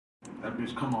That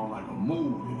bitch come on like a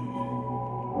movie.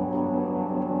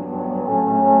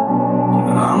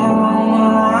 And I'm roaming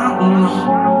around,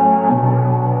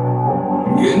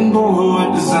 getting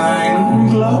bored with designer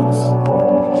gloves,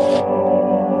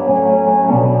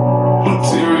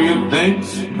 material things,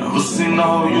 never seen to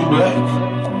hold you back.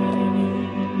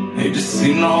 They just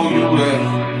seen to hold you back.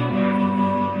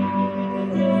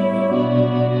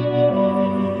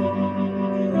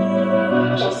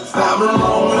 I've been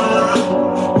roaming around.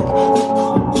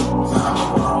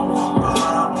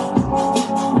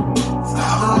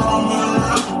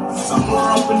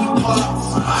 Somewhere up in the clouds,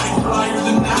 somebody flyer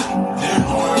than that. They're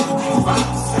nowhere to be found.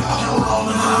 I've been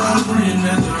roaming around, praying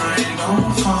that the rain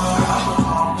don't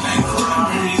fall. Thankful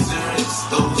memories erase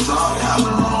those all. I've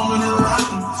been roaming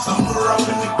around, somewhere up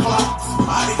in the clouds,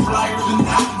 somebody flyer than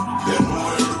that. They're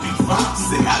nowhere to be found.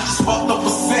 Say I just fucked up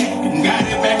a sack and got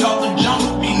it back out the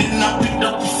jump. Meaning I picked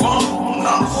up the phone. I'm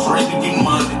not afraid to get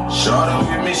money. Shorty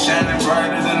with me shining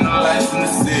brighter than the lights in the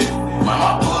city.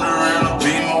 Mama put her in a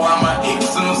beamer while my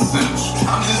ex in the center.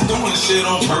 I'm just doing shit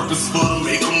on purpose for to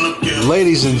make them look at.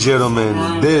 Ladies and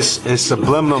gentlemen, this is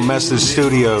Subliminal Message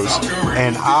Studios,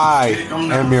 and I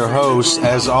am your host,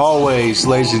 as always,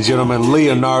 ladies and gentlemen,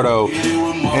 Leonardo.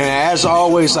 And as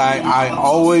always, I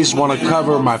always want to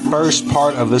cover my first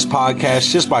part of this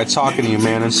podcast just by talking to you,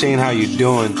 man, and seeing how you're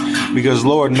doing. Because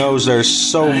Lord knows there's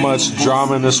so much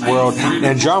drama in this world,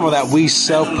 and drama that we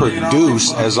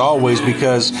self-produce, as always,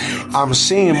 because I'm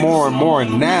seeing more and more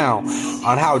now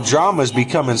on how drama is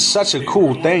becoming such a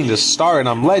cool thing to start. And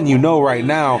I'm letting you know right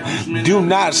now, do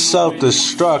not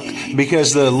self-destruct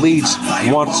because the elites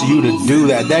want you to do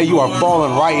that. That you are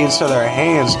falling right into their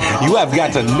hands. You have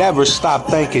got to never stop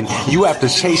thinking. You have to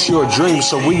chase your dreams.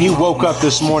 So when you woke up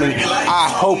this morning, I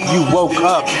hope you woke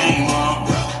up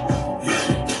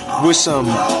with some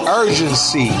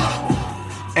urgency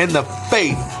and the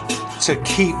faith to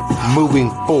keep moving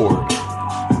forward.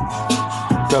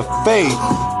 The faith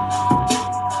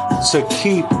to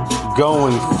keep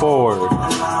going forward,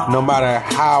 no matter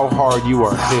how hard you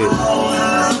are hit.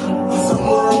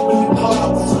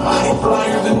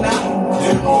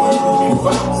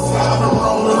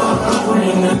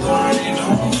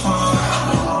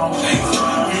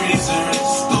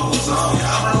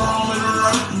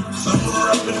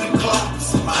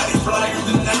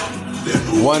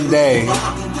 One day,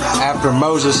 after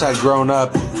Moses had grown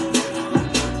up,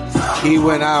 he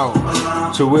went out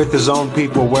to with his own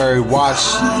people where he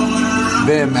watched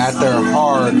them at their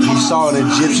hard. He saw an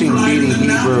Egyptian beating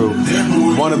Hebrew,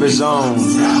 one of his own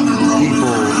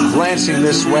people, glancing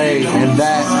this way and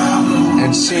that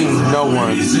and seeing no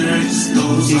one.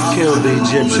 He killed the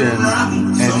Egyptian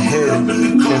and hid him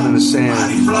in the sand.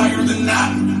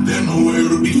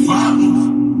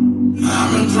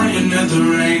 I've been praying that the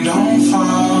rain don't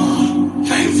fall.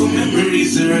 Painful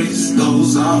memories erase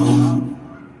those all.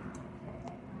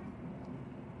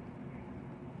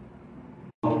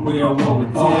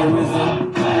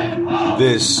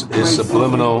 This is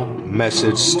Subliminal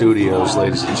Message Studios,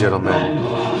 ladies and gentlemen.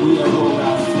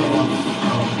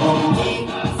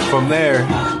 From there,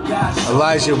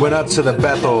 Elijah went up to the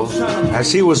Bethel.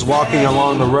 As he was walking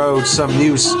along the road, some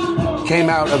youths came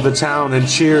out of the town and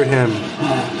cheered him.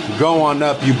 "Go on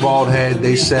up, you bald head,"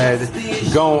 they said.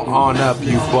 "Go on up,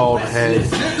 you bald head."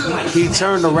 He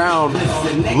turned around,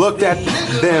 looked at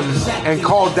them, and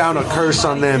called down a curse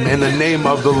on them in the name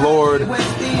of the Lord.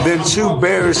 Then 2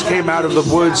 bears came out of the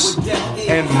woods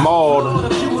and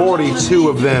mauled 42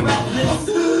 of them.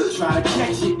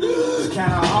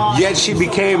 Yet she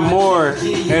became more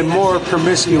and more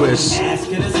promiscuous,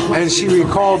 and she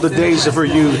recalled the days of her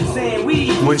youth,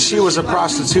 when she was a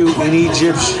prostitute in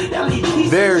Egypt.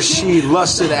 There she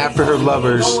lusted after her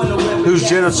lovers, whose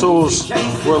genitals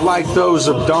were like those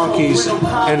of donkeys,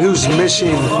 and whose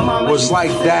mission was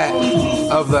like that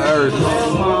of the earth.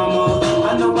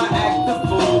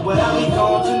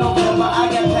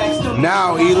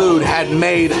 Now Ehud had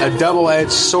made a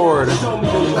double-edged sword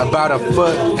about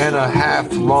 1.5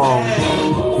 feet long,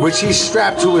 which he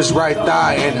strapped to his right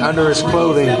thigh, and under his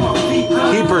clothing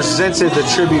he presented the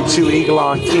tribute to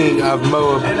Eglon, king of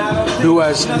Moab, who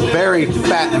was a very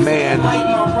fat man.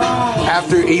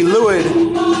 After Ehud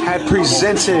had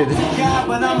presented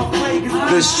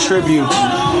this tribute,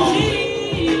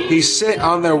 he sent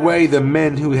on their way the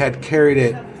men who had carried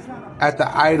it at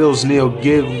the idols near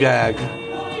Gilgal.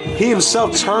 He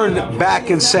himself turned back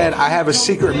and said, "I have a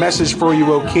secret message for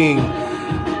you, O king."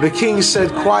 The king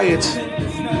said, "Quiet,"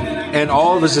 and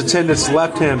all of his attendants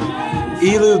left him.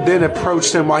 Ehud then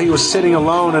approached him while he was sitting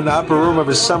alone in the upper room of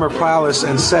his summer palace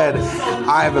and said,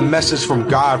 "I have a message from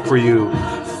God for you."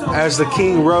 As the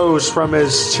king rose from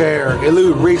his chair,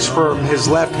 Eliud reached from his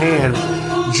left hand,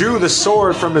 drew the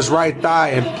sword from his right thigh,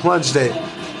 and plunged it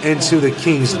into the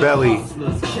king's belly.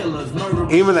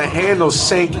 Even the handle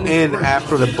sank in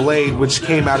after the blade which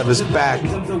came out of his back.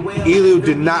 Eliud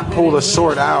did not pull the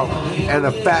sword out, and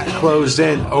the fat closed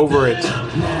in over it.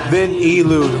 Then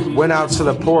Eliud went out to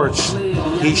the porch.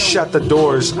 He shut the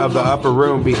doors of the upper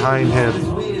room behind him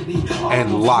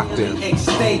and locked him.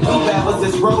 Extinct, we rappers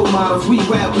as role models, we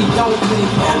rap, we don't think.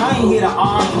 I ain't here to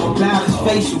argue about his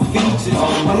facial features.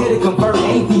 I'm here to convert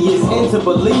atheists into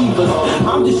believers.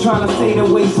 I'm just trying to say the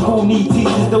way school need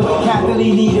teachers, the way Catholic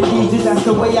need Regis, that's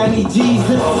the way I need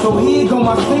Jesus. So here go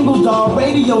my single dog,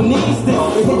 radio needs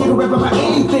this. They say you can rap about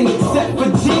anything except for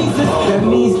Jesus. That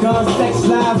means gun, sex,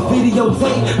 lies,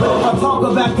 videotape. But if I talk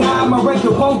about God, my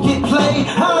record won't get played,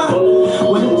 huh?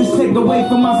 Well, if this take away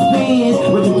from my spins,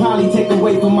 would you probably take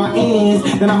away from my ends?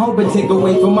 Then I hope it take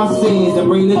away from my sins and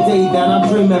bring the day that I'm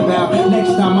dreaming about. Next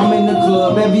time I'm in the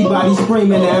club, everybody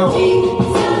screaming out.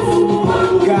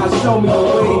 God, show me the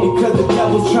way, because the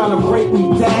devil's trying to break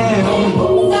me down.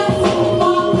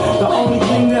 The only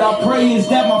thing that I pray is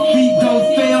that my feet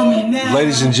don't fail me now.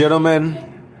 Ladies and gentlemen,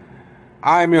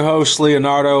 I'm your host,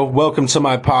 Leonardo. Welcome to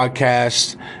my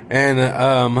podcast. And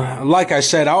like I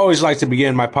said, I always like to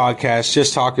begin my podcast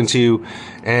just talking to you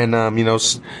and,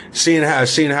 seeing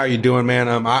how you're doing, man.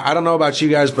 I don't know about you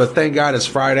guys, but thank God it's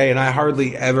Friday. And I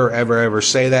hardly ever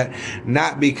say that.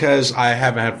 Not because I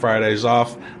haven't had Fridays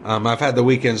off. I've had the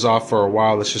weekends off for a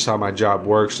while. That's just how my job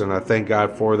works. And I thank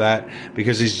God for that,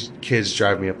 because these kids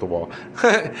drive me up the wall.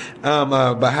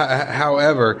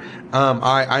 However,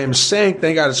 I am saying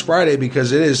thank God it's Friday,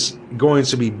 because it is going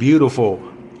to be beautiful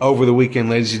over the weekend,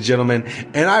 ladies and gentlemen.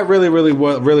 And I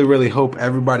really hope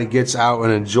everybody gets out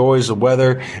and enjoys the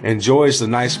weather, enjoys the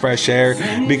nice fresh air,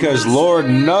 because Lord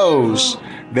knows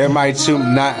there might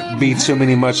not be too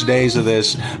many much days of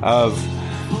this, of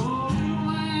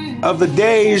the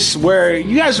days where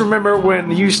you guys remember when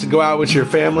you used to go out with your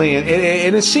family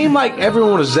and it seemed like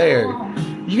everyone was there.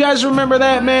 You guys remember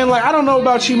that, man? Like, I don't know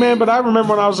about you, man, but I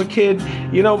remember when I was a kid,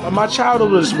 my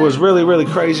childhood was really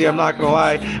crazy. I'm not going to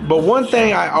lie. But one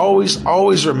thing I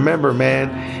always remember,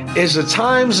 man, is the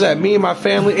times that me and my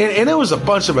family, and it was a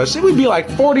bunch of us, it would be like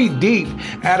 40 deep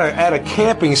at a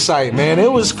camping site, man.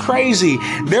 It was crazy.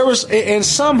 And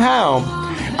somehow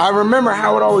I remember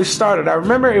how it always started. I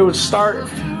remember it would start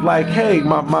like, hey,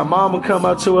 my mom would come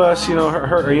up to us, she'd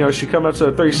come up to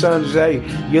the three sons and say,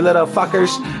 hey, you little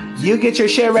fuckers, you get your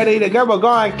shit ready, the girl will go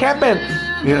on camping,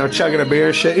 chugging a beer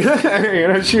and shit.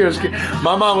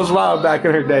 My mom was wild back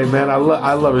in her day, man. I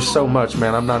love her so much,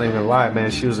 man. I'm not even gonna lie,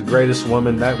 man. She was the greatest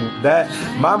woman. That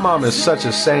my mom is such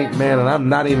a saint, man. And I'm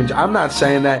not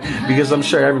saying that because I'm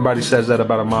sure everybody says that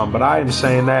about a mom, but I am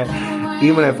saying that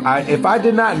even if I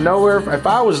did not know her, if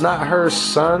I was not her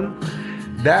son,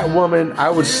 that woman, I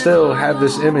would still have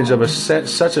this image of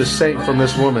such a saint from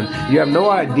this woman. You have no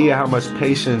idea how much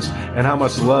patience and how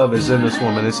much love is in this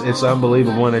woman. It's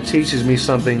unbelievable, and it teaches me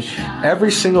something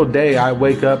every single day. I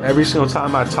wake up, every single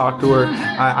time I talk to her,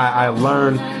 I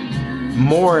learn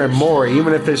more and more.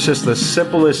 Even if it's just the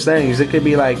simplest things, it could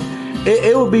be like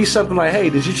it would be something like, "Hey,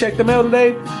 did you check the mail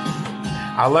today?"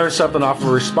 I learned something off of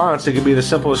a response. It could be the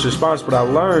simplest response, but I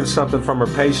learned something from her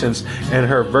patience and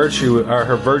her virtue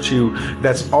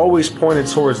that's always pointed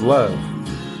towards love.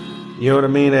 You know what I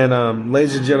mean? And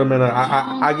ladies and gentlemen,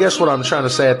 I guess what I'm trying to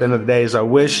say at the end of the day is I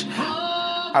wish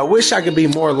I could be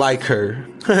more like her.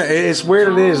 It's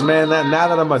weird it is, man. Now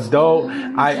that I'm adult,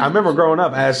 I remember growing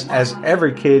up as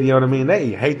every kid, you know what I mean?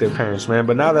 They hate their parents, man.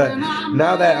 But now that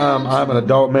I'm an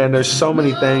adult, man, there's so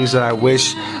many things that I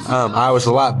wish I was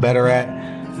a lot better at.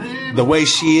 The way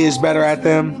she is better at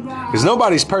them. Because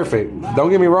nobody's perfect. Don't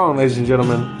get me wrong, ladies and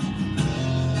gentlemen.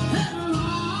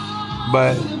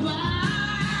 But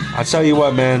I tell you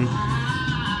what, man.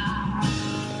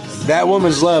 That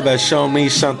woman's love has shown me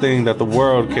something that the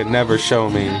world could never show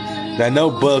me. That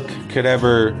no book could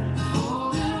ever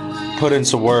put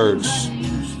into words.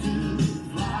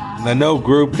 That no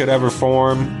group could ever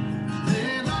form.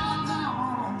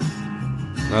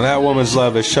 Now that woman's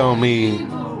love has shown me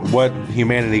what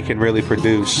humanity can really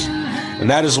produce. And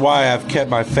that is why I've kept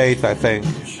my faith, I think,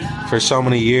 for so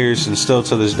many years and still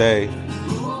to this day.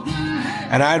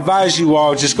 And I advise you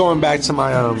all, just going back to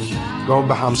my, going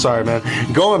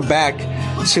back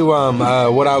to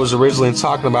what I was originally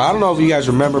talking about. I don't know if you guys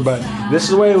remember, but this is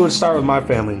the way it would start with my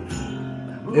family.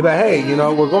 It'd be, hey,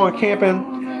 we're going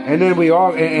camping, and then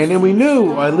we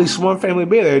knew at least one family would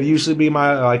be there. It'd usually be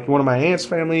one of my aunt's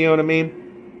family, you know what I mean?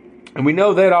 And we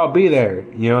know they'd all be there,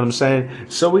 you know what I'm saying?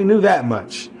 So we knew that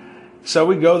much. So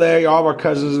we go there, all of our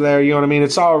cousins are there, you know what I mean?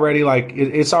 It's already like,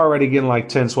 it's already getting like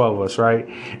 10, 12 of us, right?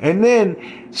 And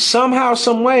then somehow,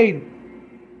 some way,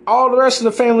 all the rest of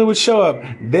the family would show up.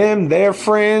 Them, their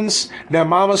friends, their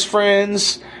mama's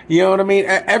friends, you know what I mean?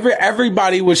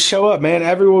 Everybody would show up, man.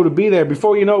 Everyone would be there.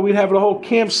 Before you know it, we'd have the whole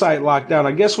campsite locked down.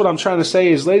 I guess what I'm trying to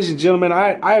say is, ladies and gentlemen,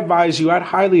 I'd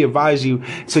highly advise you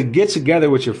to get together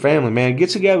with your family, man. Get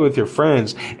together with your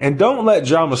friends. And don't let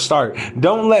drama start.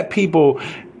 Don't let people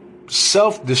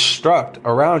self-destruct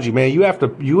around you, man. You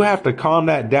have to calm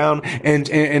that down.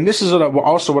 And this is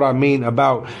also what I mean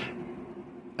about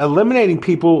eliminating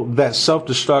people that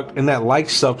self-destruct and that like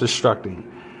self-destructing.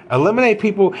 Eliminate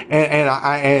people,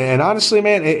 and honestly,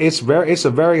 man, it's a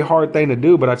very hard thing to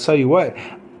do. But I tell you what,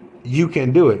 you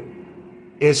can do it.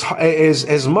 It's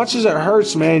as much as it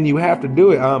hurts, man. You have to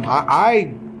do it.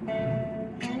 I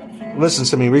listen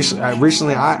to me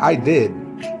recently. I did,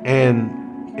 and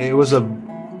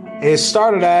it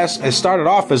started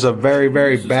off as a very,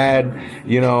 very bad,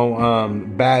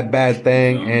 bad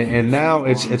thing, and now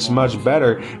it's much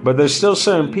better. But there's still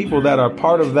certain people that are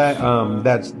part of that,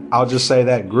 I'll just say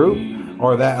that group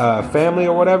or that family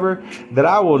or whatever, that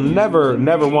I will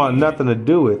never want nothing to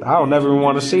do with. I'll never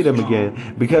want to see them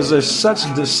again, because they're such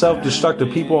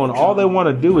self-destructive people, and all they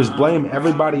want to do is blame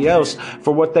everybody else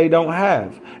for what they don't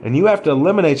have. And you have to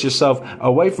eliminate yourself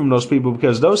away from those people,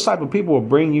 because those type of people will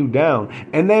bring you down,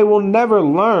 and they will never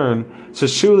learn to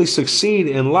truly succeed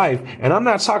in life. And I'm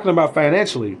not talking about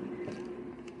financially.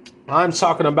 I'm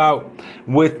talking about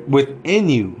within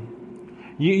you.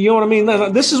 You know what I mean?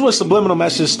 This is what Subliminal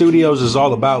Message Studios is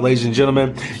all about, ladies and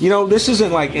gentlemen. This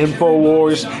isn't like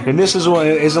InfoWars, and this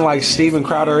isn't like Steven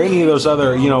Crowder or any of those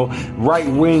other,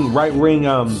 right-wing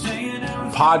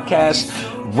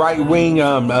podcasts, right-wing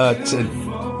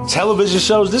television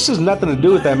shows. This has nothing to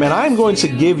do with that, man. I'm going to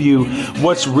give you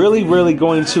what's really, really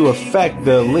going to affect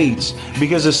the elites,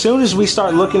 because as soon as we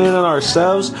start looking in on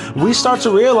ourselves, we start to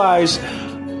realize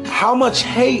how much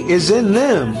hate is in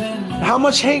them. How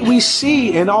much hate we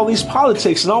see in all these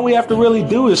politics, and all we have to really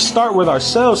do is start with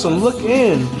ourselves and look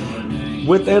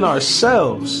within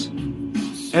ourselves.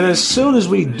 And as soon as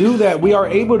we do that, we are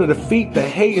able to defeat the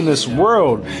hate in this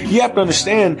world. You have to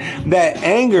understand that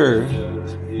anger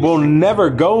will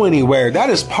never go anywhere. That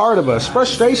is part of us.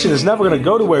 Frustration is never going to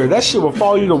go anywhere. That shit will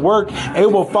follow you to work.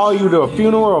 It will follow you to a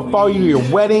funeral. It will follow you to your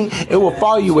wedding. It will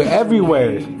follow you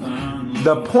everywhere.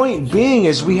 The point being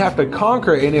is we have to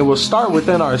conquer it, and it will start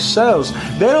within ourselves.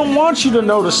 They don't want you to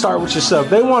know to start with yourself.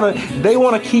 They want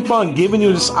to keep on giving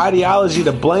you this ideology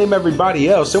to blame everybody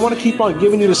else. They want to keep on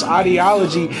giving you this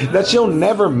ideology that you'll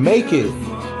never make it.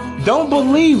 Don't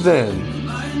believe them.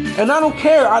 And I don't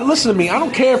care. Listen to me. I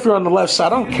don't care if you're on the left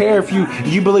side. I don't care if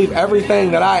you believe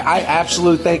everything that I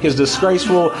absolutely think is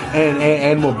disgraceful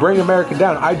and will bring America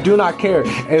down. I do not care.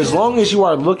 As long as you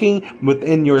are looking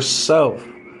within yourself,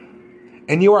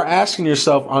 and you are asking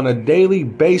yourself on a daily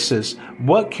basis,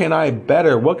 what can I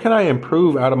better? What can I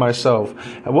improve out of myself?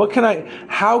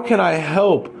 How can I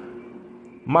help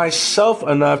myself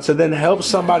enough to then help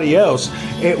somebody else?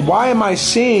 Why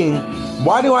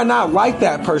do I not like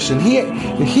that person?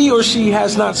 He or she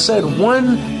has not said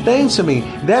one thing to me.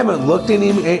 They haven't looked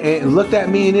at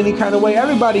me in any kind of way.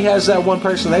 Everybody has that one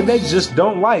person they just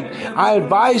don't like. I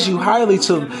advise you highly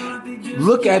to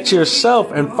look at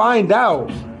yourself and find out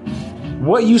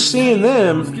what you see in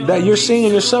them that you're seeing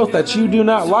in yourself that you do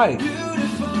not like,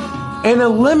 and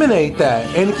eliminate that,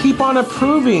 and keep on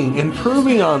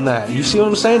improving on that. You see what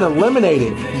I'm saying? Eliminate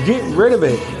it, get rid of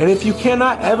it. And if you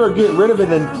cannot ever get rid of it,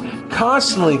 then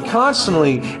constantly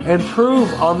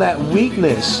improve on that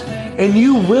weakness, and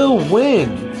you will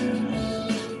win.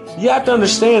 You have to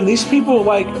understand, these people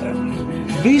that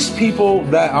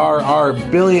are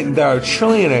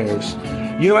trillionaires.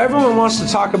 Everyone wants to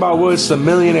talk about it's the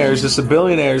millionaires, it's the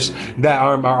billionaires that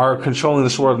are controlling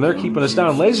this world, and they're keeping us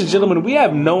down. Ladies and gentlemen, we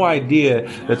have no idea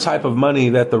the type of money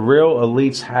that the real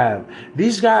elites have.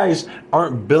 These guys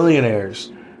aren't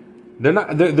billionaires.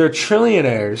 They're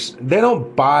trillionaires. They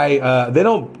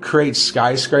don't create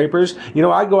skyscrapers.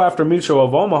 I go after Mutual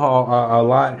of Omaha a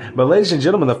lot, but ladies and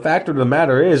gentlemen, the fact of the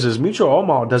matter is Mutual of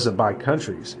Omaha doesn't buy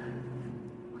countries.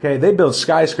 Okay, they build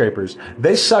skyscrapers.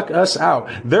 They suck us out.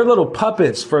 They're little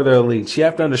puppets for their elites. You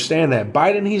have to understand that.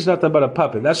 Biden, he's nothing but a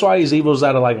puppet. That's why he's evil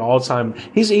at all time.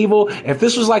 He's evil. If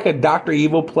this was like a Dr.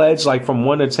 Evil pledge, like from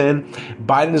 1 to 10,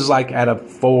 Biden is like at a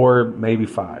 4, maybe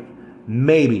 5.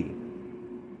 Maybe.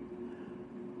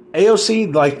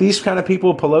 AOC, like these kind of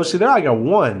people, Pelosi, they're like a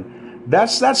 1.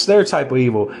 That's their type of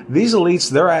evil. These elites,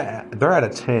 they're at a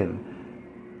 10.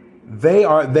 They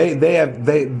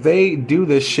do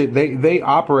this shit. They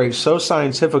operate so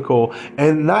scientifical,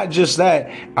 and not just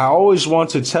that. I always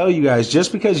want to tell you guys,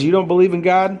 just because you don't believe in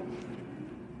God,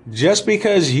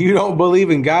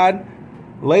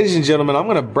 ladies and gentlemen, I'm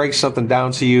going to break something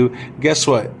down to you. Guess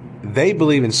what? They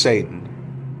believe in Satan.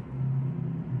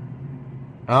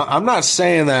 I'm not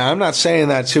saying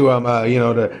that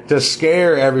to to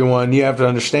scare everyone. You have to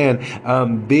understand.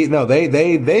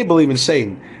 They believe in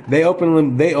Satan. They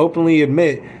openly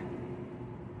admit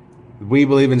we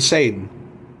believe in Satan.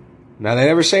 Now, they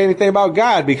never say anything about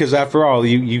God, because after all,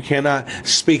 you cannot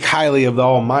speak highly of the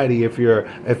Almighty if you're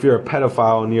a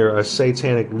pedophile and you're a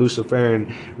satanic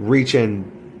Luciferian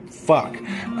reaching fuck.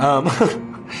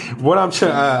 I'm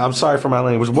sorry for my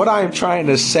language. What I am trying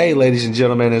to say, ladies and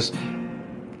gentlemen, is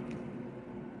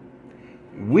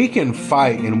we can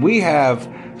fight, and we have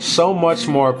so much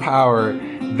more power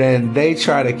than they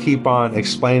try to keep on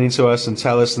explaining to us and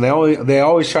tell us. And they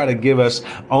always try to give us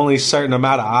only a certain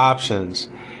amount of options.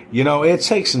 You know, it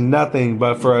takes nothing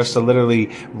but for us to literally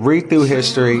read through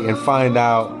history and find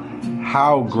out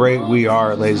how great we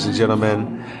are, ladies and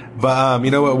gentlemen. But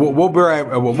you know what? We'll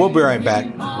be right back.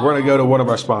 We're gonna go to one of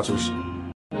our sponsors.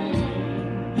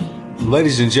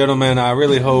 Ladies and gentlemen, I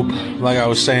really hope, like I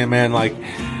was saying, man,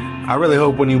 I really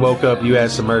hope when you woke up you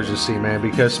had some urgency, man,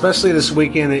 because especially this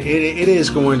weekend, it is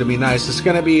going to be nice. It's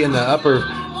going to be in the upper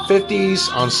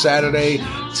 50s on Saturday.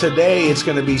 Today it's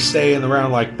going to be staying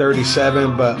around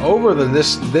 37, but over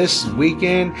this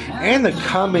weekend and the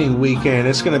coming weekend,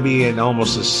 it's going to be in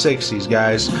almost the 60s,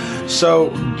 guys. So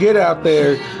get out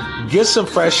there, get some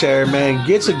fresh air, man.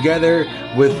 Get together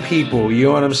with people. You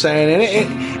know what I'm saying?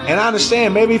 And I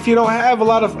understand, maybe if you don't have a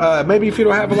lot of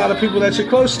people that you're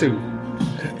close to.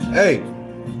 Hey,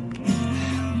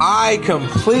 I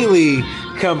completely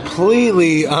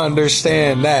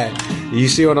understand that. You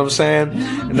see what I'm saying?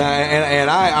 And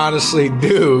I honestly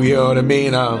do. You know what I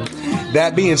mean?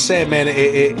 That being said, man,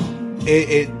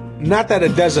 it not that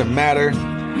it doesn't matter,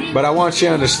 but I want you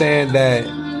to understand that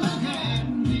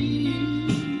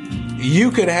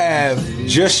you could have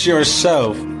just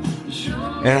yourself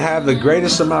and have the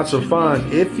greatest amounts of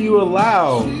fun if you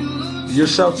allow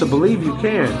yourself to believe you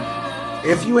can.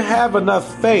 If you have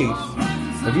enough faith,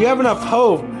 if you have enough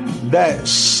hope that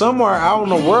somewhere out in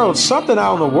the world, something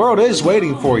out in the world is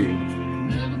waiting for you.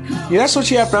 Yeah, that's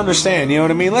what you have to understand. You know what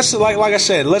I mean? Like I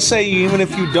said, let's say even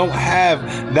if you don't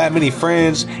have that many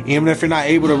friends, even if you're not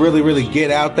able to really get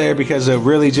out there because of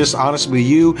really just honestly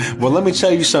you, well, let me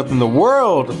tell you something. The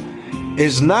world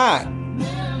is not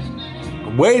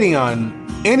waiting on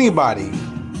anybody.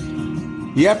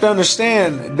 You have to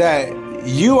understand that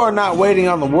you are not waiting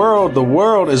on the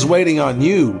world is waiting on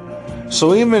you.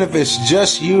 So even if it's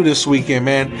just you this weekend,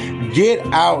 man, get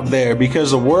out there because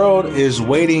the world is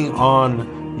waiting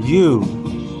on you.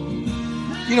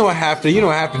 You don't have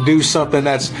to do something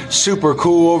that's super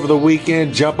cool over the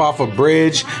weekend, jump off a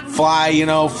bridge, fly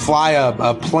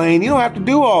a plane. You don't have to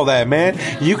do all that, man.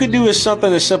 You could do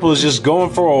something as simple as just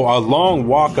going for a long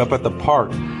walk up at the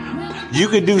park. You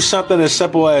could do something as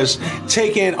simple as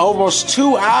taking almost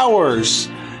 2 hours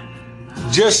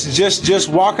just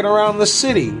walking around the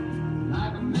city.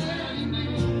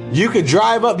 You could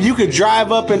drive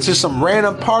up into some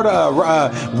random part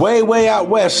of way out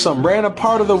west, some random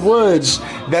part of the woods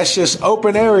that's just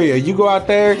open area. You go out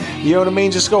there, you know what I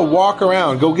mean? Just go walk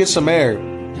around, go get some air.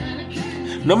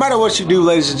 No matter what you do,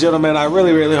 ladies and gentlemen, I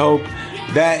really hope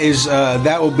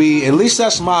that will be, at least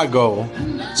that's my goal,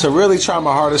 to really try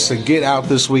my hardest to get out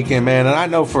this weekend, man. And I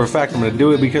know for a fact I'm going to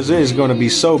do it because it is going to be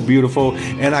so beautiful,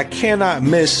 and I cannot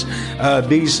miss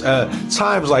these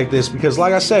times like this, because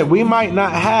like I said, we might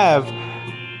not have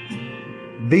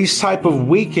these type of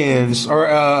weekends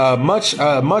or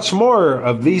much more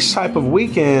of these type of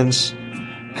weekends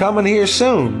coming here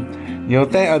soon. You know,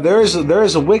 there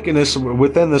is a wickedness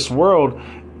within this world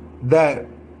that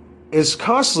is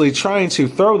constantly trying to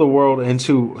throw the world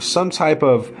into some type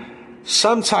of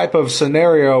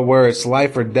scenario where it's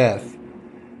life or death.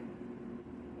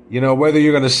 You know, whether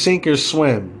you're going to sink or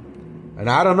swim. And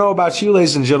I don't know about you,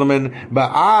 ladies and gentlemen,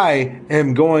 but I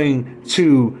am going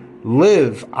to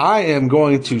live. I am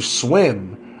going to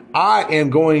swim. I am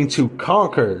going to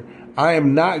conquer. I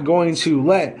am not going to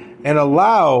let and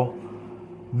allow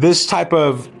this type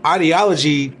of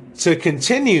ideology to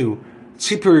continue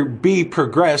to be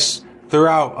progressed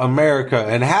throughout America,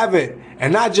 and have it,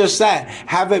 and not just that,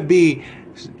 have it be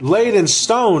laid in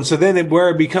stone, so then where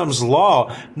it becomes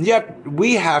law. Yep,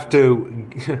 we have to,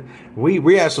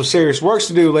 we have some serious works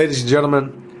to do, ladies and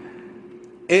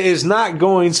gentlemen. It is not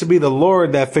going to be the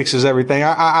Lord that fixes everything.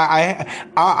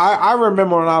 I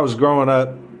remember when I was growing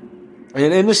up,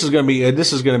 and this is going to be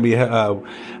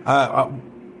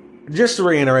just to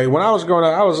reiterate, when I was growing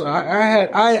up,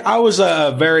 I was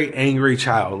a very angry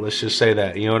child. Let's just say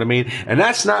that, you know what I mean? And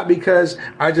that's not because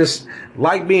I just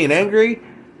like being angry.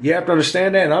 You have to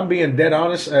understand that, and I'm being dead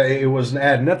honest. It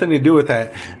had nothing to do with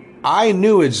that. I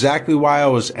knew exactly why I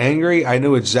was angry. I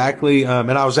knew exactly,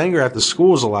 and I was angry at the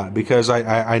schools a lot because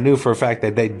I knew for a fact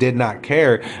that they did not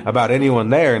care about anyone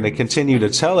there, and they continued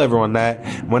to tell everyone that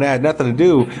when it had nothing to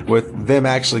do with them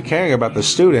actually caring about the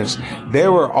students.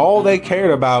 All they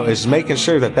cared about is making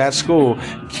sure that school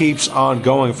keeps on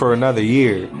going for another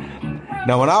year.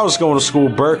 Now, when I was going to school,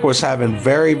 Burke was having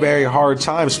very, very hard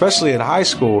times, especially in high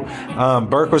school.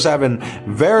 Burke was having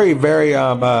very, very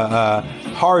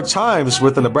hard times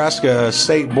with the Nebraska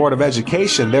State Board of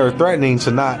Education. They were threatening to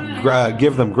not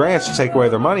give them grants to take away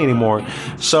their money anymore.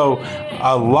 So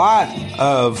a lot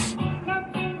of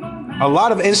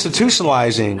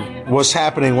institutionalizing was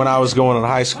happening when I was going to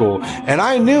high school. And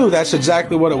I knew that's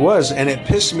exactly what it was, and it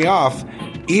pissed me off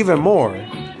even more.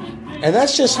 And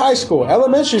that's just high school.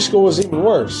 Elementary school was even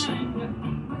worse.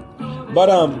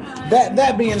 But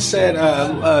that being said,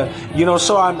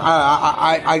 so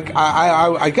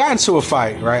I got into a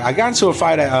fight, right? I got into a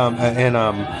fight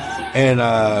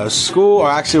in school, or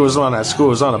actually it was on at school. It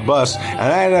was on a bus, and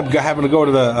I ended up having to go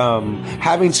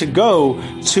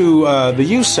to the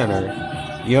youth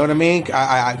center. You know what I mean?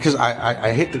 Because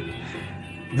I hit the.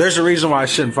 There's a reason why I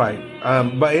shouldn't fight.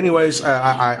 But anyways,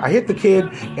 I hit the kid,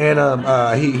 and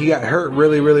he got hurt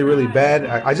really, really, really bad.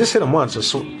 I just hit him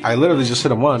once. I literally just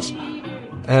hit him once.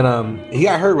 And he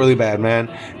got hurt really bad, man.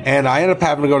 And I ended up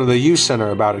having to go to the youth center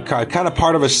about it. Kind of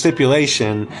part of a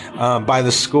stipulation by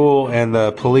the school and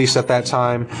the police at that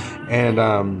time,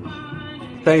 and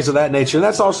things of that nature. And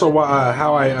that's also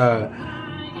how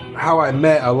I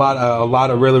met a lot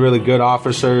of really, really good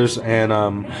officers. And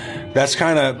that's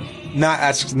kind of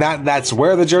that's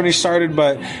where the journey started,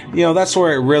 but that's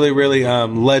where it really, really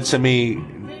led to me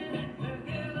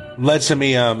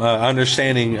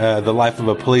understanding the life of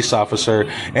a police officer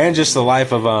and just the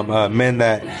life of men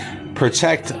that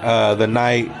protect the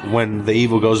night when the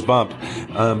evil goes bump.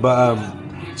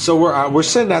 So we're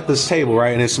sitting at this table,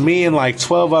 right, and it's me and like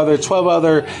 12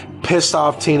 other pissed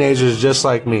off teenagers just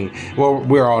like me. Well,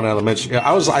 we're all in elementary.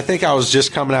 I think I was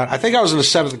just coming out. I think I was in the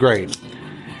 7th grade.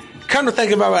 Come to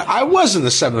think about it, I was in the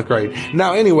 7th grade.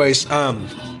 Now, anyways,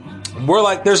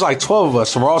 there's like 12 of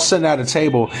us, and we're all sitting at a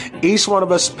table. Each one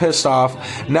of us pissed off.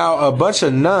 Now, a bunch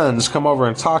of nuns come over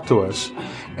and talk to us,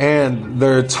 and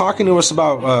they're talking to us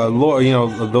about Lord,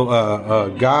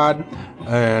 God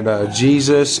and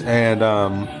Jesus and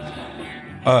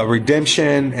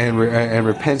redemption and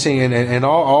repenting and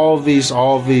all these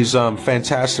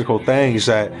fantastical things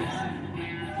that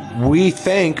we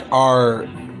think are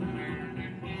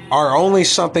only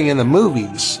something in the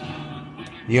movies.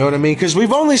 You know what I mean? Because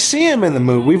we've only seen him in the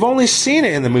movie. We've only seen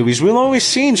it in the movies. We've only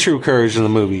seen true courage in the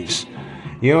movies.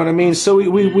 You know what I mean? So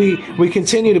we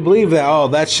continue to believe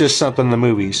that, that's just something in the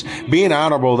movies. Being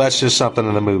honorable, that's just something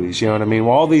in the movies. You know what I mean?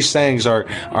 Well, all these things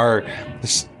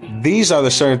these are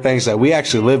the certain things that we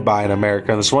actually live by in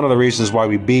America. And it's one of the reasons why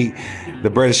we beat the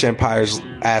British Empire's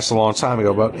ass a long time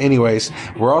ago. But anyways,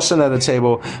 we're all sitting at the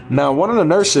table. Now, one of the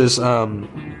nurses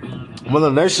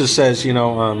says,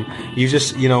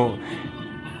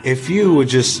 if you would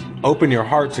just open your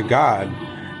heart to God,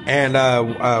 and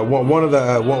one of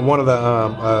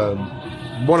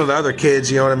the other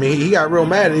kids, you know what I mean, he got real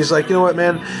mad, and he's like, you know what,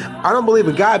 man, I don't believe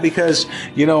in God because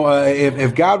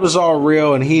if God was all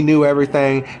real and he knew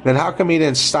everything, then how come he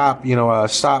didn't stop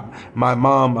my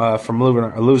mom from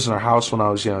losing her house when I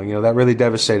was young? That really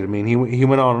devastated me. And he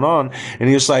went on, and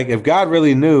he was like, if God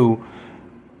really knew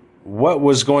what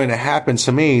was going to happen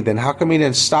to me, then how come he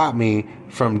didn't stop me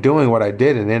from doing what I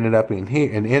did and ending up in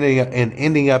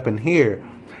here?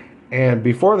 And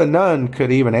before the nun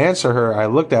could even answer her, I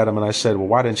looked at him and I said, well,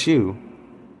 why didn't you?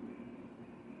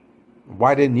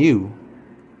 Why didn't you?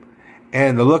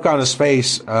 And the look on his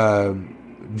face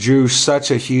drew such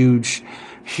a huge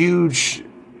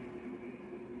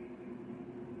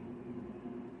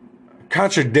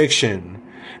contradiction.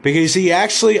 Because he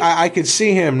actually, I could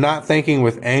see him not thinking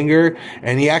with anger,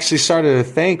 and he actually started to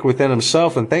think within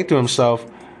himself and think to himself,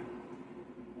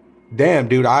 damn,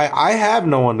 dude, I have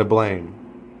no one to blame.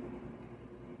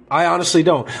 I honestly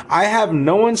don't. I have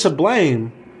no one to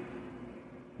blame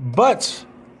but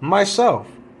myself.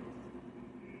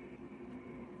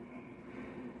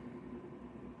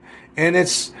 And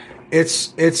it's a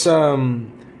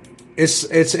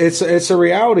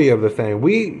reality of the thing.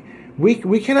 We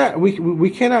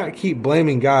cannot keep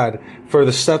blaming God for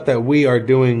the stuff that we are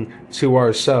doing to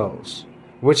ourselves.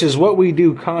 which is what we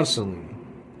do constantly.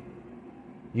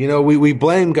 You know, we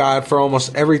blame God for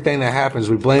almost everything that happens.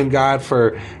 We blame God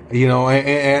for, you know,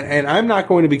 and I'm not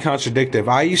going to be contradictive.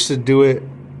 I used to do it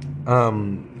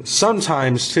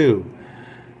sometimes too.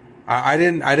 Like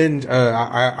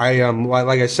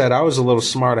I said, I was a little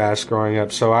smart ass growing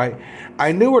up, so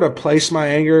I knew where to place my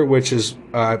anger, which is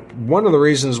one of the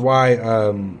reasons why.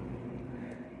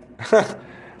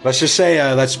 Let's just say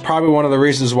that's probably one of the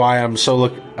reasons why I'm so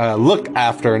looked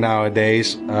after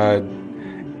nowadays.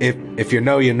 If you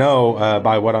know, you know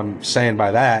by what I'm saying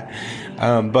by that.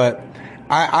 But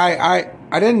I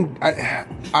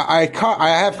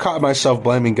have caught myself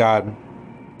blaming God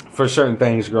for certain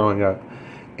things growing up.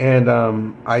 And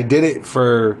I did it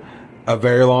for a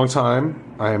very long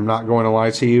time. I am not going to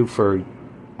lie to you, for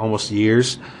almost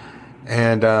years.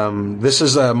 And this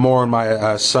is more in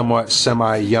my somewhat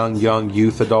semi-young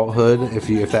youth adulthood,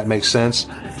 if that makes sense.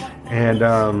 And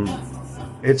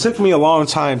it took me a long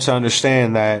time to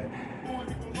understand that,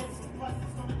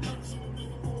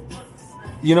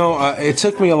 you know, it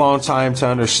took me a long time to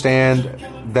understand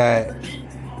that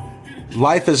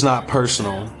life is not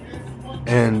personal.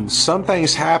 And some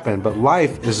things happen, but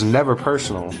life is never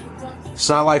personal. It's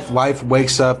not like life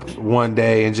wakes up one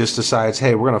day and just decides,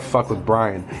 hey, we're gonna fuck with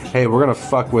Brian. Hey, we're gonna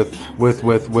fuck with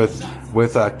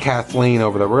Kathleen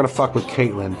over there. We're gonna fuck with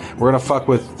Caitlin. We're gonna fuck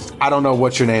with, I don't know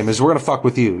what your name is. We're gonna fuck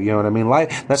with you. You know what I mean?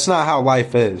 Life. That's not how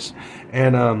life is.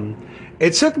 And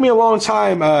it took me a long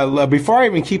time before I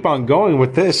even keep on going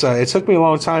with this. It took me a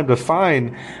long time to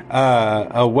find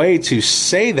a way to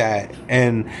say that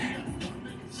and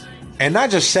not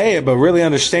just say it, but really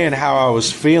understand how I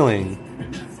was feeling.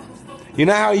 You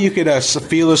know how you could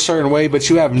feel a certain way, but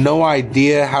you have no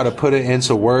idea how to put it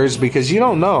into words because you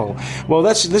don't know. Well,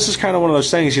 this is kind of one of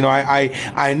those things. You know,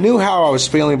 I knew how I was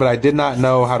feeling, but I did not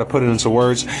know how to put it into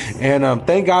words. And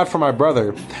thank God for my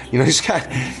brother. You know, this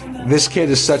kid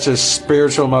is such a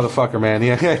spiritual motherfucker, man.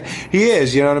 He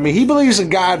is, you know what I mean? He believes in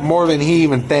God more than he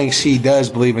even thinks he does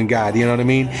believe in God. You know what I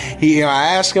mean?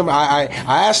 I asked him, I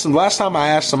asked him, last time I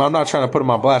asked him, I'm not trying to put him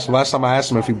on blast, but last time I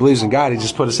asked him if he believes in God, he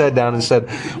just put his head down and said,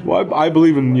 well, I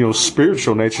believe in, you know,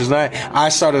 spiritual natures. And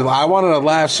I wanted to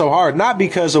laugh so hard, not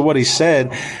because of what he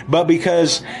said, but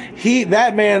because he's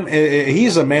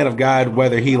a man of God,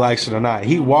 whether he likes it or not.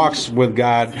 He walks with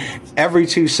God every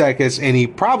 2 seconds, and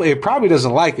it probably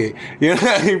doesn't like it. You know,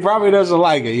 he probably doesn't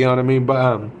like it. You know what I mean?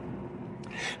 But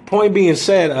point being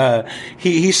said,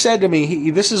 he said to me,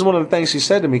 this is one of the things he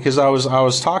said to me, because I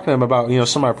was talking to him about, you know,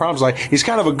 some of my problems. Like, he's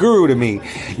kind of a guru to me,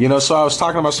 you know. So I was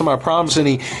talking about some of my problems, and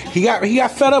he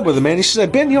got fed up with it, man. He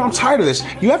said, Ben, you know, I'm tired of this.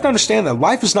 You have to understand that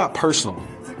life is not personal,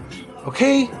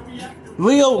 okay?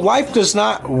 Leo, life does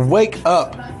not wake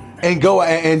up and go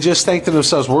and just think to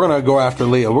themselves, we're gonna go after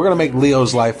Leo. We're gonna make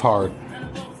Leo's life hard.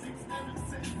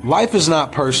 Life is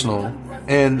not personal.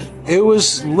 And it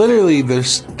was literally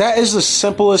this. That is the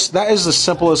simplest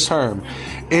term.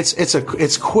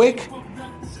 It's quick,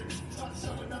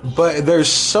 but there's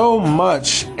so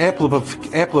much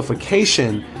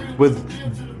amplification with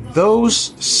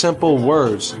those simple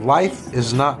words. Life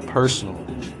is not personal.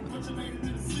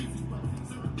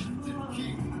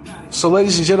 So,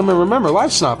 ladies and gentlemen, remember,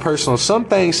 life's not personal. Some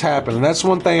things happen, and that's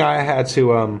one thing I had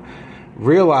to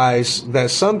realize,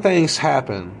 that some things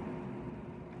happen.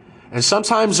 And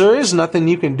sometimes there is nothing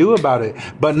you can do about it.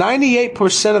 But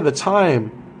 98% of the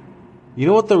time, you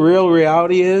know what the real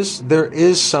reality is? There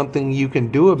is something you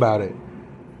can do about it.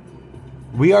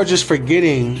 We are just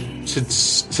forgetting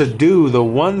to do the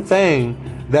one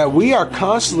thing that we are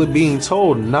constantly being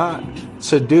told not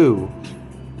to do.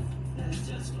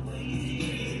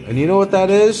 And you know what that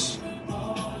is?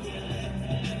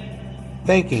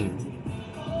 Thinking.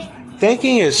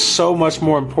 Thinking is so much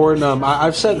more important.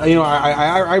 I've said, you know,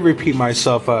 I repeat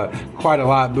myself quite a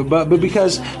lot, but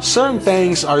because certain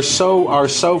things are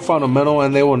so fundamental,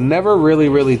 and they will never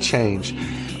really change.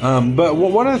 But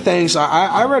one of the things,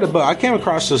 I read a book. I came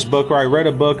across this book, or I read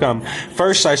a book.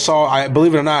 First,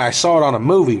 believe it or not, I saw it on a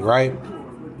movie, right?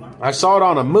 I saw it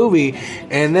on a movie,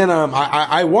 and then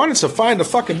I wanted to find the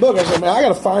fucking book. I said, man, I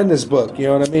gotta find this book. You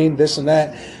know what I mean? This and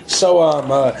that. So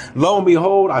lo and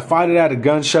behold, I find it at a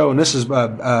gun show, and this is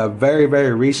very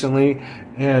recently.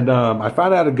 And I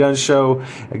find it at a gun show.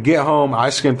 I get home,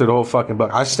 I skim through the whole fucking book.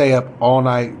 I stay up all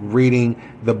night reading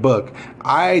the book.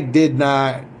 I did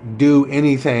not do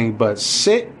anything but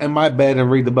sit in my bed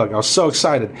and read the book. I was so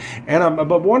excited. And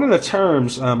but one of the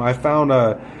terms I found.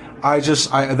 I guess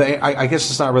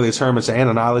it's not really a term, it's an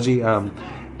analogy.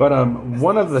 But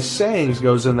one of the sayings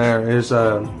goes in there is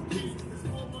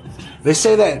they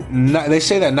say that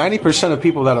 90% of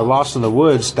people that are lost in the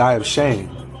woods die of shame.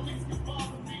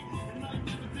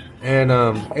 And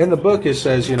in the book, it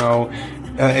says,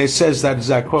 it says that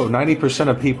exact quote: 90%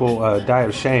 of people die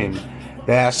of shame.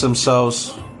 They ask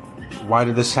themselves, why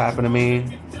did this happen to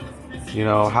me?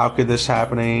 How could this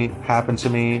happen to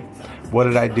me? What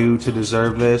did I do to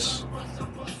deserve this?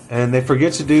 And they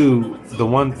forget to do the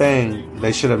one thing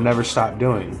they should have never stopped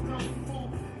doing,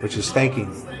 which is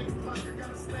thinking.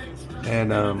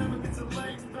 And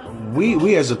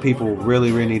we as a people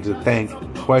really need to think,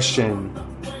 question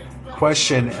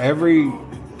everything,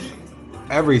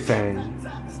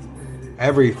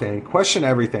 question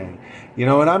everything.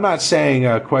 And I'm not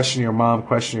saying question your mom,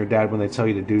 question your dad when they tell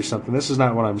you to do something. This is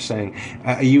not what I'm saying.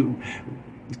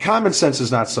 Common sense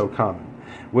is not so common,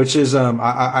 which is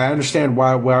I understand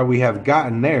why we have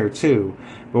gotten there too.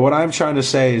 But what I'm trying to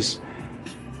say is,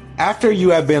 after you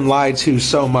have been lied to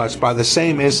so much by the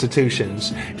same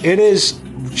institutions, it is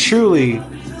truly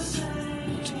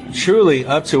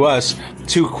up to us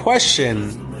to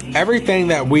question everything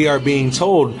that we are being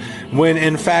told, when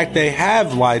in fact they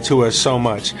have lied to us so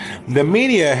much. The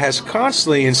media has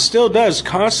constantly, and still does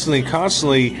constantly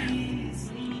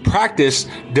practice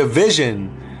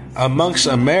division amongst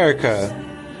America.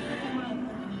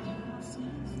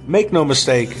 Make no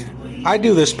mistake, I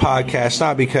do this podcast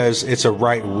not because it's a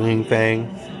right-wing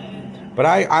thing, but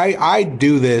I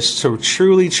do this to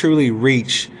truly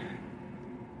reach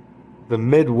the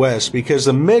Midwest, because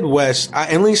the Midwest,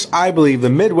 at least I believe, the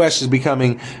Midwest is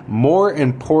becoming more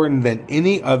important than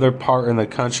any other part in the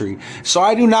country. So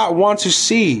I do not want to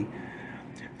see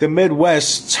the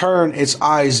Midwest turn its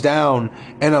eyes down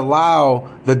and allow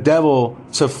the devil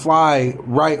to fly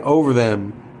right over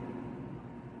them,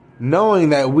 knowing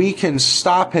that we can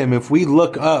stop him if we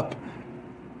look up,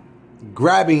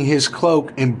 grabbing his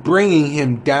cloak and bringing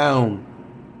him down.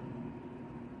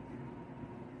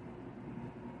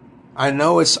 I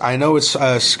know it's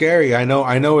scary. I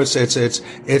know it's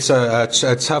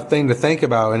a tough thing to think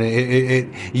about,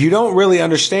 and you don't really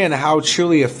understand how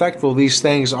truly effectful these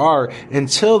things are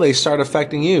until they start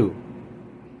affecting you.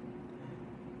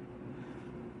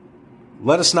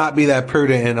 Let us not be that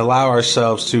prudent and allow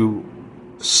ourselves to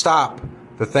stop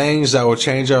the things that will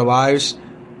change our lives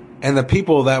and the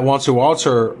people that want to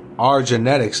alter our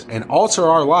genetics and alter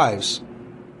our lives.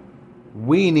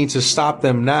 We need to stop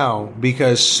them now,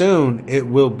 because soon it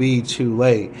will be too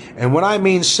late. And when I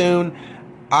mean soon,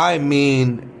 I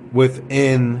mean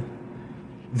within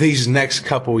these next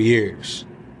couple years.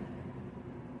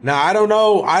 Now, I don't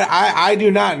know. I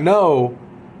do not know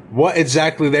what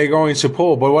exactly they're going to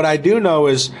pull. But what I do know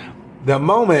is the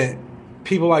moment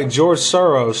people like George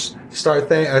Soros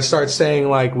start saying,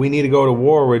 like, we need to go to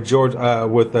war with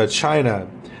China.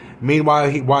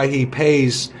 Meanwhile, why he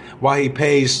pays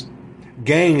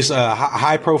gangs,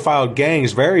 high-profile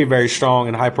gangs, very, very strong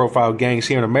and high-profile gangs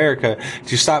here in America,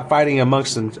 to stop fighting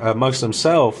amongst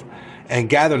themselves and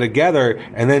gather together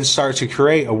and then start to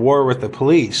create a war with the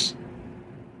police.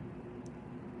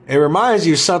 It reminds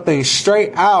you of something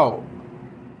straight out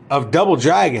of Double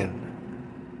Dragon.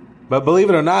 But believe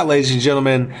it or not, ladies and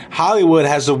gentlemen, Hollywood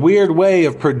has a weird way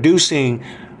of producing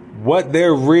what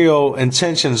their real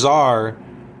intentions are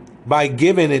by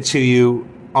giving it to you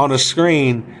on a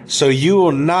screen, so you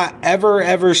will not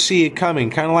ever see it coming.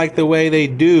 Kind of like the way they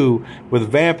do with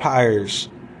vampires.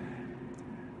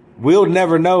 We'll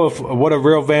never know what a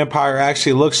real vampire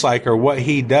actually looks like or what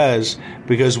he does,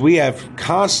 because we have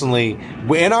constantly,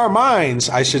 in our minds,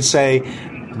 I should say,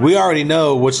 we already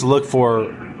know what to look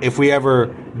for. If we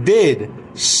ever did,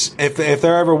 if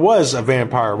there ever was a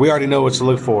vampire, we already know what to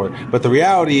look for. But the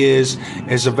reality is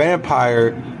a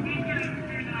vampire.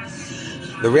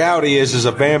 The reality is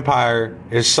a vampire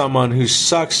is someone who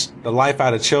sucks the life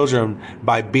out of children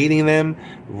by beating them,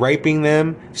 raping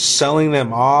them, selling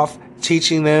them off,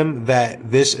 teaching them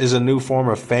that this is a new form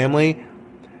of family.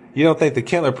 You don't think the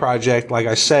Killer Project, like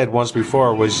I said once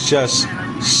before, was just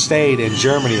stayed in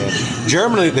Germany?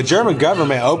 The German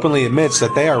government openly admits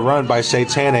that they are run by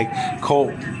satanic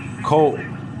cult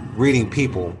reading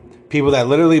people that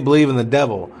literally believe in the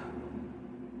devil.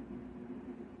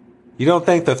 You don't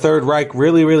think the Third Reich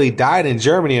really died in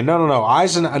Germany? And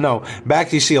no.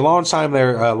 Back, you see, a long time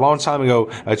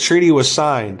ago, a treaty was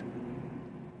signed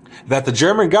that the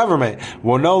German government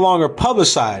will no longer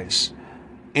publicize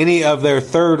any of their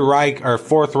Third Reich or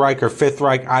Fourth Reich or Fifth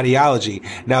Reich ideology.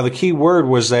 Now, the key word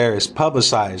was there is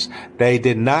publicized. They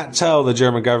did not tell the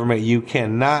German government, you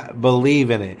cannot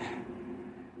believe in it.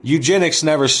 Eugenics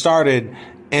never started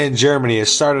in Germany. It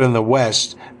started in the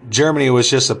West. Germany was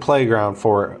just a playground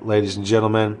for it, ladies and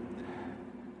gentlemen.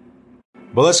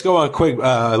 But let's go on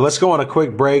a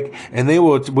quick break, and then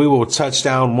we will touch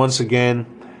down once again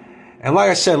And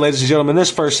like I said, ladies and gentlemen, this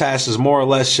first half is more or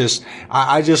less just,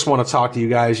 I just want to talk to you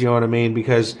guys, you know what I mean?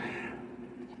 Because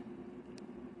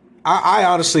I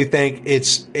honestly think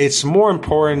it's more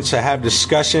important to have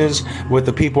discussions with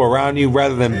the people around you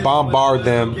rather than bombard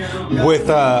them with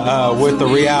the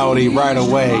reality right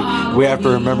away. We have to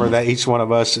remember that each one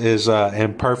of us is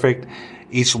imperfect.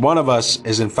 Each one of us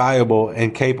is infallible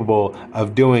and capable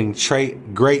of doing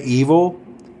great evil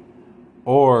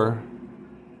or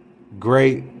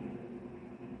great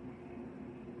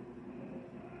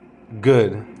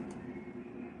good.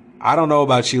 I don't know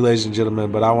about you, ladies and gentlemen,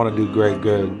 but I want to do great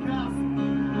good.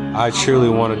 I truly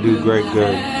want to do great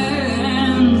good.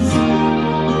 And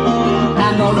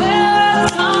the red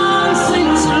sun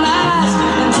sinks last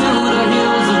into the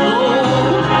hills of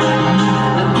gold.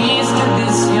 Against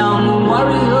this young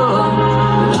warrior,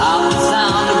 without the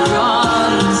sound of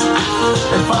guns.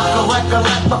 If I could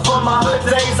recollect before my hood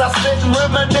days, I sit and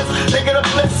reminisce, thinking of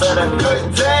bliss of the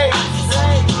good days.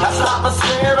 I stop and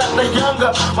stare at the younger,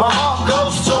 my heart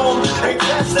goes to them. They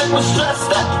tested with stress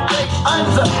that they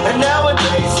under, and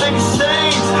nowadays things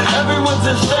change. Everyone's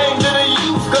ashamed of the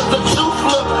youth, cause the truth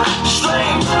look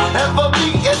strange. And for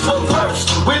me it's a verse,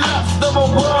 we left them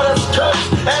a world that's cursed,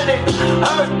 and it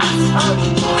hurts.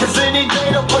 Cause any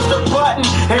day to push the button,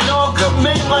 and all good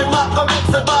men like Malcolm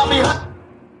X and Bobby Hunt.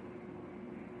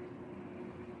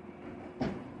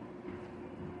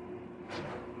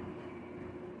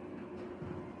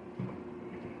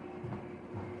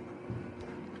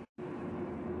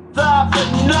 Stop for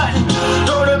nothing,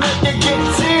 don't it make you get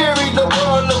teary? The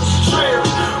world looks dreary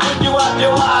when you have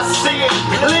your eyes see it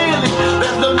clearly.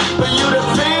 There's no need for you to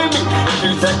fear me if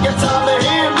you take your time to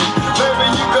hear me. Maybe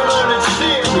you can learn to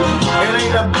cheer me. It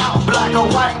ain't about black or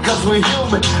white, cause we're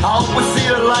human. I hope we see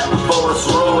the light before it's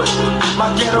ruined. My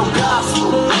ghetto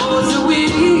gospel, Those who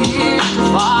will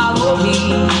follow me.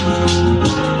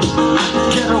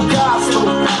 ghetto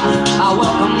gospel. I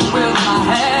welcome with my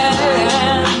hands.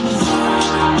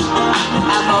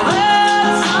 And the red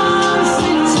sun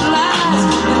sinks last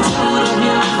into the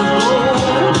hills of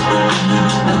gold.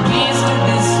 Against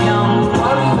this young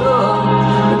warrior,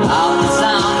 without the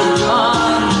sound of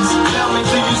guns. Tell me,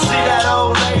 do you see that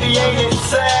old lady? Ain't it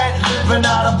sad? Living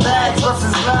out of bags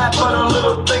versus life for the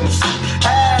little things she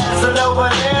has. And over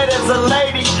there, there's a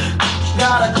lady,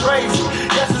 got her crazy.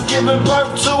 Yes, it's giving birth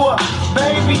to a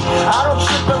baby. I don't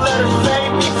trip and let it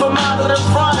fade me from out of the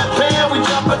frying pan. We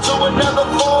jump into another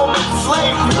form of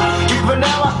slavery. Even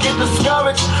now I get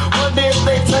discouraged. Wonder if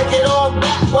they take it all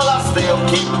back. Well, I still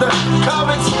keep the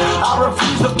courage. I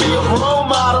refuse to be a role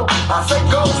model. I say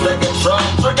go take control,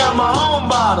 drink out my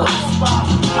own bottle.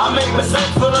 I make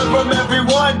mistakes, but learn from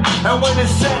everyone. And when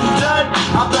it's said and done,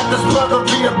 I bet this brother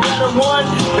be a better one.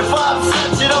 If I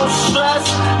upset you, don't stress.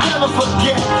 Never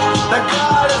forget that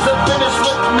God isn't finished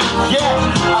with me yet.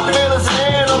 I feel his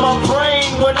hand on my brain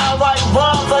when I write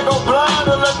rhymes. I go blind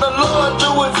and let the Lord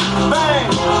do his thing.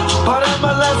 But am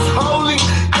I less holy?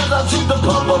 Cause I choose to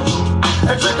pump up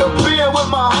and drink a beer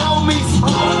with my homies.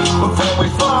 Before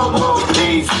we find world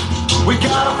peace, we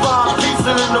gotta find peace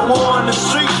in the war in the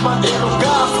streets. My ghetto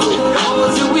gospel.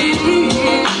 Those who will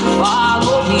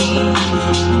follow me.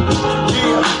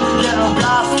 Yeah, ghetto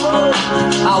gospel.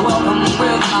 I welcome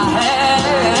with my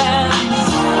hands.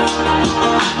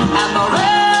 And the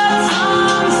red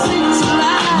sun sinks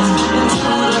last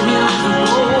into the hills of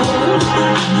gold.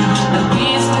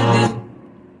 Against this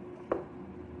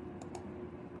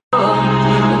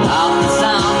without the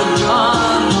sound of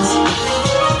guns.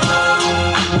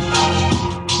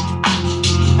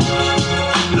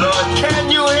 Lord,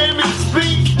 can you hear me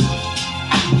speak?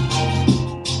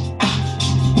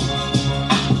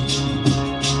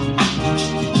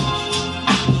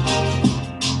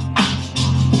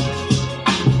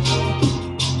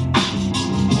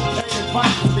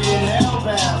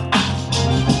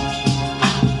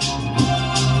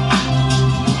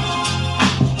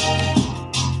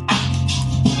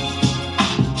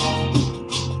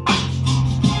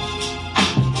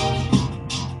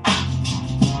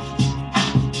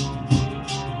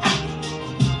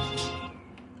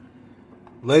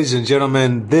 Ladies and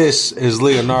gentlemen, this is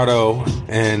Leonardo,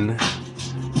 and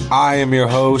I am your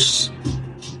host.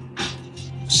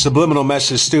 Subliminal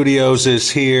Message Studios is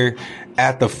here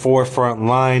at the forefront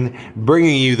line,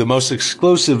 bringing you the most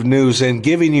exclusive news and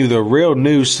giving you the real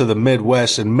news to the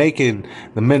Midwest and making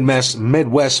the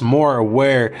Midwest more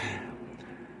aware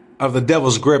of the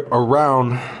devil's grip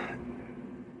around.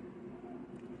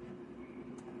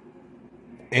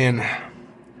 And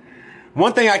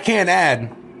one thing I can't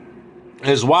add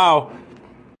is while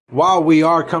we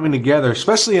are coming together,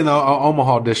 especially in the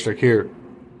Omaha district here,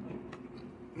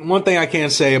 one thing I can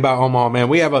say about Omaha, man,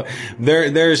 we have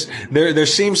there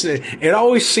seems to, it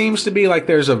always seems to be like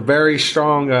there's a very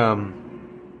strong,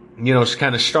 it's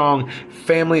kind of strong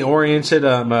family oriented,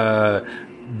 kind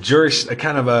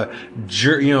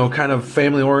of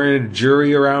family oriented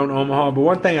jury around Omaha. But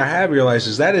one thing I have realized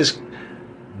is that is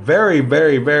very,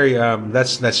 very, very,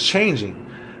 that's changing.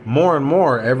 More and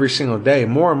more every single day.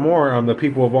 More and more the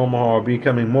people of Omaha are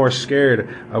becoming more scared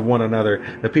of one another.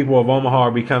 The people of Omaha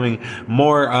are becoming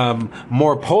more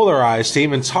polarized to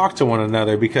even talk to one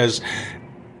another, because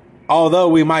although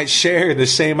we might share the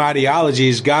same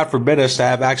ideologies, God forbid us to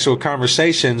have actual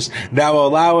conversations that will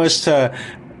allow us to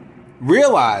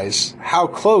realize how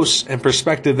close in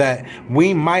perspective that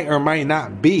we might or might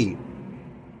not be.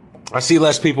 I see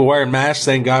less people wearing masks.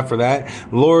 Thank God for that.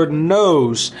 Lord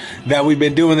knows that we've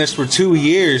been doing this for 2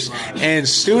 years, and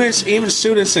students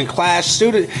in class,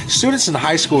 students in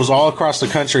high schools all across the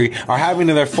country are having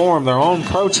to form their own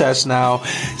protests now,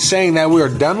 saying that we are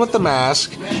done with the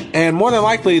mask, and more than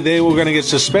likely they were going to get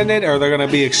suspended or they're going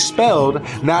to be expelled.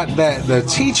 Not that the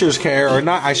teachers care, or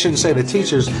not, I shouldn't say the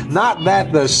teachers, not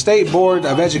that the state board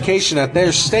of education at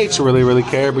their states really, really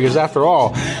care, because after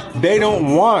all, they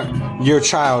don't want your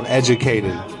child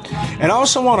educated. And I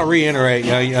also want to reiterate,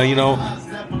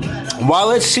 while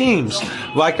it seems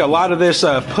like a lot of this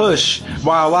push,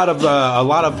 while a lot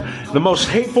of the most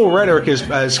hateful rhetoric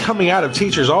is coming out of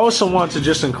teachers, I also want to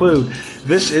just include,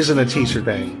 this isn't a teacher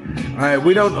thing. All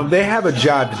right, they have a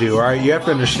job to do. All right, you have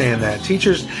to understand that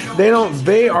teachers,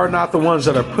 they are not the ones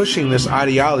that are pushing this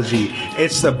ideology.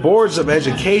 It's the boards of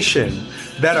education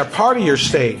that are part of your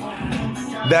state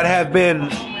that have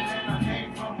been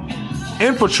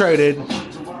infiltrated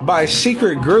by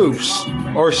secret groups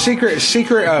or secret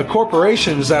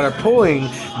corporations that are pulling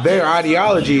their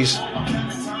ideologies.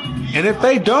 And if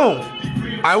they don't,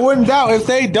 I wouldn't doubt if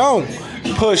they don't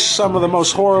push some of the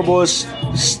most horriblest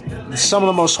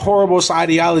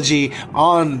ideology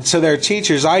on to their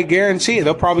teachers, I guarantee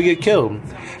they'll probably get killed.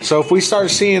 So if we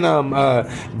start seeing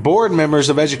board members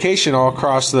of education all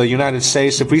across the United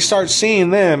States, if we start seeing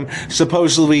them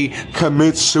supposedly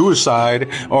commit suicide,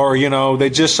 or they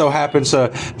just so happen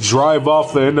to drive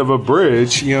off the end of a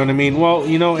bridge, you know what I mean? Well,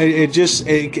 it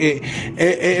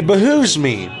behooves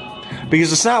me,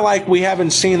 because it's not like we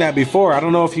haven't seen that before. I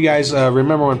don't know if you guys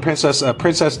remember when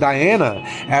Princess Diana,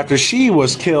 after she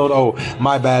was killed. Oh,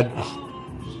 my bad.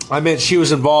 I meant she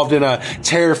was involved in a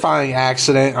terrifying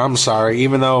accident. I'm sorry,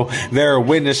 even though there are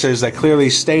witnesses that clearly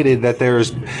stated that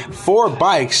there's 4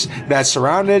 bikes that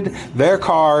surrounded their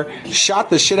car, shot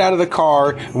the shit out of the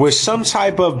car with some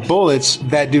type of bullets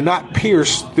that do not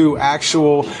pierce through that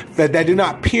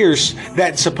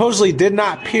supposedly did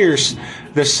not pierce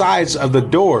the sides of the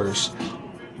doors.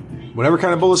 Whatever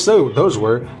kind of bullets those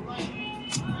were.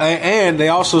 And they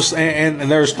also, and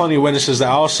there's plenty of witnesses that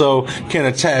also can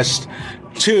attest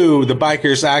to the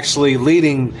bikers actually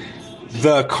leading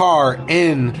the car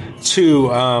into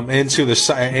the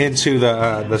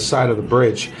side of the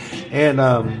bridge. And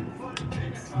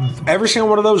every single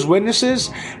one of those witnesses,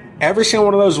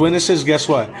 guess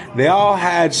what? They all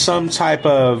had some type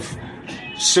of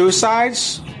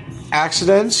suicides,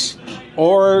 accidents,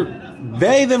 or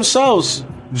they themselves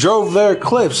drove their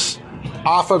cliffs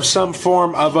off of some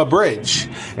form of a bridge.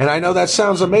 And I know that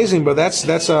sounds amazing, but that's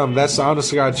the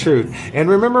honest to God truth. And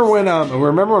remember when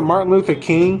Martin Luther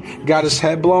King got his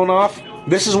head blown off?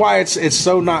 This is why it's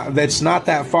not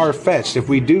that far fetched if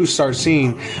we do start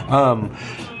seeing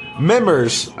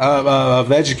members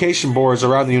of education boards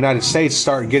around the United States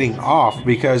start getting off,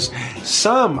 because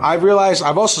I've realized,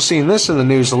 I've also seen this in the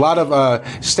news, a lot of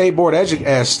state board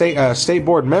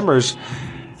members,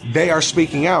 they are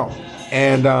speaking out.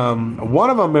 And one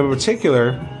of them in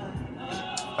particular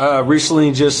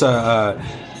recently just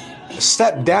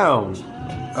stepped down.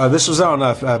 This was out in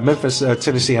Memphis,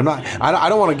 Tennessee. I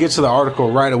don't want to get to the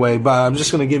article right away, but I'm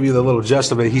just going to give you the little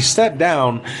gist of it. He stepped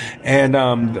down, and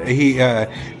he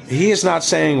is not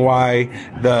saying why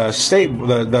the state,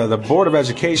 the Board of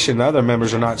Education, the other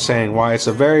members are not saying why. It's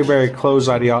a very, very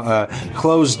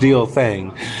closed deal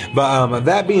thing. But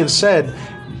that being said,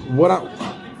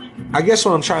 I guess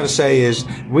what I'm trying to say is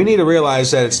we need to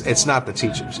realize that it's not the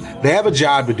teachers. They have a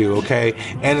job to do, okay?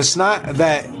 And it's not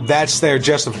that that's their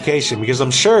justification, because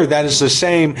I'm sure that is the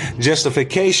same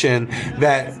justification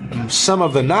that some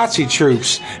of the Nazi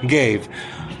troops gave.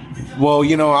 Well,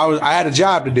 I had a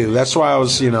job to do. That's why I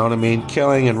was,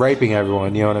 killing and raping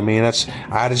everyone. You know what I mean? I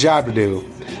had a job to do.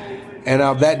 And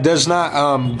that does not,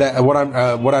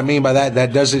 what I mean by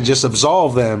that doesn't just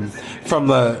absolve them from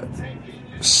the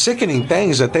sickening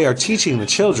things that they are teaching the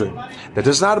children. That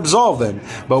does not absolve them.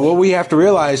 But what we have to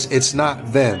realize, it's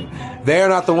not them. They're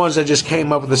not the ones that just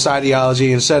came up with this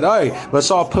ideology and said, hey,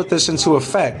 let's all put this into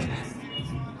effect.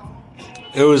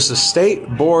 It was the state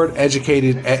board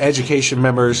education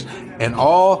members in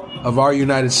all of our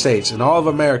United States, in all of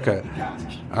America.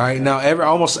 All right, now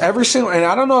almost every single, and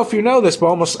I don't know if you know this, but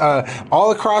almost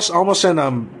all across, almost in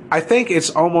I think it's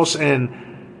almost in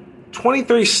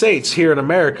 23 states here in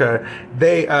America.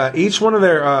 They each one of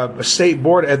their state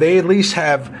board, they at least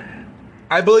have.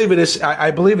 I believe it is.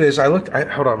 I believe it is. Hold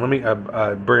on. Let me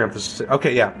bring up this.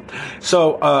 Okay, yeah.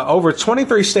 So over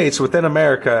 23 states within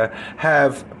America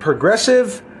have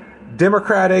progressive,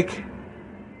 Democratic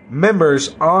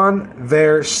members on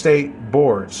their state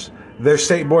boards. Their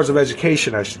state boards of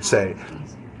education, I should say.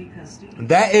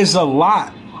 That is a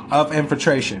lot of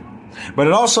infiltration. But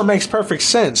it also makes perfect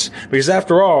sense because,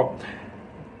 after all,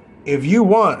 if you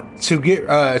want to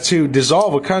get to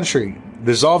dissolve a country,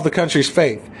 dissolve the country's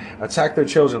faith, attack their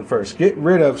children first,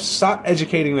 stop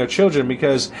educating their children,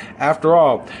 because, after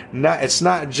all, it's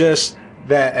not just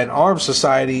that an armed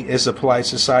society is a polite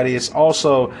society. It's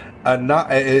also a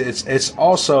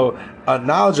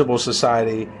knowledgeable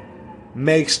society.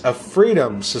 Makes a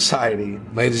freedom society,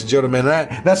 ladies and gentlemen.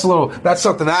 That's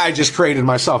something I just created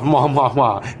myself.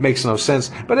 Makes no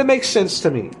sense, but it makes sense to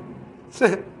me.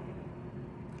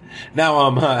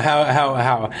 Now,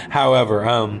 however,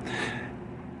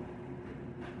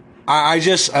 I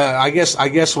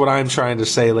guess what I'm trying to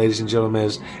say, ladies and gentlemen,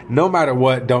 is no matter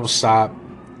what, don't stop.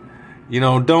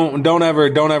 Don't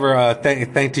ever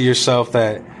think to yourself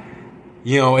that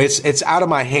it's out of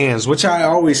my hands, which I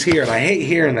always hear, and I hate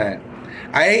hearing that.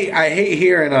 I hate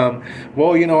hearing,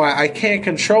 I can't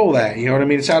control that. You know what I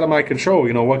mean? It's out of my control.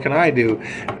 What can I do?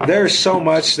 There's so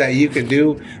much that you can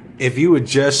do if you would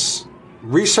just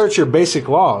research your basic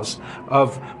laws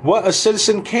of what a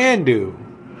citizen can do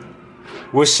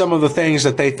with some of the things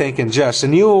that they think unjust.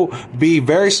 And you'll be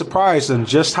very surprised in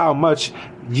just how much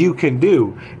you can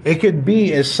do. It could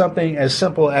be as something as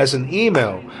simple as an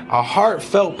email, a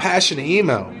heartfelt, passionate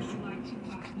email.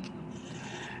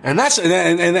 And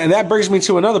that brings me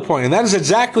to another point, and that is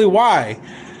exactly why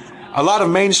a lot of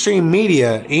mainstream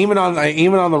media, even on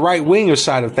the right wing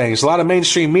side of things, a lot of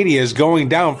mainstream media is going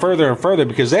down further and further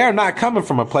because they are not coming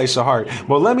from a place of heart.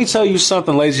 Well, let me tell you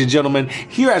something, ladies and gentlemen.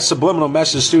 Here at Subliminal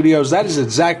Message Studios, that is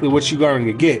exactly what you're going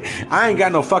to get. I ain't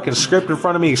got no fucking script in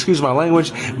front of me, excuse my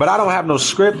language, but I don't have no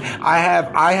script. I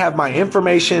have my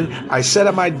information. I set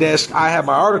at my desk. I have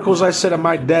my articles I set at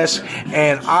my desk,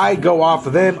 and I go off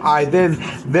of them. I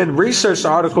then research the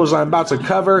articles I'm about to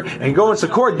cover and go into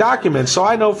court documents, so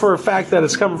I know for a fact that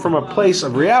it's coming from a place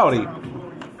of reality,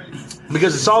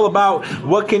 because it's all about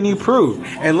what can you prove.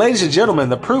 And ladies and gentlemen,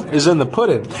 the proof is in the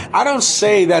pudding. I don't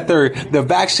say that the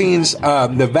vaccines have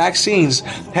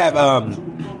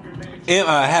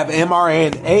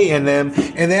mRNA in them,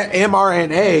 and that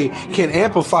mRNA can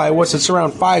amplify it's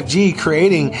around 5G,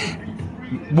 creating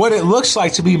what it looks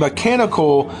like to be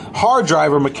mechanical hard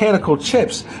drive or mechanical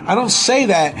chips. I don't say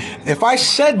that. If I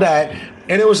said that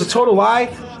and it was a total lie,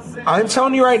 I'm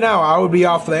telling you right now, I would be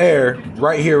off the air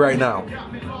right here, right now.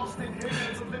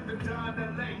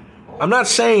 I'm not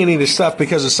saying any of this stuff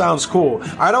because it sounds cool.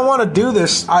 I don't want to do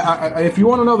this. If you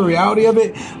want to know the reality of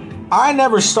it, I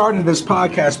never started this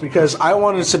podcast because I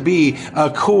wanted to be a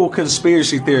cool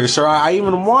conspiracy theorist, or I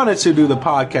even wanted to do the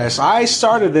podcast. I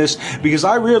started this because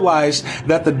I realized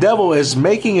that the devil is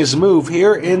making his move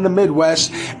here in the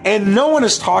Midwest, and no one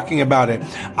is talking about it.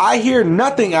 I hear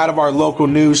nothing out of our local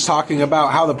news talking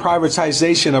about how the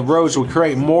privatization of roads will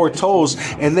create more tolls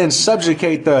and then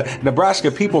subjugate the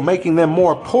Nebraska people, making them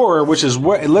more poorer, which is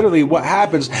literally what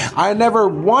happens. I never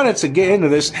wanted to get into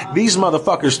this. These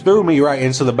motherfuckers threw me right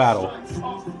into the battle.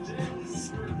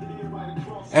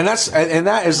 And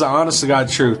that is the honest to God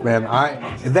truth, man.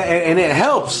 And it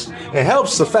helps. It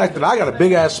helps the fact that I got a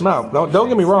big ass mouth. Don't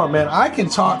get me wrong, man. I can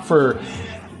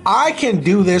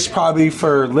do this probably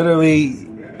for literally.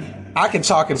 I can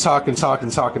talk and talk and talk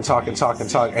and talk and talk and talk and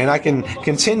talk, and I can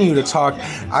continue to talk.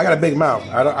 I got a big mouth.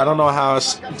 I don't know how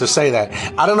else to say that.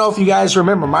 I don't know if you guys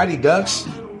remember Mighty Ducks,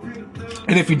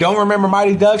 and if you don't remember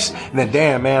Mighty Ducks, then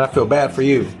damn, man, I feel bad for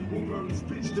you.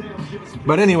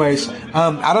 But anyways,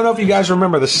 I don't know if you guys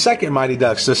remember the second Mighty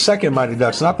Ducks, not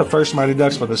the first Mighty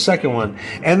Ducks, but the second one.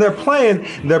 And they're playing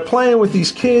with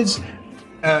these kids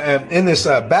in this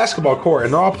basketball court,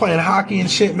 and they're all playing hockey and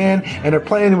shit, man. And they're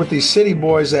playing with these city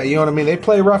boys that, you know what I mean, they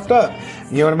play roughed up.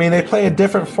 You know what I mean? They play a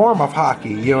different form of hockey.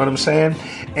 You know what I'm saying?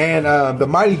 And the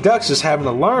Mighty Ducks is having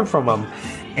to learn from them.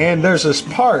 And there's this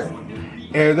part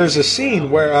And there's a scene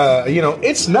where,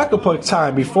 it's knuckle puck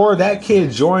time before that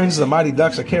kid joins the Mighty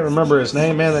Ducks. I can't remember his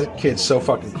name, man. That kid's so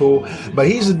fucking cool. But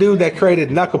he's the dude that created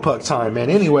knuckle puck time, man.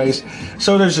 Anyways,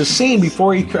 so there's a scene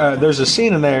there's a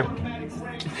scene in there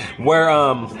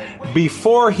where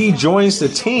before he joins the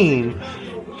team,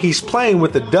 he's playing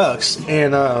with the Ducks,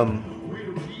 and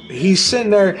he's sitting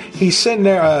there.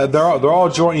 They're all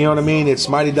joined. You know what I mean? It's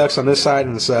Mighty Ducks on this side,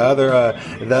 and it's the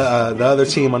other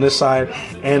team on this side,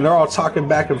 and they're all talking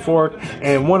back and forth.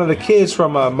 And one of the kids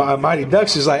from Mighty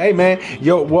Ducks is like, "Hey man,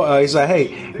 he's like,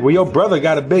 hey, well your brother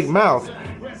got a big mouth."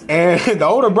 And the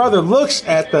older brother looks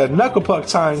at the knuckle puck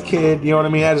time kid. You know what I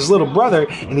mean? At his little brother,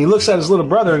 and he looks at his little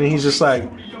brother, and he's just like,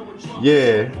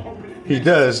 "Yeah." He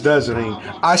does, doesn't he?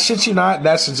 I shit you not,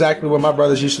 that's exactly what my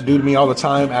brothers used to do to me all the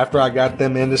time after I got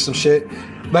them into some shit.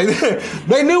 Like,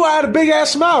 they knew I had a big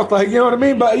ass mouth, like, you know what I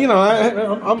mean? But, I'm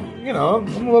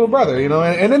a little brother,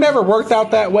 and it never worked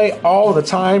out that way all the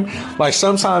time. Like,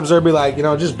 sometimes they'll be like,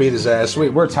 just beat his ass.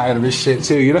 We're tired of this shit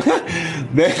too,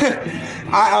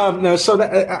 I'm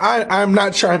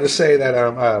not trying to say that,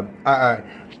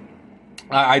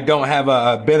 I don't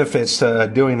have benefits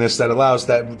to doing this that allows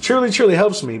that truly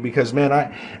helps me, because man,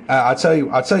 I'll tell you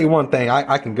one thing,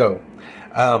 I can go.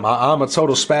 I'm a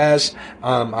total spaz.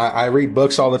 I read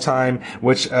books all the time,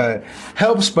 which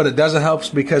helps, but it doesn't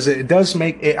help because it does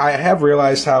make it. I have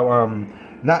realized how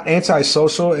not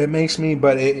antisocial it makes me,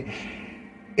 but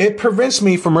it prevents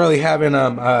me from really having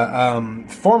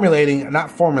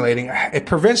it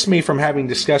prevents me from having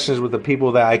discussions with the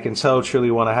people that I can tell truly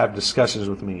want to have discussions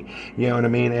with me. You know what I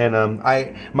mean? And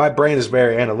my brain is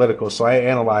very analytical, so I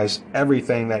analyze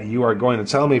everything that you are going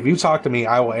to tell me. If you talk to me,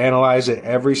 I will analyze it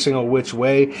every single which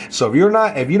way. So if you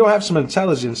don't have some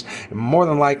intelligence, more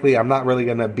than likely I'm not really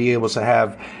going to be able to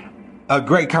have a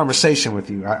great conversation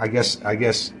with you. I guess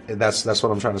that's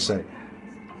what I'm trying to say.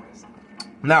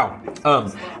 Now,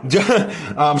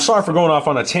 I'm sorry for going off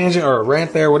on a tangent or a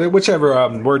rant there, whichever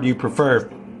word you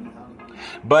prefer.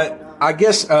 But I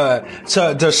guess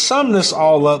to sum this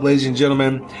all up, ladies and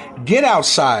gentlemen, get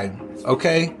outside,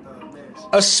 okay?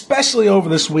 Especially over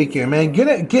this weekend, man.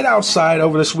 Get outside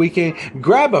over this weekend.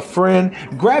 Grab a friend.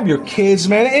 Grab your kids,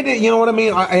 man. You know what I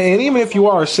mean? And even if you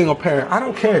are a single parent, I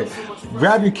don't care.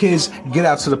 Grab your kids. Get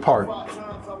out to the park.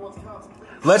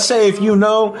 Let's say if you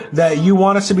know that you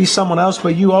want it to be someone else,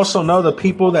 but you also know the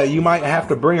people that you might have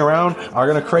to bring around are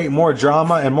going to create more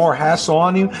drama and more hassle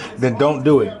on you, then don't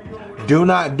do it. Do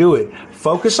not do it.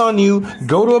 Focus on you.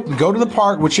 Go to the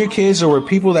park with your kids or with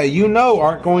people that you know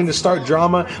aren't going to start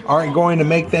drama, aren't going to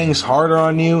make things harder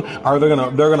on you, or they're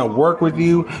gonna work with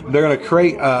you. They're gonna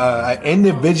create an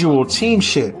individual team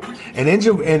shit, an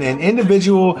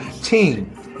individual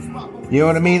team. You know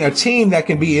what I mean? A team that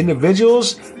can be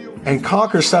individuals and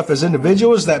conquer stuff as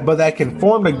individuals, but that can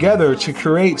form together to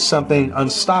create something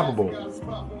unstoppable.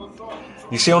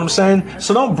 You see what I'm saying?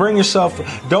 So don't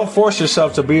force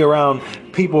yourself to be around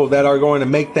people that are going to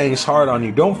make things hard on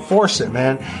you. Don't force it,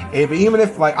 man. Even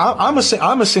if I'm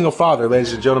a single father,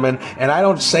 ladies and gentlemen, and I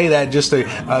don't say that just to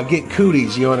get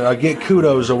cooties, or get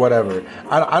kudos or whatever.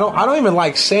 I don't even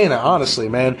like saying it, honestly,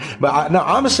 man. But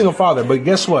I'm a single father. But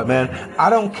guess what, man? I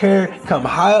don't care. Come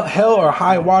hell or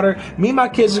high water, me and my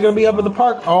kids are gonna be up at the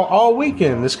park all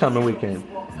weekend. This coming weekend.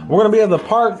 We're going to be at the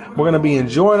park. We're going to be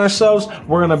enjoying ourselves.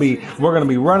 We're going to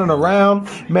be running around.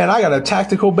 Man, I got a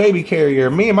tactical baby carrier.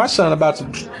 Me and my son about to,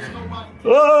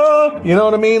 you know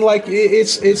what I mean? Like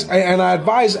it's, and I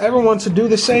advise everyone to do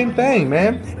the same thing,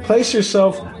 man. Place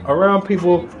yourself around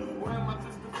people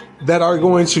that are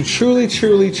going to truly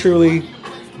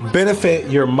benefit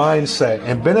your mindset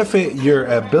and benefit your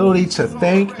ability to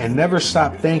think and never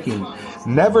stop thinking.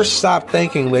 Never stop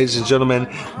thinking, ladies and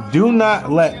gentlemen. Do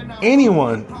not let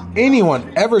anyone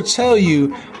ever tell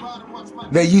you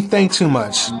that you think too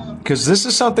much. Because this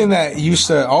is something that used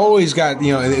to always got,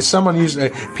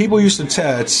 people used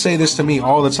to say this to me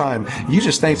all the time. You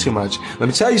just think too much. Let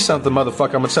me tell you something,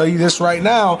 motherfucker. I'm going to tell you this right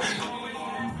now.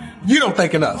 You don't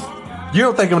think enough. You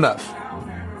don't think enough.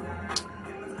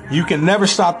 You can never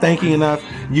stop thinking enough.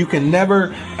 You can never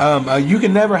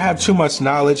have too much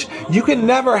knowledge. You can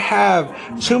never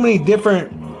have too many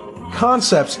different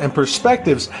concepts and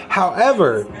perspectives.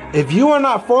 However, if you are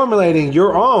not formulating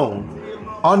your own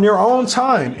on your own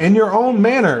time, in your own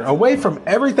manner, away from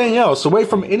everything else, away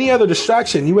from any other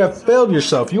distraction, you have failed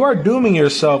yourself. You are dooming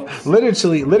yourself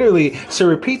literally to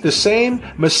repeat the same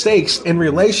mistakes in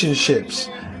relationships,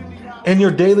 in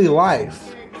your daily life.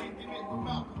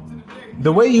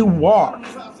 The way you walk,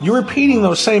 you're repeating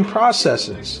those same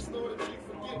processes.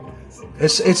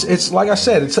 It's like I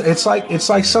said, it's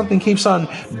like something keeps on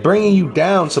bringing you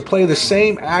down to play the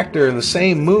same actor in the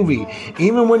same movie,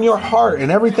 even when your heart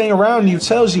and everything around you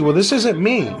tells you, well, this isn't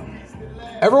me.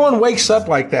 Everyone wakes up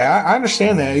like that. I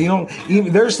understand that. You know,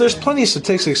 there's plenty of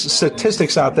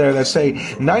statistics out there that say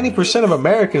 90% of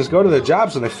Americans go to their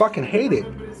jobs and they fucking hate it.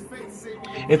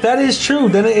 If that is true,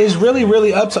 then it is really,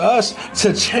 really up to us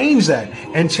to change that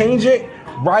and change it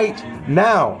right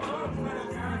now.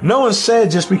 No one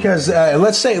said just because,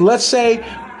 let's say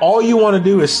all you want to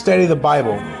do is study the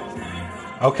Bible.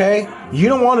 Okay? You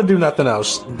don't want to do nothing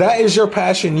else. That is your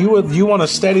passion. You want to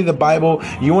study the Bible.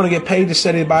 You want to get paid to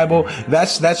study the Bible.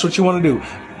 That's what you want to do.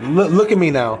 Look at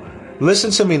me now.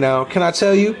 Listen to me now. Can I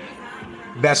tell you?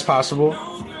 That's possible.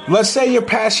 Let's say your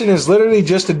passion is literally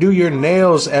just to do your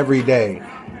nails every day.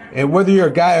 And whether you're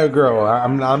a guy or a girl,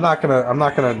 I'm not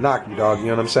gonna knock you, dog. You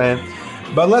know what I'm saying?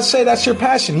 But let's say that's your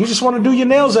passion. You just want to do your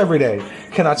nails every day.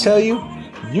 Can I tell you?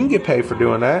 You can get paid for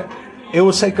doing that. It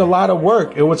will take a lot of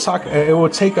work. It will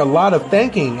take a lot of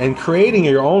thinking and creating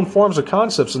your own forms of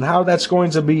concepts and how that's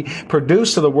going to be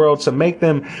produced to the world to make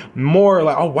them more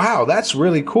like, oh, wow, that's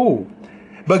really cool.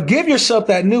 But give yourself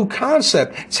that new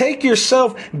concept. Give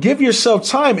yourself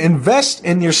time. Invest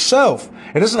in yourself.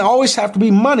 It doesn't always have to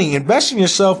be money. Invest in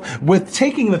yourself with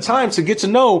taking the time to get to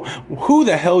know who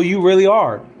the hell you really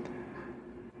are.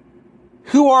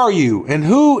 Who are you? And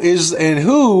who is the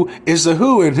who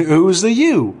and who is the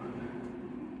you?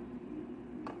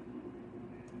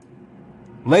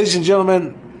 Ladies and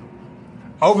gentlemen,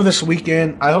 over this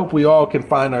weekend, I hope we all can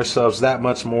find ourselves that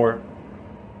much more.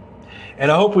 And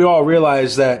I hope we all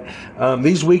realize that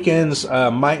these weekends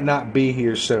might not be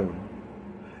here soon.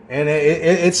 And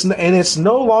it's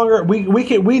no longer we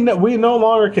no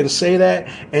longer can say that.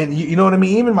 And you know what I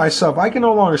mean? Even myself, I can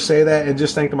no longer say that and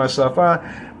just think to myself,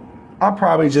 I'm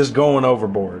probably just going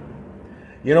overboard.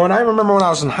 You know, and I remember when I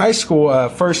was in high school,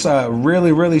 first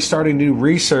really starting to do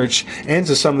research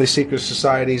into some of these secret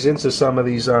societies, into some of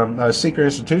these secret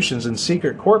institutions and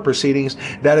secret court proceedings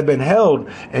that have been held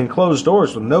in closed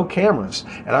doors with no cameras.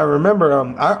 And I remember,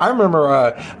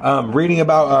 reading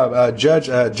about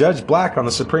Judge Black on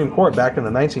the Supreme Court back in the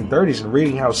 1930s and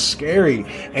reading how scary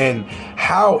and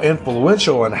how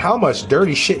influential and how much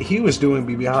dirty shit he was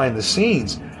doing behind the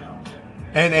scenes.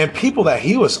 And people that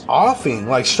he was offing,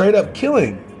 like straight up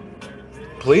killing.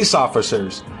 Police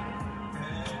officers.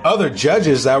 Other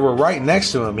judges that were right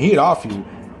next to him, he'd off you.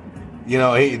 You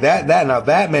know,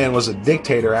 that man was a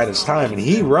dictator at his time, and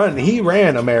he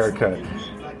ran America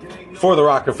for the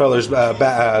Rockefellers during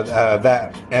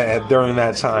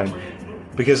that time.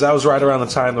 Because that was right around the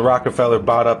time the Rockefeller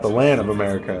bought up the land of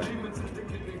America.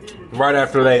 Right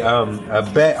after they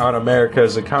bet on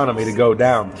America's economy to go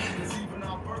down.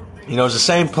 You know, it's the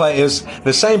same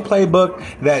playbook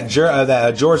that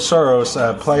George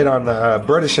Soros played on the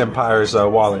British Empire's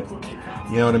wallet.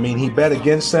 You know what I mean? He bet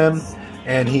against them,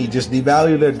 and he just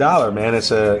devalued their dollar, man.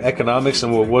 It's economics,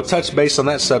 and we'll touch base on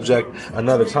that subject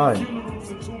another time.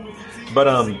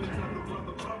 But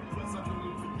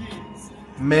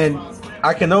man,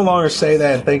 I can no longer say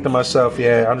that and think to myself,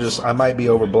 yeah, I might be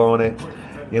overblowing it.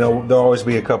 You know, there'll always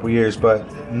be a couple years,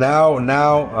 but now,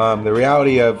 the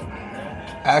reality of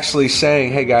actually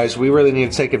saying, hey guys, we really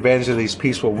need to take advantage of these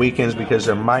peaceful weekends because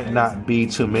there might not be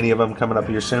too many of them coming up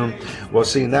here soon. Well,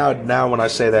 see, now when I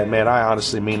say that, man, I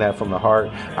honestly mean that from the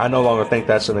heart. I no longer think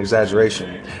that's an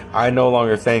exaggeration. I no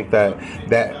longer think that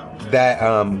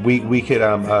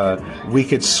we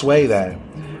could sway that.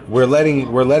 We're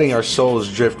letting our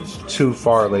souls drift too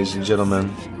far, ladies and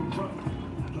gentlemen.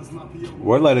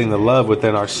 We're letting the love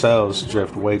within ourselves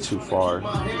drift way too far.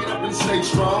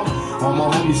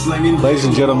 Ladies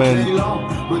and gentlemen,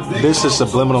 this is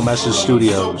Subliminal Message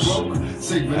Studios.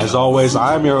 As always,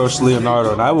 I am your host,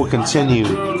 Leonardo, and I will continue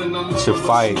to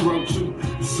fight.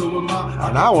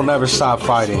 And I will never stop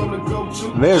fighting.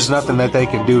 There's nothing that they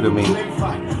can do to me.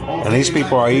 And these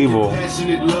people are evil.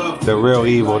 They're real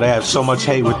evil. They have so much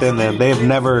hate within them. They have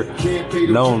never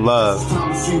known love.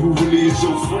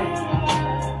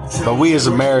 But we as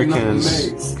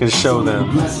Americans can show them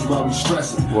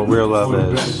what real love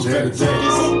is.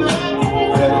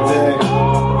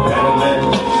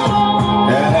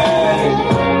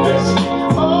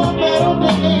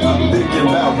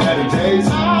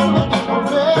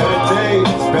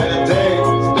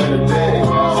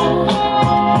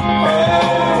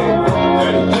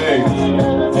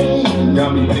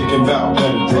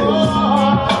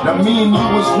 Now me and you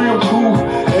was real cool.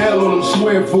 Hell on them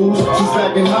square fools. Since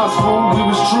back in high school, we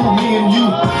was true, me and you.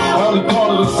 Only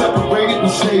part of them separated, we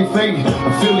stayed faded.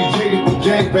 Affiliated with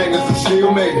gangbangers and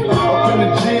still made it. Up in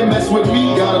the gym, mess with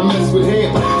me, gotta mess with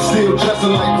him. Still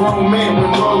dressing like like grown men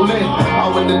when rolling.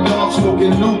 Out in the dark,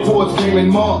 smoking Newports,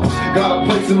 dreaming marks. Got a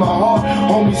place in my heart,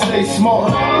 homie, stay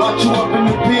smart. Locked you up in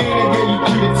the pen and gave you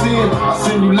 3 to 10. I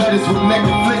send you letters with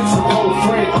naked flicks of old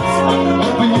friends.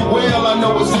 Hoping you well, I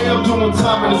know it's hell doing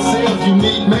time in the cells. You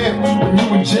need man when you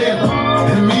in jail.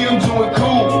 And me, I'm doing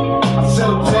cool. I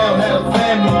settled down, had a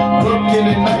family, working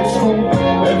in night school.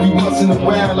 Every once in a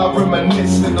while I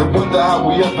reminisce and I wonder how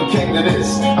we ever came to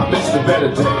this. I miss the better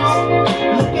days.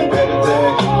 Better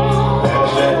days. Better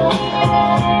days.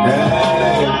 Hey.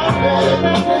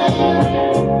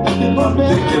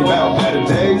 Thinking about better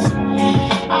days.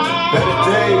 Better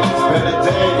days. Better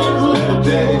days. Better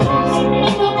days.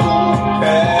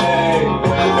 Hey.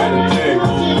 Better days.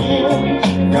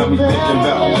 Got me thinking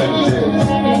about better days.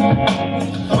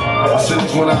 I said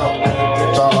this one out.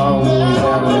 Thought I don't really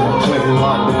have a Clinton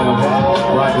locked in.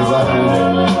 Right as I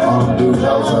had dudes I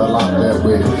was locked that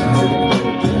way.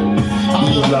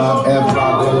 E-Love,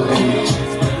 F-Log-O-H.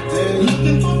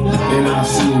 And I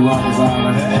see right as I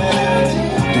had.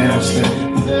 Damn state.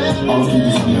 All the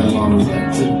people from there along the way.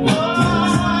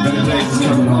 Better days is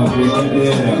coming on, baby.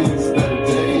 Yeah. Better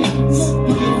days.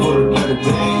 Looking for the better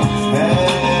days. Hey.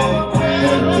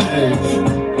 Better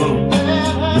days.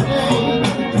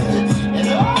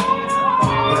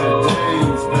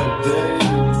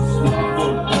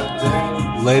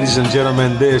 Ladies and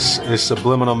gentlemen, this is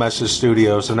Subliminal Message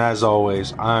Studios, and as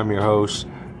always, I'm your host,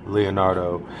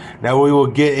 Leonardo. Now we will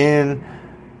get in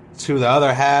to the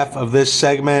other half of this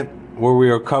segment where we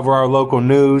will cover our local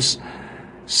news.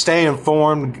 Stay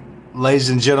informed, ladies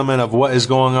and gentlemen, of what is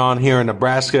going on here in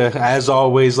Nebraska. As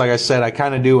always, like I said, I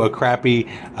kind of do a crappy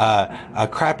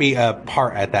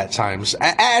part at that times.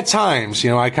 At times,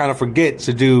 I kind of forget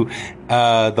to do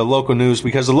the local news,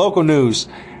 because the local news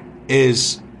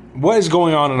is what is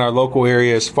going on in our local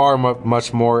area is far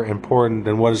much more important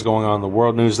than what is going on in the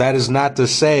world news. That is not to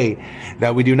say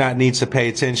that we do not need to pay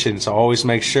attention to always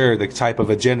make sure the type of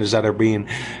agendas that are being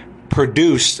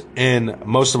produced in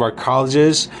most of our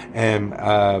colleges and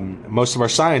most of our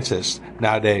scientists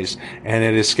nowadays. And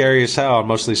it is scary as hell.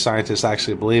 Most of these scientists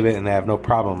actually believe it, and they have no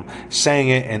problem saying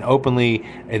it and openly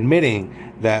admitting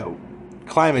that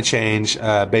climate change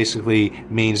basically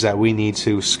means that we need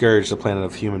to scourge the planet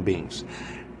of human beings.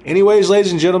 Anyways,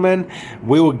 ladies and gentlemen,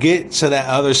 we will get to that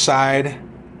other side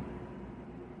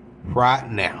right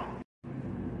now.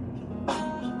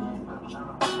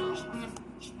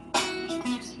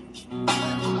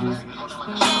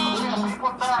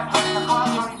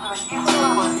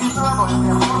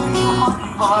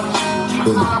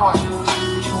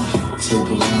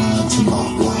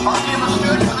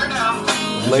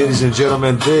 Ladies and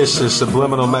gentlemen, this is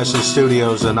Subliminal Message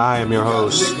Studios, and I am your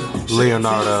host,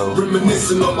 Leonardo.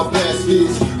 Reminiscing on my past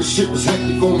years, the shit was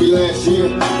hectic on me last year.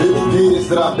 It appears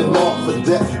that I've been marked for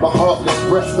death. My heart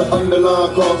expressed the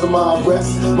underlying cause of my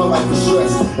arrest. My life is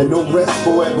stress and no rest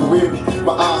forever weary.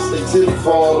 My eyes stay tilted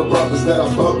for all the brothers that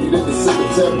I buried in the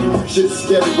cemetery. Shit's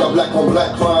scary, I'm black on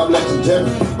black crime, legendary,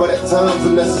 but at times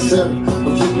unnecessary.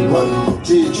 But keep me running,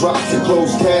 teardrops and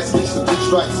closed caskets. The 3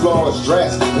 strikes law is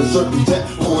drastic, and certain death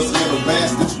for us little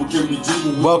bastards. What can we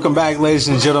do? Welcome back, ladies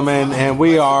and gentlemen, and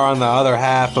we are on the other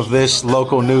half of this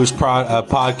local news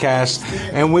podcast,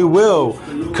 and we will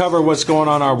cover what's going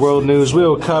on in our world news.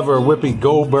 We'll cover Whoopi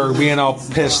Goldberg being all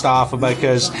pissed off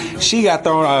because she got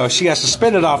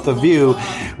suspended off The View,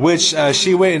 which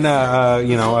she went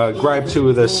and griped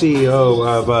to the CEO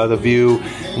of The View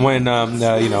when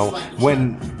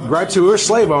griped to her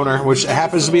slave owner, which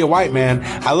happens to be a white man.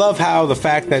 I love how the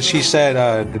fact that she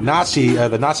said the Nazi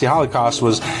Holocaust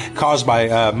was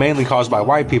mainly caused by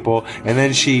white people, and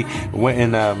then she went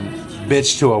and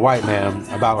bitched to a white man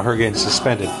about her getting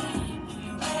suspended.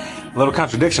 A little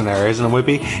contradiction there, isn't it,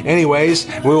 Whippy? Anyways,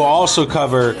 we will also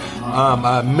cover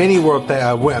many world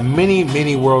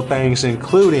things,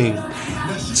 including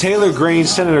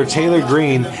Senator Taylor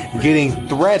Greene getting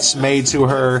threats made to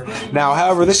her. Now,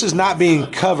 however, this is not being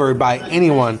covered by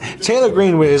anyone. Taylor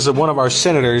Greene is one of our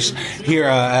senators here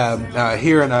in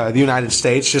the United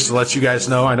States, just to let you guys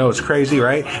know. I know it's crazy,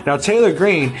 right? Now, Taylor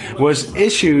Greene was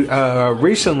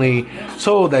recently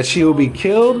told that she will be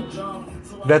killed,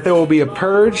 that there will be a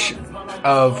purge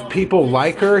of people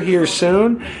like her here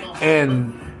soon,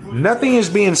 and nothing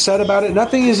is being said about it.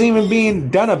 Nothing is even being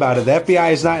done about it. The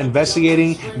FBI is not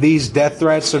investigating these death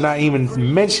threats. They're not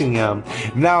even mentioning them.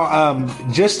 Now,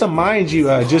 just to mind you,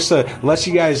 just to let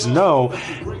you guys know,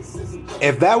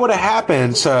 if that would have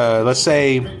happened to, let's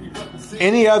say,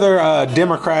 any other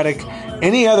Democratic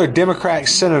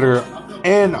senator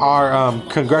in our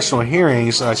congressional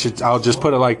hearings, I'll just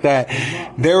put it like that,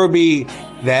 there would be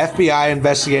the FBI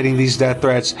investigating these death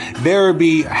threats. There would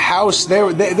be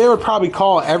they would probably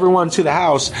call everyone to the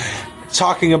house,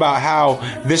 talking about how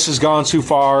this has gone too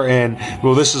far, and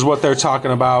well, this is what they're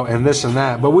talking about, and this and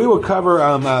that. But we will cover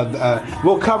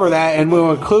we'll cover that, and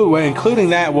we'll including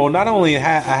that. We'll not only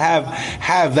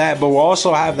have that, but we'll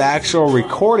also have the actual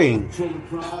recording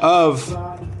of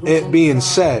it being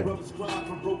said.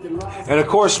 And of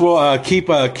course, we'll keep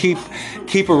a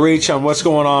reach on what's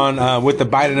going on with the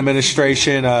Biden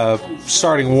administration,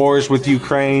 starting wars with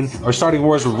Ukraine, or starting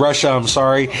wars with Russia. I'm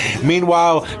sorry.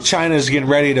 Meanwhile, China is getting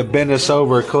ready to bend us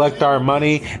over, collect our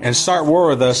money, and start war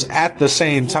with us at the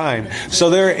same time. So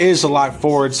there is a lot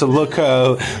forward to look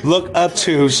up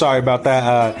to. Sorry about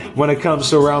that. When it comes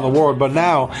to around the world, but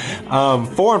now,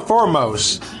 for and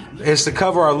foremost, is to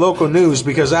cover our local news,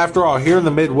 because after all, here in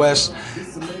the Midwest,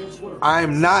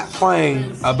 I'm not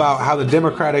playing about how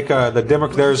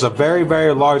there's a very,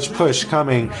 very large push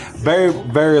coming, very,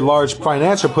 very large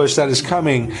financial push that is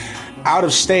coming out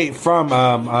of state from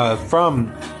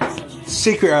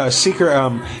secret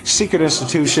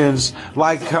institutions,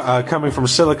 like coming from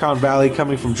Silicon Valley,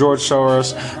 coming from George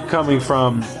Soros, coming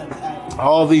from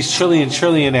all these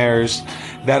trillionaires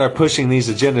that are pushing these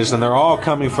agendas, and they're all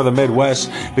coming for the Midwest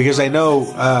because they know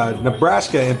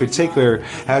Nebraska in particular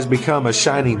has become a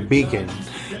shining beacon.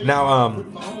 Now,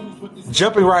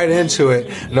 jumping right into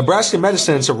it, Nebraska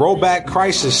medicine to roll back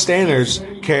crisis standards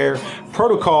care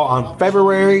protocol on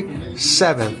February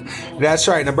 7th. That's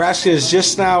right. Nebraska is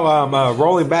just now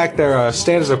rolling back their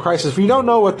standards of crisis. If you don't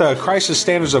know what the crisis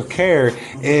standards of care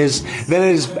is, then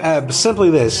it is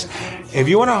simply this. If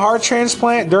you want a heart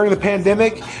transplant during the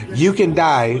pandemic, you can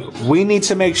die. We need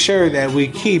to make sure that we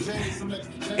keep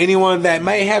anyone that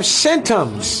may have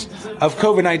symptoms of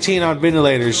COVID-19 on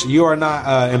ventilators. You are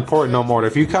not important no more.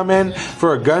 If you come in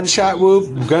for a gunshot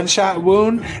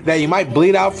wound that you might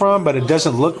bleed out from, but it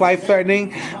doesn't look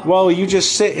life-threatening, well, you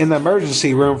just sit in the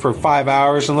emergency room for 5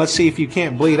 hours and let's see if you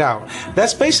can't bleed out.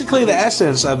 That's basically the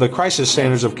essence of the crisis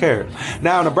standards of care.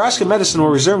 Now, Nebraska medicine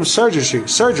will resume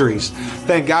surgeries.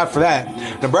 Thank God for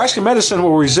that. Nebraska medicine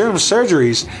will resume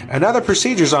surgeries and other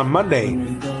procedures on Monday,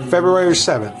 February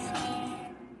 7th.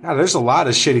 Now, there's a lot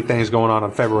of shitty things going on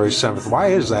February 7th. Why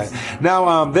is that?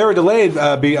 Now, they were delayed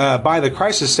by the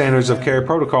crisis standards of care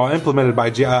protocol implemented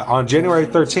on January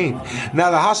 13th. Now,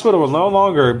 the hospital will no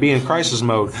longer be in crisis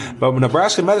mode, but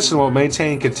Nebraska medicine will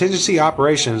maintain contingency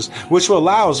operations, which will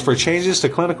allow for changes to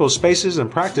clinical spaces and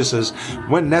practices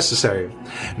when necessary.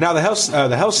 Now, the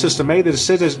health system made the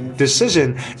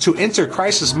decision to enter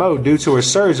crisis mode due to a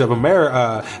surge of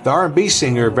the R&B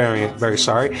singer variant.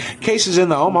 Cases in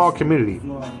the Omaha community.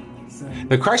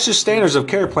 The Crisis Standards of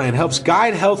Care Plan helps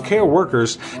guide healthcare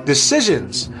workers'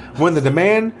 decisions when the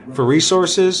demand for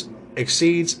resources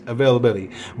exceeds availability.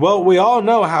 Well, we all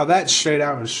know how that straight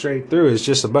out and straight through is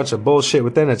just a bunch of bullshit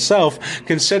within itself,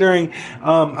 considering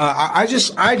I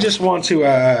just want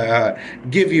to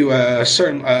give you a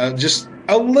certain just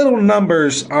a little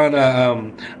numbers on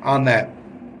that.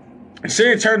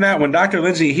 Considering it turned out when Dr.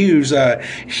 Lindsay Hughes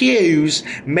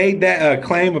made that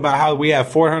claim about how we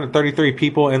have 433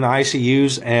 people in the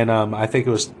ICUs, and I think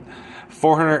it was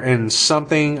 400 and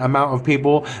something amount of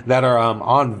people that are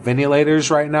on ventilators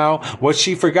right now. What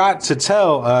she forgot to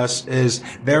tell us is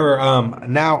they're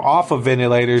now off of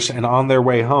ventilators and on their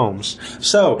way homes.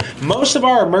 So most of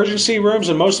our emergency rooms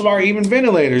and most of our even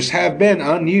ventilators have been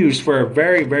unused for a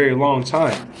very, very long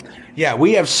time. Yeah,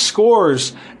 we have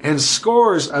scores and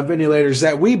scores of ventilators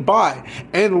that we bought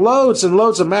and loads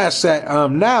of masks that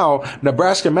now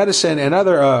Nebraska medicine and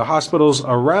other hospitals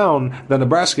around the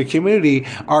Nebraska community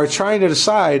are trying to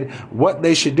decide what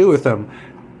they should do with them.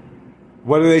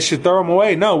 Whether they should throw them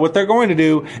away. No, what they're going to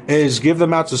do is give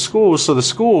them out to schools so the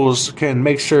schools can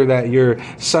make sure that your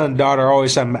son, daughter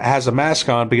always has a mask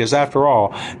on, because after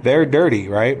all, they're dirty,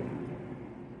 right?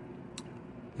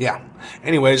 Yeah.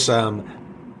 Anyways,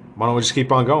 why don't we just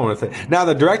keep on going with it? Now,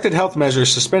 the directed health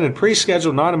measures suspended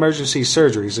pre-scheduled non-emergency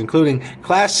surgeries, including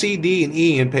Class C, D, and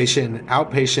E inpatient and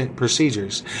outpatient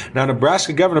procedures. Now,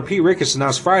 Nebraska Governor Pete Ricketts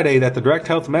announced Friday that the direct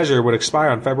health measure would expire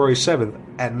on February 7th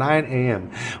at 9 a.m.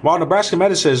 While Nebraska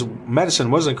medicine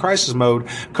was in crisis mode,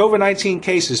 COVID-19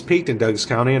 cases peaked in Douglas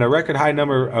County, and a record high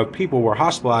number of people were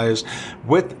hospitalized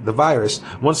with the virus.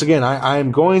 Once again, I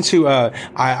am going to,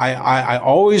 I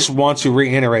always want to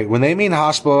reiterate, when they mean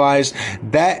hospitalized,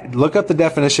 that look up the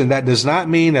definition. That does not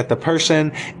mean that the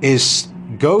person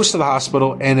goes to the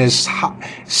hospital and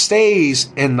stays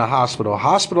in the hospital.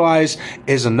 Hospitalized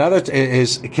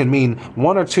it can mean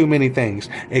one or too many things.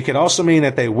 It could also mean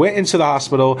that they went into the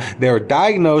hospital, they were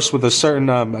diagnosed with a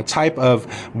certain type of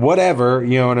whatever,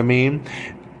 you know what I mean?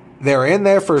 They're in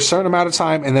there for a certain amount of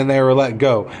time and then they were let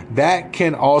go. That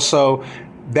can also,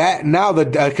 that now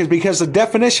because the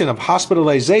definition of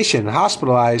hospitalized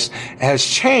has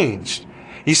changed.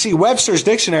 You see, Webster's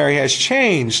dictionary has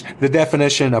changed the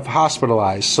definition of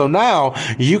hospitalized. So now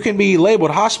you can be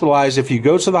labeled hospitalized if you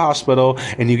go to the hospital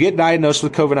and you get diagnosed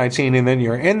with COVID-19 and then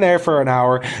you're in there for an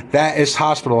hour. That is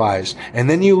hospitalized. And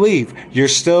then you leave. You're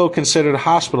still considered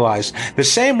hospitalized. The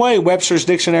same way Webster's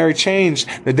dictionary changed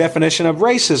the definition of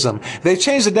racism. They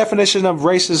changed the definition of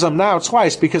racism now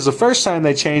twice, because the first time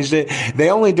they changed it,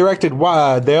 they only directed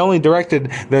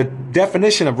the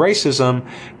definition of racism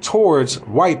towards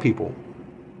white people.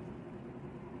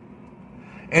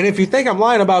 And if you think I'm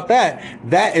lying about that,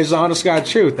 that is the honest God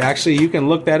truth. Actually, you can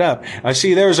look that up. I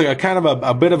see there was a kind of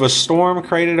a bit of a storm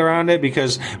created around it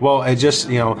because, well, it just,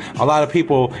 a lot of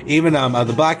people, even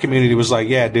the black community was like,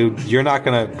 yeah, dude, you're not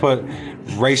going to put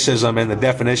racism in the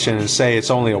definition and say it's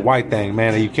only a white thing.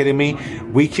 Man, are you kidding me?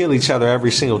 We kill each other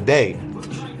every single day.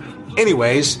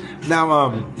 Anyways,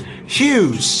 now,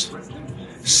 Hughes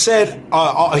said,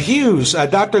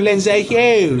 Dr. Lindsay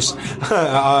Hughes,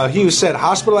 Hughes said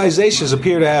hospitalizations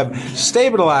appear to have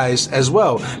stabilized as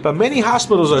well, but many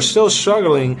hospitals are still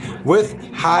struggling with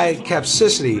high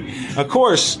capacity. Of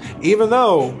course, even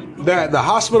though the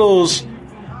hospitals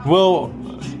will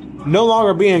no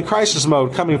longer be in crisis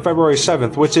mode coming February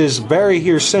 7th, which is very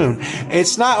here soon.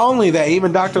 It's not only that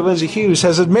even Dr. Lindsay Hughes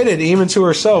has admitted, even to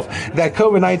herself, that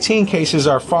COVID-19 cases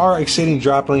are far exceeding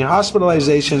dropping,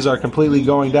 hospitalizations are completely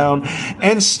going down,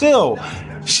 and still,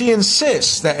 she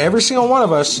insists that every single one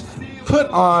of us put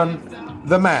on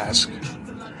the mask.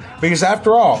 Because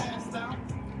after all,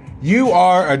 you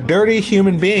are a dirty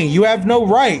human being. You have no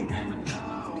right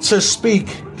to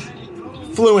speak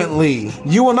fluently.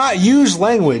 You will not use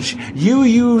language. You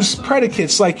use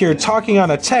predicates like you're talking on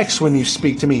a text when you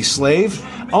speak to me, slave.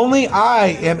 Only I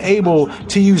am able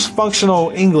to use functional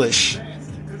English.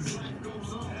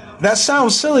 That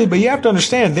sounds silly, but you have to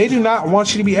understand, they do not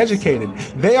want you to be educated.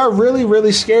 They are really,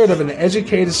 really scared of an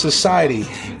educated society.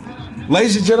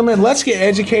 Ladies and gentlemen, let's get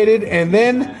educated, and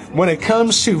then when it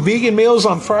comes to vegan meals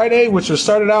on Friday, which was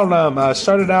started out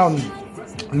in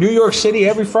New York City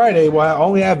every Friday, will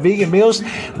only have vegan meals.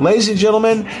 Ladies and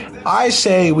gentlemen, I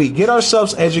say we get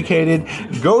ourselves educated,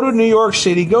 go to New York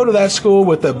City, go to that school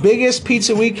with the biggest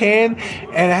pizza we can,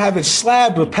 and have it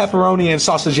slabbed with pepperoni and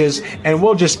sausages, and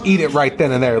we'll just eat it right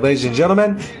then and there, ladies and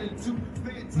gentlemen.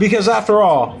 Because after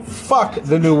all, fuck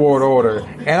the New World Order.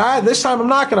 And this time I'm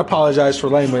not going to apologize for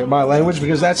my language,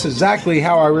 because that's exactly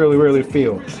how I really, really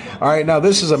feel. All right, now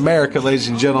this is America, ladies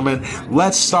and gentlemen.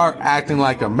 Let's start acting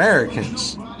like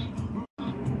Americans.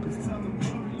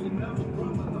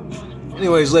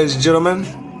 Anyways, ladies and gentlemen,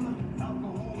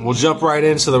 we'll jump right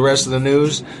into the rest of the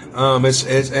news.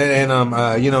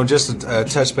 Just to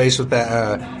touch base with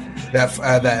that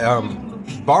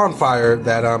bonfire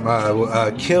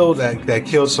that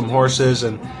killed some horses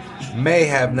and may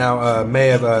have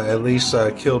at least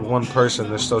killed one person.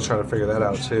 They're still trying to figure that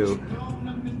out too.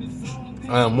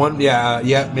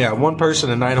 One person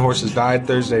and 9 horses died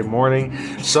Thursday morning.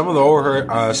 Some of the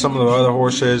other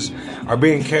horses are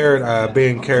being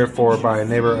cared for by a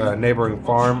neighboring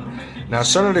farm. Now,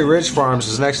 Serenity Ridge Farms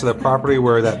is next to the property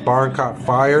where that barn caught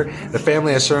fire. The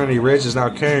family at Serenity Ridge is now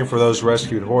caring for those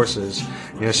rescued horses.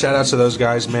 Shout out to those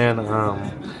guys, man.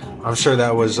 I'm sure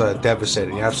that was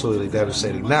devastating, absolutely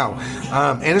devastating. Now,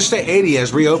 Interstate 80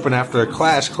 has reopened after a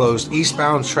crash closed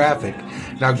eastbound traffic.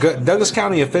 Now, Douglas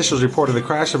County officials reported the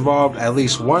crash involved at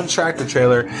least one tractor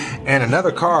trailer and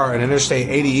another car on Interstate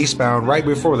 80 eastbound right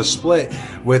before the split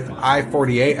with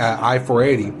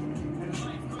I-480.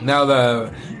 Now,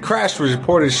 the crash was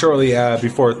reported shortly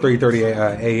before 3:30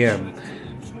 a.m.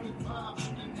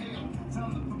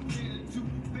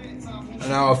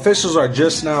 Now, officials are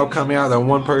just now coming out that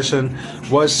one person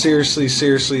was seriously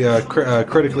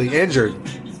critically injured.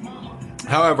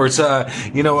 However, to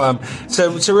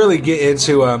really get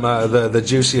into the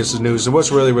juiciest of news and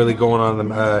what's really going on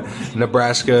in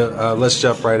Nebraska, let's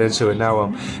jump right into it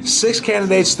now. 6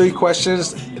 candidates, 3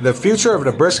 questions: the future of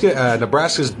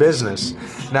Nebraska's business.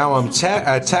 Now,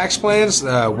 tax plans,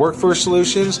 workforce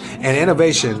solutions, and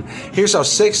innovation. Here's how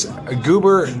 6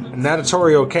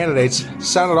 gubernatorial candidates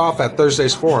sounded off at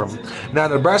Thursday's forum. Now,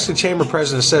 the Nebraska Chamber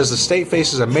president says the state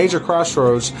faces a major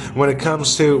crossroads when it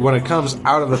comes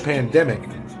out of the pandemic.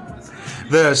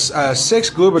 The 6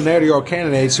 gubernatorial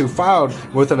candidates who filed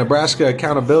with the Nebraska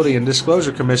Accountability and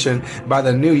Disclosure Commission by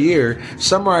the new year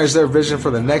summarized their vision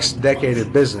for the next decade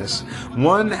of business.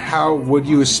 1. How would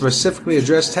you specifically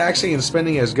address taxing and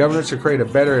spending as governor to create a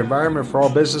better environment for all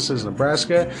businesses in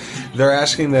Nebraska? They're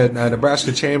asking the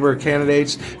Nebraska Chamber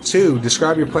candidates. 2.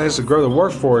 Describe your plans to grow the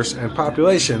workforce and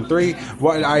population. 3.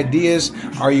 What ideas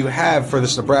are you have for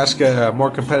this Nebraska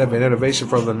more competitive and innovation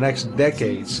for the next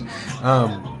decades?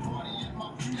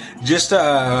 Just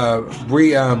to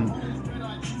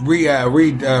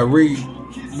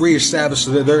reestablish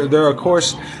there of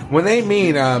course, when they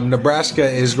mean Nebraska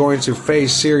is going to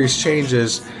face serious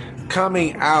changes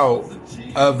coming out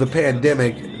of the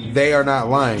pandemic, they are not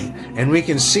lying, and we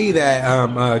can see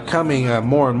that coming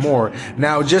more and more.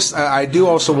 Now, just I do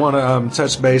also want to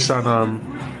touch base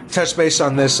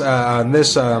on this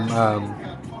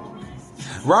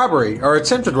robbery, or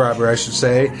attempted robbery, I should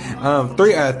say.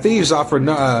 Thieves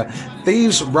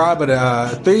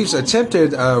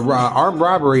attempted armed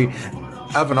robbery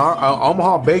of an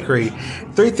Omaha bakery.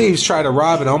 3 thieves tried to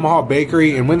rob an Omaha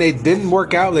bakery, and when they didn't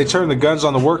work out, they turned the guns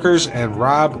on the workers and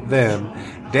robbed them.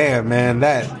 Damn, man,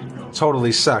 that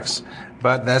totally sucks.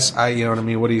 But that's, you know what I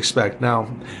mean? What do you expect? Now,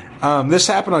 this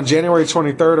happened on January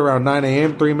 23rd around 9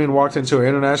 a.m. 3 men walked into an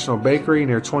international bakery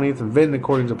near 20th and Vinton,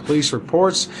 according to police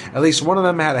reports. At least one of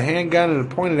them had a handgun and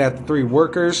pointed at the 3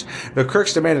 workers. The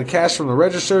crooks demanded cash from the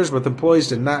registers, but the employees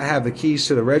did not have the keys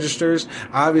to the registers,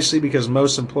 obviously because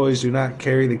most employees do not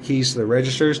carry the keys to the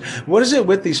registers. What is it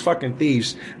with these fucking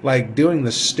thieves, like, doing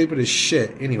the stupidest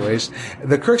shit? Anyways,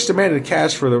 the crooks demanded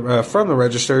cash from the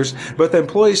registers, but the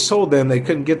employees told them they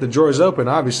couldn't get the drawers open,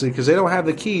 obviously, because they don't have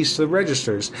the keys to the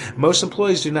registers. Most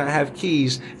employees do not have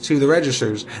keys to the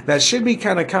registers. That should be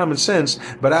kind of common sense,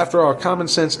 but after all, common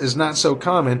sense is not so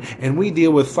common, and we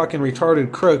deal with fucking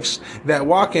retarded crooks that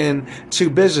walk in to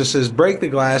businesses, break the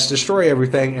glass, destroy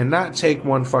everything, and not take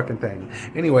one fucking thing.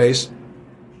 Anyways,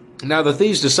 now the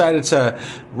thieves decided to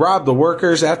rob the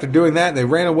workers. After doing that, they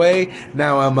ran away.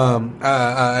 Now,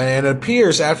 and it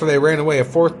appears after they ran away, a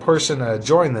 4th person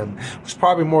joined them, which was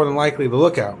probably more than likely the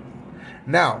lookout.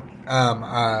 Now,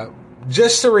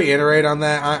 just to reiterate on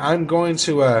that, I'm going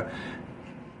to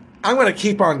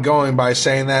keep on going by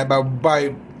saying that. By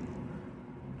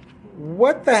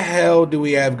what the hell do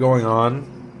we have going on?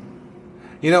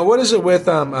 You know, what is it with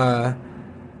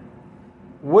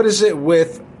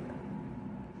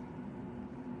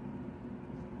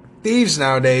thieves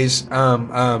nowadays?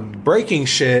 Breaking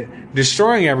shit,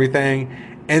 destroying everything,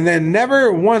 and then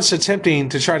never once attempting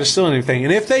to try to steal anything.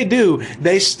 And if they do,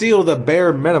 they steal the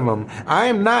bare minimum. I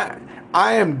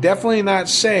am definitely not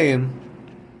saying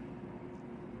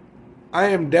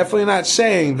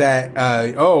that,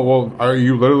 are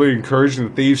you literally encouraging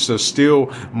the thieves to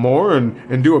steal more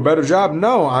and do a better job?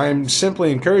 No, I'm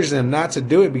simply encouraging them not to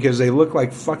do it because they look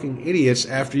like fucking idiots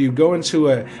after you go into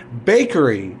a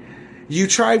bakery. You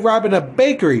tried robbing a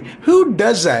bakery. Who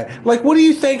does that? Like, what do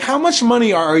you think? How much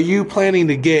money are you planning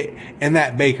to get in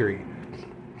that bakery?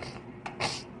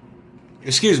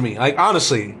 Excuse me. Like,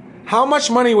 honestly, how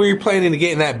much money were you planning to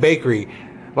get in that bakery?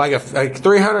 Like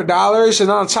 $300?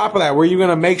 And on top of that, were you going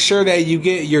to make sure that you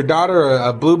get your daughter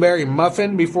a blueberry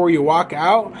muffin before you walk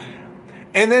out?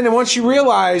 And then once you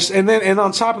realize, and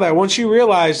on top of that, once you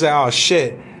realize that, oh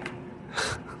shit,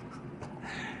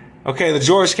 okay, the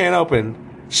drawers can't open.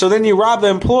 So then you rob the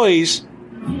employees.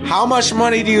 How much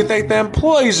money do you think the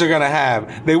employees are going to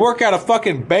have? They work at a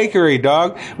fucking bakery,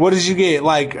 dog. What did you get?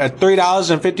 Like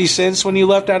 $3.50 when you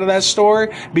left out of that store?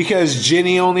 Because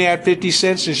Jenny only had 50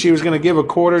 cents and she was going to give a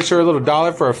quarter to her little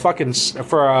dollar for a fucking,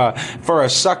 for a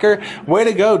sucker? Way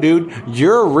to go, dude.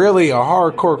 You're really a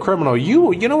hardcore criminal.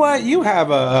 You know what? You have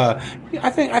I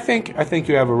think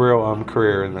you have a real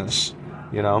career in this,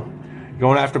 you know?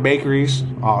 Going after bakeries,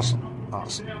 awesome.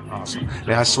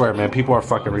 Man, I swear, man, people are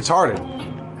fucking retarded.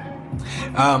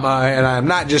 And I'm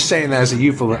not just saying that as a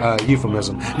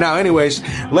euphemism. Now, anyways,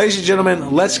 ladies and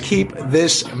gentlemen, let's keep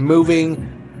this moving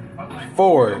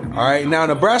forward. All right. Now,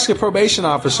 Nebraska probation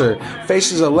officer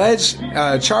faces alleged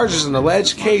charges in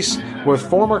alleged case with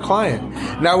former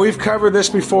client. Now, we've covered this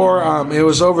before. It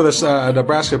was over this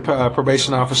Nebraska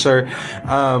probation officer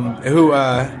who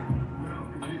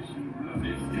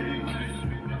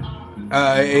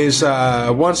is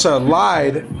once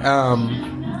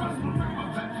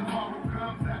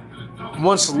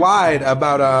lied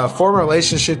about a former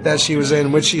relationship that she was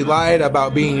in, which she lied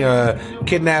about being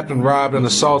kidnapped and robbed and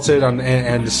assaulted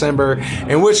in December,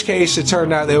 in which case it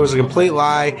turned out that it was a complete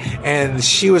lie, and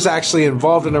she was actually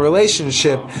involved in a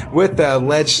relationship with the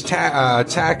alleged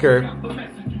attacker.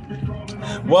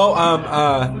 Well,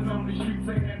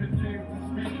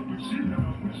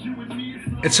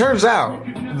 it turns out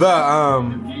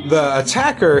the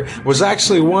attacker was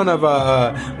actually one of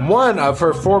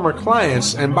her former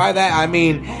clients, and by that I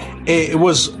mean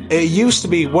it used to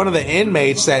be one of the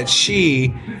inmates that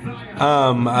she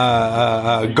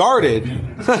guarded.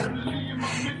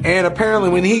 And apparently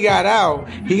when he got out,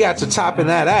 he got to topping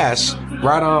that ass.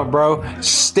 Right on, bro.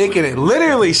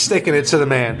 Literally sticking it to the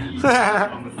man.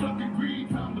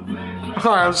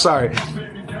 Alright, I'm sorry.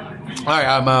 All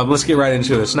right, let's get right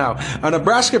into this. Now, a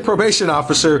Nebraska probation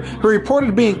officer who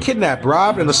reported being kidnapped,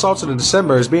 robbed, and assaulted in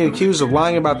December is being accused of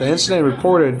lying about the incident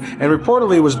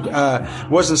reportedly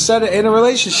was instead in a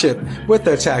relationship with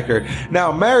the attacker.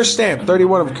 Now, Mayor Stamp,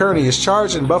 31 of Kearney, is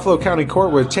charged in Buffalo County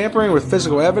Court with tampering with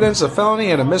physical evidence, a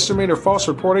felony, and a misdemeanor false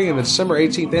reporting in the December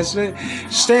 18th incident.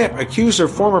 Stamp accused her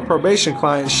former probation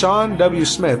client, Sean W.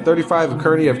 Smith, 35 of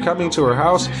Kearney, of coming to her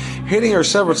house, hitting her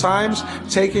several times,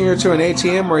 taking her to an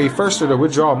ATM where he first her to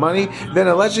withdraw money, then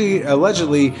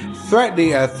allegedly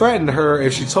threatened her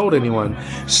if she told anyone.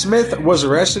 Smith was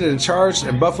arrested and charged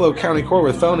in Buffalo County Court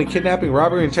with felony kidnapping,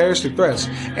 robbery, and terroristic threats,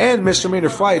 and misdemeanor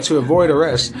flight to avoid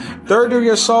arrest.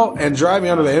 Third-degree assault and driving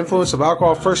under the influence of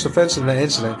alcohol, first offense in the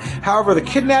incident. However, the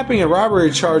kidnapping and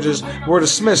robbery charges were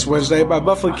dismissed Wednesday by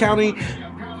Buffalo County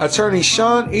Attorney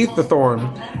Sean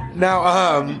Etherthorne.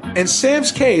 Now, in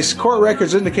Sam's case, court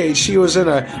records indicate she was in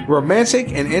a romantic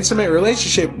and intimate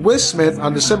relationship with Smith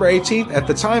on December 18th. At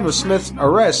the time of Smith's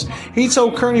arrest, he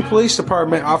told Kearney Police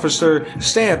Department Officer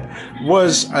Stamp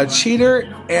was a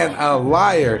cheater and a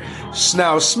liar.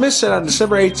 Now, Smith said on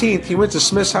December 18th he went to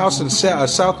Smith's house in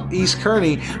southeast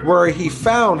Kearney where he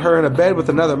found her in a bed with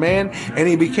another man, and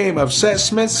he became upset.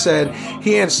 Smith said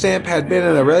he and Stamp had been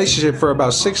in a relationship for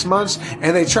about 6 months,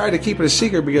 and they tried to keep it a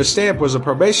secret because Stamp was a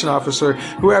probation officer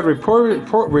who had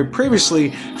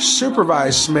previously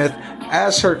supervised Smith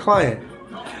as her client.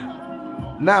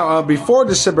 Now, before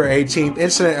December 18th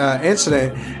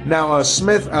incident,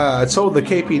 Smith told the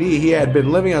KPD he had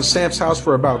been living on Stamp's house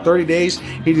for about 30 days.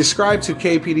 He described to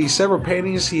KPD several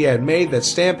paintings he had made that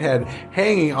Stamp had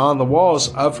hanging on the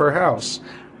walls of her house.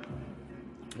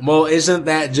 Well, isn't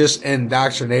that just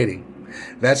indoctrinating?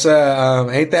 That's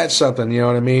ain't that something, you know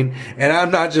what I mean? And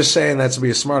I'm not just saying that to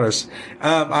be a smartass.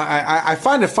 I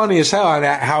find it funny as hell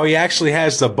how he actually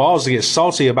has the balls to get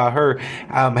salty about her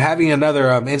having another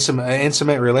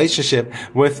intimate relationship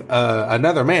with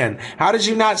another man. How did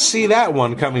you not see that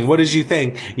one coming? What did you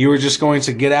think? You were just going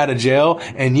to get out of jail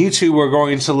and you two were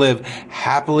going to live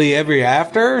happily ever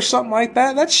after or something like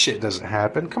that? That shit doesn't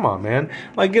happen. Come on, man.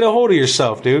 Like, get a hold of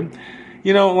yourself, dude.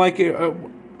 You know, like...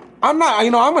 I'm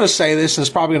going to say this, and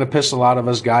it's probably going to piss a lot of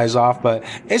us guys off, but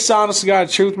it's the honest to God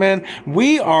truth, man.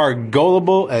 We are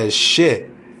gullible as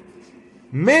shit.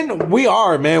 Men, we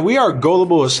are, man. We are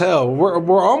gullible as hell.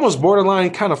 We're almost borderline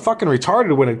kind of fucking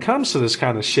retarded when it comes to this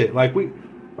kind of shit. Like,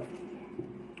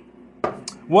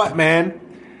 what, man?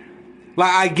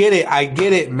 Like, I get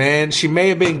it, man. She may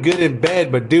have been good in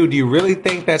bed, but dude, do you really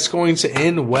think that's going to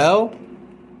end well?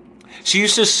 She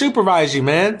used to supervise you,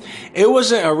 man. It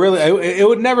wasn't it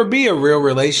would never be a real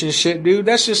relationship, dude.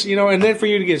 That's just, you know, and then for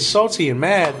you to get salty and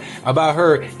mad about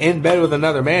her in bed with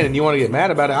another man and you want to get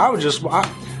mad about it,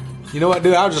 you know what,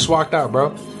 dude? I just walked out,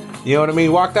 bro. You know what I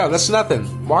mean? Walked out. That's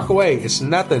nothing. Walk away. It's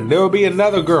nothing. There will be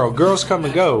another girl. Girls come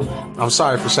and go. I'm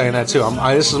sorry for saying that too.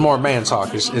 This is more man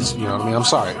talk. It's you know what I mean? I'm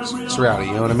sorry. It's reality.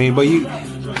 You know what I mean? But you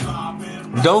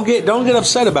don't get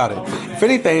upset about it. If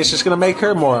anything, it's just gonna make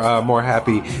her more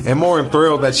happy and more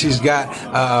thrilled that she's got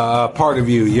a part of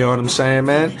you. You know what I'm saying,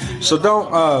 man? So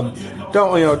don't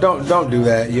do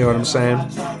that. You know what I'm saying?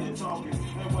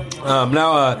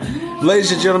 Now,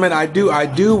 ladies and gentlemen, I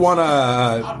do want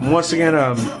to once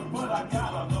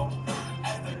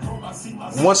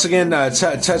again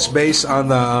touch base on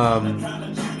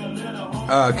the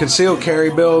concealed carry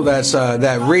bill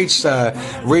that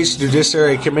reached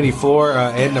Judiciary Committee floor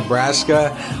in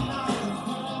Nebraska.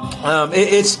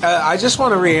 I just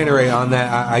want to reiterate on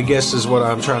that. I guess is what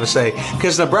I'm trying to say,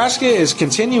 because Nebraska is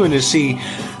continuing to see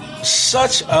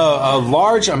such a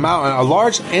large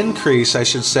increase, I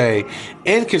should say,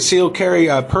 in concealed carry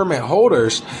permit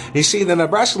holders. You see, the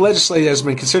Nebraska legislature has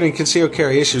been considering concealed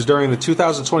carry issues during the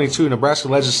 2022 Nebraska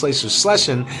legislative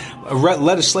session.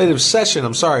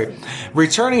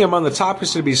 Returning among the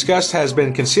topics to be discussed has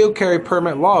been concealed carry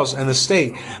permit laws in the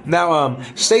state. Now,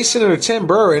 State Senator Tim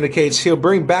Burr indicates he'll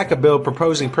bring back a bill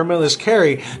proposing permitless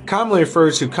carry, commonly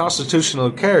referred to constitutional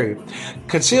carry.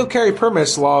 Concealed carry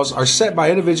permits laws are set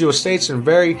by individual states and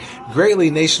vary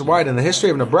greatly nationwide. In the history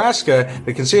of Nebraska,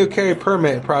 the concealed carry permit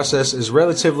process is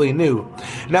relatively new.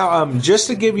 Now, just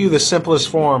to give you the simplest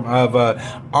form of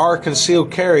our concealed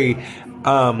carry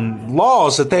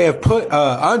laws that they have put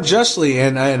unjustly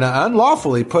and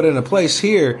unlawfully put into place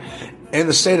here in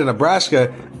the state of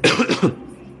Nebraska.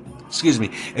 Excuse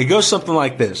me. It goes something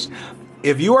like this.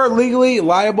 If you are legally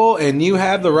liable and you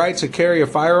have the right to carry a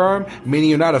firearm, meaning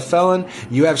you're not a felon,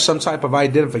 you have some type of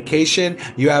identification,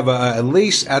 you have at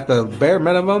least at the bare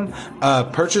minimum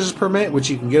purchase permit, which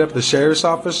you can get up at the sheriff's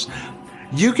office,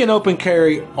 you can open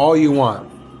carry all you want.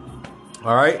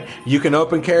 All right, you can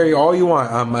open carry all you want.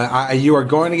 You are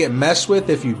going to get messed with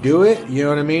if you do it. You know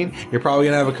what I mean? You're probably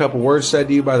going to have a couple words said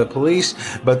to you by the police,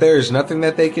 but there is nothing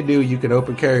that they can do. You can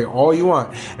open carry all you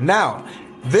want. Now,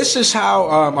 this is how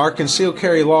our concealed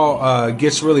carry law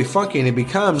gets really funky, and it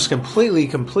becomes completely.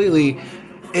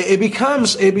 It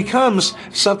becomes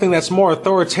something that's more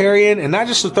authoritarian, and not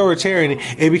just authoritarian.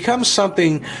 It becomes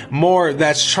something more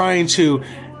that's trying to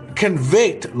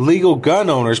convict legal gun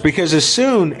owners, because as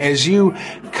soon as you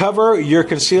cover your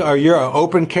conceal or your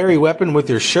open carry weapon with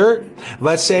your shirt,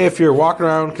 let's say if you're walking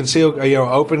around concealed,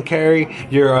 open carry,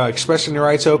 you're expressing your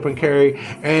rights open carry,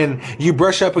 and you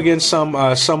brush up against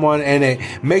someone, and it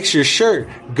makes your shirt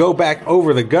go back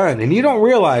over the gun, and you don't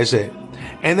realize it,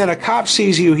 and then a cop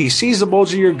sees you, he sees the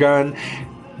bulge of your gun,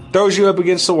 throws you up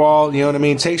against the wall, you know what I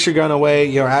mean, takes your gun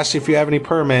away, asks you if you have any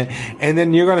permit, and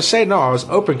then you're going to say, no, I was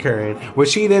open carrying,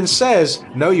 which he then says,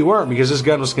 no, you weren't, because this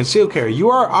gun was concealed carry. You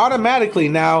are automatically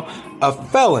now a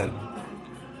felon.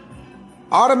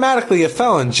 Automatically a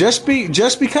felon, just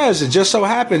because it just so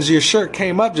happens your shirt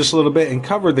came up just a little bit and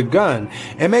covered the gun.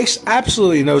 It makes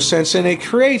absolutely no sense, and it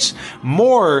creates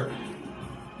more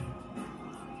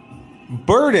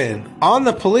burden on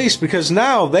the police, because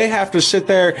now they have to sit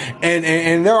there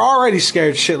and they're already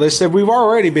scared shitless. We've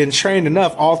already been trained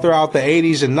enough all throughout the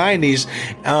 80s and 90s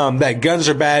that guns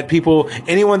are bad.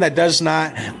 Anyone that does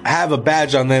not have a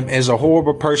badge on them is a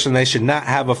horrible person. They should not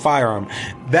have a firearm.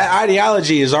 That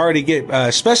ideology is already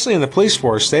especially in the police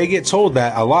force, they get told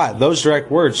that a lot, those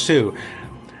direct words too.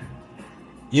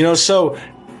 So,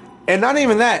 and not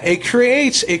even that, it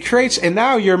creates, and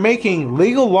now you're making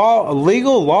legal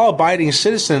law-abiding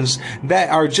citizens that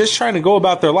are just trying to go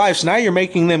about their lives. Now you're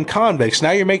making them convicts.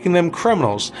 Now you're making them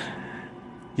criminals.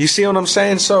 You see what I'm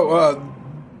saying? So,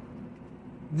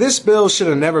 this bill should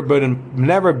have never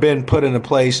been put into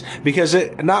place, because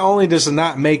it not only does it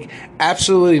not make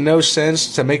absolutely no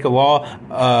sense to make a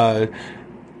law,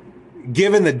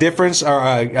 given the difference,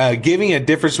 or giving a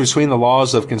difference between the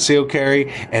laws of concealed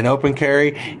carry and open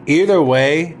carry. Either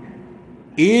way,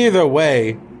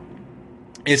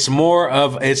 it's more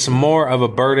of a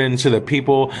burden to the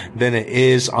people than it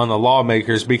is on the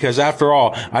lawmakers. Because after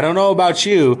all, I don't know about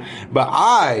you, but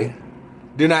I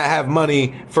do not have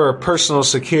money for personal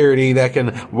security that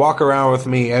can walk around with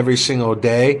me every single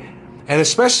day. And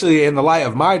especially in the light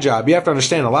of my job, you have to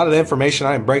understand a lot of the information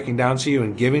I am breaking down to you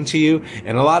and giving to you,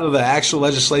 and a lot of the actual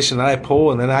legislation that I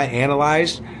pull and then I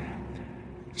analyze,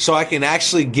 so I can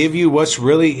actually give you what's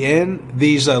really in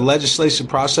these legislation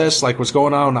process, like what's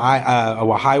going on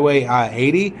Highway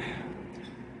 80.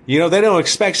 They don't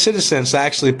expect citizens to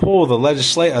actually pull the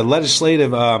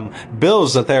legislative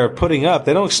bills that they're putting up.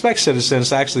 They don't expect citizens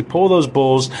to actually pull those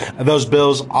bills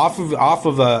off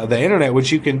of the internet,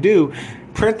 which you can do.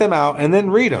 Print them out and then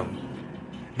read them.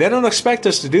 They don't expect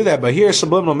us to do that, but here at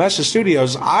Subliminal Message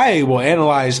Studios, I will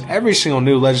analyze every single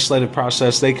new legislative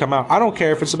process they come out. I don't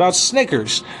care if it's about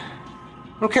Snickers.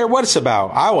 I don't care what it's about.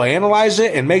 I will analyze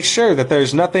it and make sure that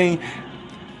there's nothing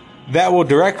that will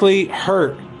directly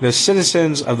hurt the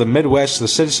citizens of the Midwest, the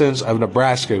citizens of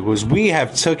Nebraska, because we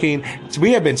have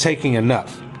been taking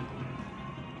enough.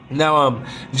 Now,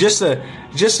 just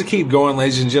to keep going,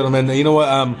 ladies and gentlemen, you know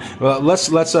what? Let's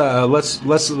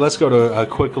go to a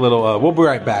quick little. We'll be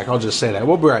right back. I'll just say that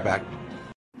we'll be right back.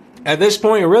 At this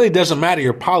point, it really doesn't matter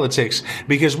your politics,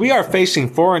 because we are facing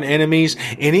foreign enemies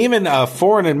and even a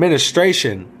foreign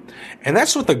administration, and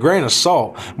that's with a grain of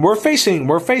salt. We're facing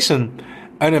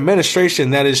an administration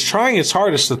that is trying its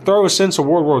hardest to throw us into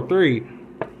World War III.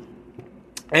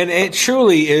 And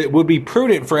it would be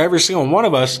prudent for every single one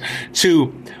of us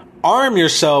to arm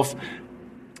yourself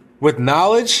with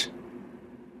knowledge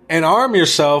and arm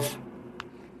yourself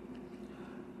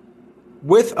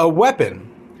with a weapon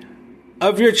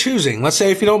of your choosing. Let's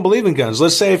say if you don't believe in guns.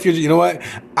 Let's say if you know what?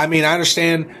 I mean, I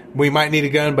understand we might need a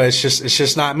gun, but it's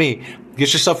just not me.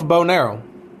 Get yourself a bow and arrow.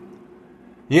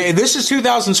 Yeah, this is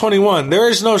 2021. There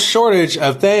is no shortage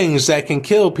of things that can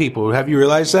kill people. Have you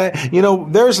realized that?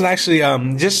 There's actually,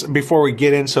 just before we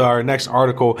get into our next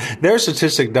article, there's a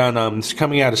statistic done,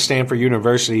 coming out of Stanford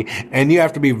University, and you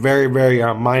have to be very, very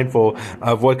mindful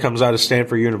of what comes out of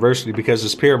Stanford University, because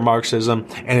it's pure Marxism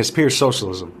and it's pure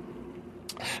socialism.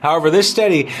 However, this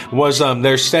study was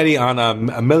their study on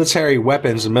military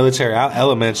weapons and military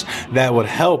elements that would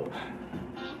help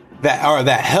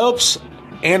that helps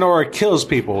and or kills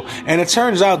people. And it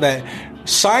turns out that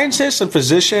scientists and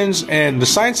physicians and the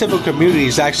scientific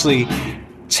communities actually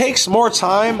takes more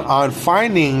time on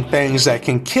finding things that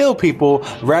can kill people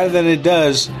rather than it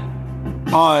does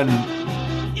on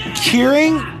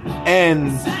curing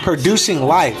and producing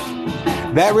life.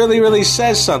 That really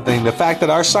says something. The fact that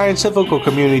our scientific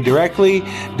community directly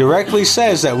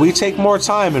says that we take more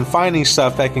time in finding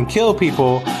stuff that can kill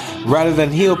people rather than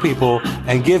heal people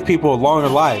and give people longer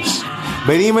lives.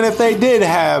 But even if they did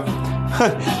have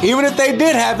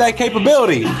that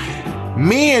capability,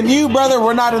 me and you, brother,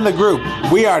 we're not in the group.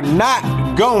 We are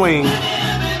not going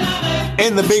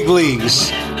in the big leagues.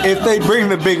 If they bring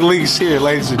the big leagues here,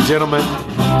 ladies and gentlemen.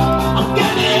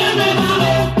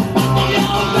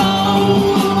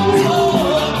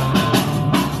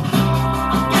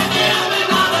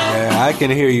 I can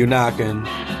hear you knocking.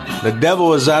 The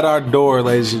devil is at our door,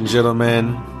 ladies and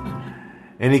gentlemen.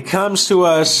 And he comes to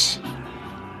us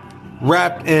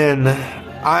wrapped in,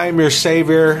 I am your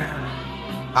savior.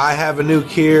 I have a new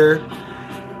cure.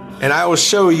 And I will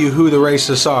show you who the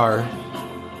racists are.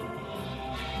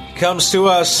 Comes to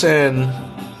us in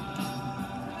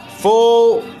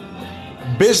full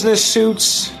business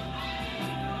suits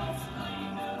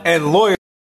and lawyers.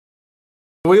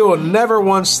 We will never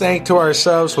once think to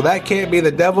ourselves, well, that can't be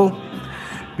the devil,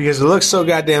 because it looks so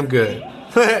goddamn good.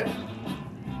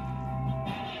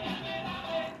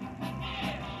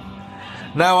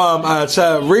 Now,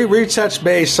 to retouch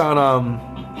base on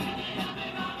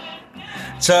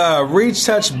I'll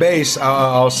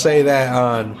say that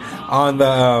on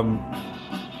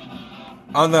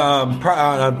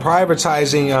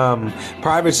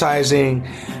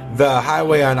privatizing the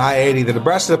highway on I-80, the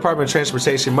Nebraska Department of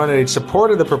Transportation Monday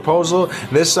supported the proposal.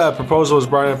 This proposal was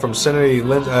brought in from Senator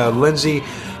Lindsey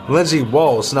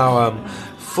Walz. Now,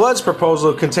 Flood's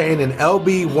proposal contained in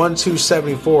LB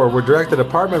 1274 would direct the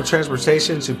Department of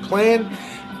Transportation to plan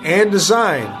and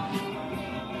design.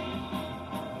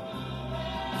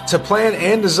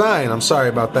 I'm sorry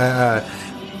about that.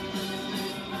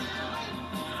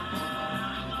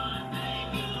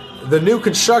 The new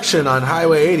construction on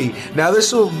Highway 80. Now,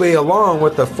 this will be along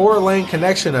with the 4-lane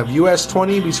connection of US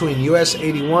 20 between US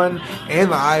 81 and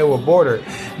the Iowa border.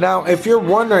 Now, if you're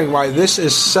wondering why this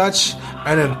is such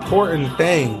an important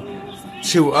thing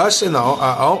to us in the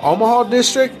Omaha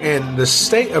district and the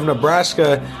state of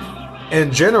Nebraska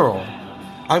in general,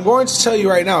 I'm going to tell you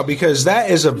right now, because that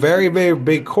is a very, very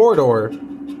big corridor.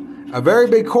 A very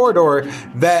big corridor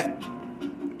that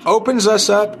opens us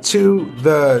up to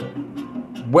the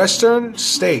western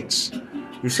states.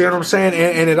 You see what I'm saying?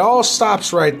 And it all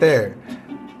stops right there.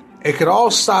 It could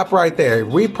all stop right there. If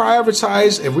we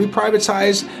privatize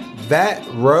that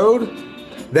road,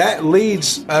 that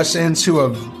leads us into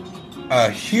a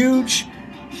huge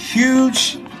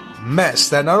mess.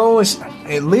 That not only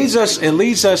it leads us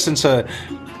into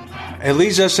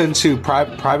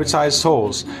privatized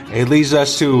tolls. It leads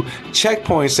us to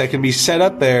checkpoints that can be set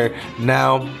up there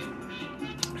now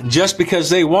just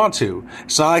because they want to.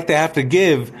 It's not like they have to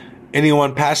give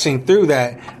anyone passing through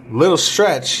that little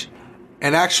stretch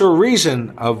an actual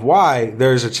reason of why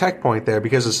there's a checkpoint there,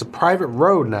 because it's a private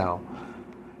road now,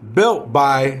 built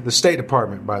by the State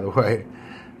Department, by the way.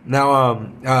 Now,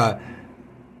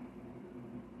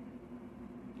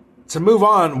 to move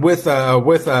on with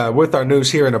our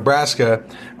news here in Nebraska,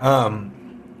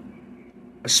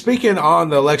 speaking on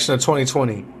the election of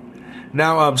 2020.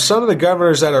 Now, some of the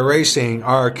governors that are racing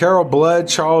are Carol Blood,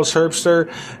 Charles Herbster,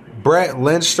 Brett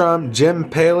Lindstrom, Jim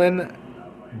Palin,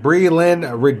 Bree Lynn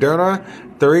Rederna,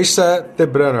 Theresa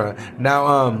Thibodeau.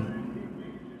 Now,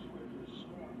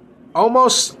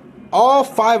 almost all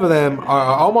 5 of them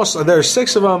are there are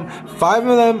 6 of them. 5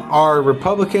 of them are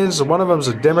Republicans. One of them is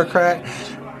a Democrat.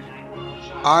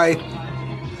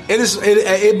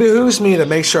 It behooves me to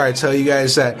make sure I tell you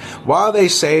guys that while they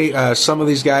say some of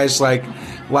these guys like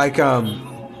Breland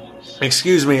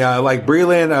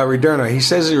Rederna, he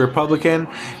says he's a Republican,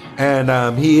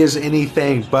 and he is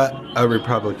anything but a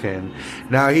Republican.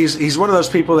 Now he's one of those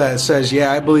people that says,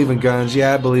 "Yeah, I believe in guns.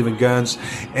 Yeah, I believe in guns,"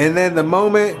 and then the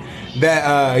moment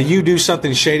that you do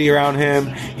something shady around him,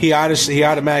 he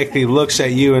automatically looks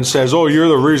at you and says, "Oh, you're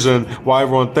the reason why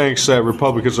everyone thinks that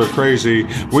Republicans are crazy.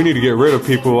 We need to get rid of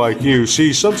people like you."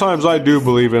 See, sometimes I do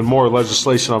believe in more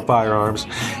legislation on firearms.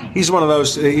 He's one of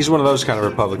those kind of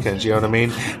Republicans. You know what I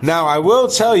mean? Now, I will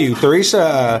tell you,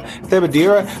 Theresa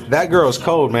Thibodeau, that girl's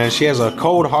cold, man. She has a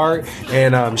cold heart,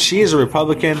 and she is a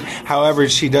Republican. However,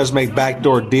 she does make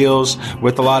backdoor deals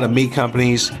with a lot of meat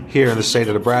companies here in the state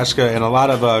of Nebraska and a lot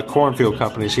of cornfield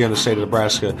companies here in the state of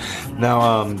Nebraska.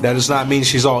 Now, that does not mean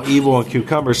she's all evil and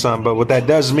cumbersome, but what that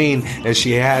does mean is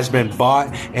she has been bought,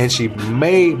 and she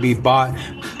may be bought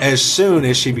as soon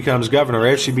as she becomes governor,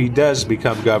 if she does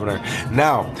become governor.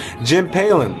 Now, Jim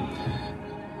Palin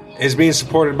is being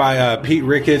supported by Pete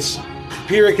Ricketts.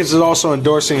 Pete Ricketts is also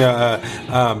endorsing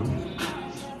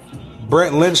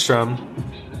Brent Lindstrom.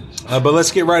 But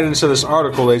let's get right into this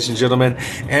article, ladies and gentlemen.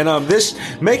 And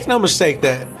make no mistake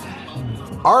that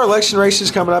our election race is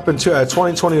coming up in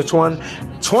 2021.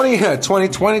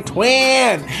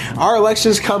 Our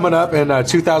elections coming up in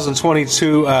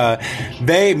 2022.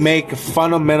 They make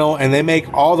fundamental, and they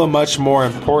make all the much more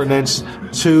importance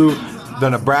to the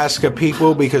Nebraska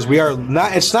people, because we are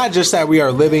not, it's not just that we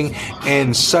are living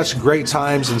in such great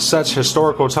times and such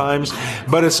historical times,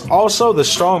 but it's also the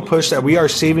strong push that we are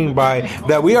seeing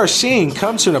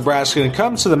come to Nebraska and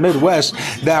come to the Midwest,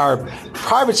 that are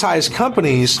privatized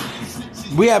companies.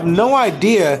 We have no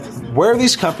idea where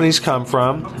these companies come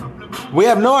from. We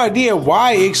have no idea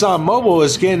why ExxonMobil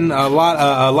is getting a lot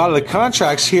of the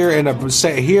contracts here in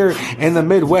the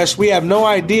Midwest. We have no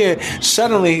idea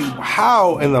suddenly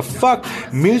how in the fuck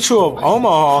Mutual of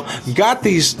Omaha got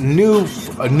this new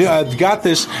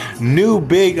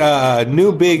big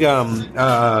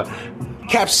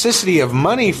capacity of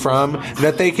money from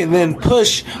that they can then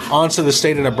push onto the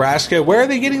state of Nebraska. Where are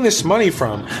they getting this money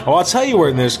from? Well, I'll tell you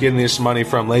where they're getting this money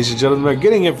from, ladies and gentlemen. They're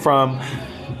getting it from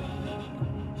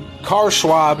Carl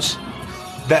Schwab's,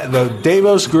 that the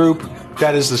Davos Group,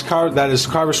 that is Carl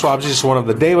Schwab's, just one of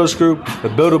the Davos Group, the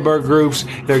Bilderberg groups.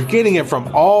 They're getting it from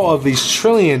all of these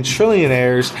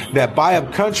trillionaires that buy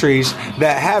up countries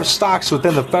that have stocks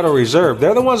within the Federal Reserve.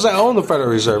 They're the ones that own the Federal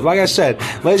Reserve. Like I said,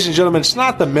 ladies and gentlemen, it's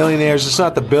not the millionaires, it's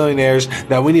not the billionaires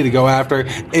that we need to go after.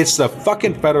 It's the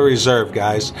fucking Federal Reserve,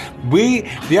 guys. You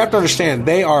have to understand,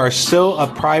 they are still a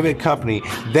private company.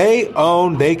 They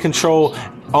control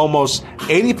almost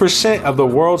 80% of the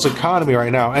world's economy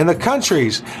right now. And the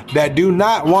countries that do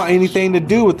not want anything to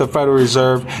do with the Federal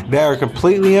Reserve, they are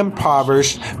completely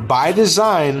impoverished by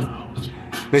design.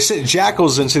 They send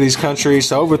jackals into these countries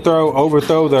to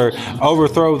overthrow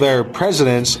their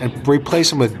presidents and replace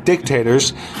them with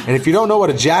dictators. And if you don't know what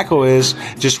a jackal is,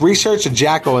 just research a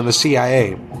jackal in the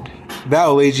CIA. That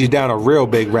will lead you down a real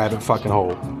big rabbit fucking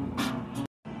hole.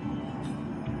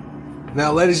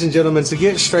 Now, ladies and gentlemen, to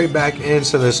get straight back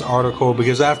into this article,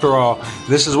 because after all,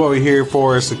 this is what we're here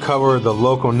for, is to cover the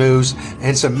local news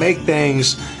and to make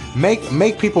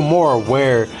people more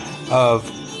aware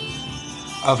of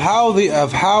how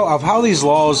these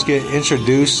laws get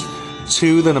introduced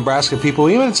to the Nebraska people,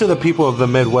 even to the people of the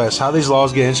Midwest. How these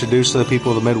laws get introduced to the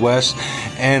people of the Midwest,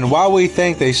 and while we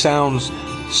think they sound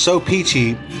so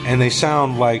peachy and they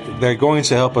sound like they're going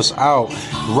to help us out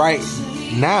right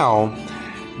now,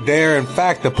 they're in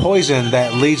fact the poison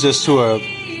that leads us to a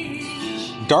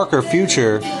darker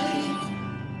future,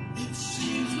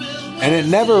 and it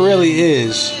never really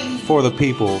is for the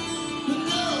people.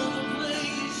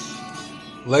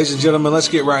 Ladies and gentlemen, let's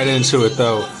get right into it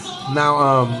though.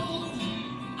 Now,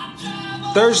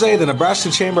 Thursday, the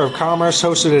Nebraska Chamber of Commerce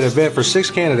hosted an event for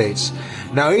 6 candidates.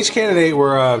 Now, each candidate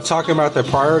were talking about their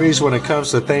priorities when it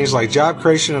comes to things like job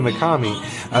creation and the economy.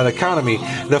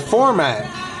 The format.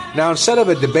 Now, instead of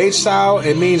a debate style,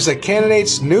 it means that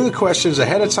candidates knew the questions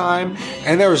ahead of time,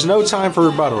 and there was no time for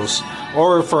rebuttals,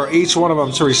 or for each one of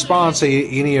them to respond to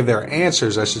any of their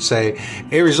answers, I should say.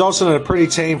 It results in a pretty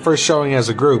tame first showing as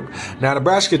a group. Now,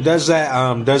 Nebraska does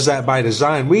that by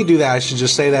design. We do that, I should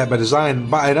just say that, by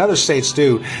design. And other states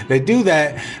do. They do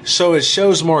that so it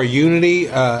shows more unity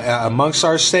amongst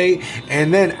our state.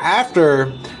 And then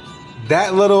after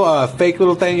that little fake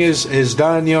little thing is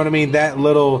done, you know what I mean? That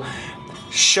little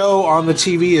show on the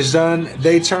TV is done,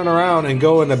 they turn around and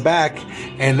go in the back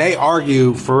and they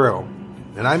argue for real.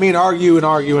 And I mean argue and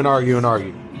argue and argue and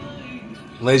argue.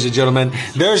 Ladies and gentlemen,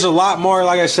 there's a lot more.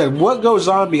 Like I said, what goes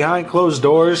on behind closed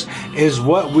doors is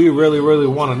what we really, really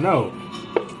want to know.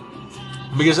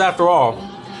 Because after all,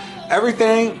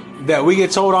 everything that we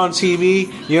get told on TV,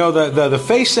 you know, the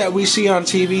face that we see on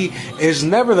TV is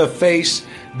never the face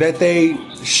that they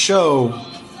show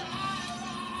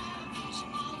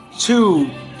to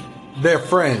their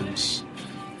friends.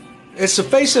 It's the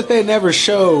face that they never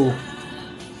show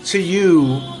to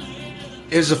you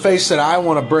is the face that I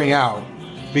want to bring out,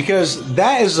 because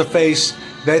that is the face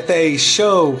that they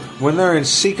show when they're in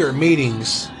secret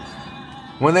meetings,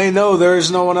 when they know there is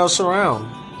no one else around.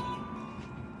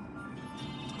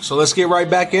 So let's get right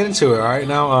back into it. All right,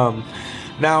 now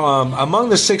Now, among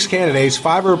the 6 candidates,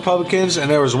 5 are Republicans and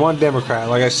there was 1 Democrat,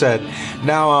 like I said.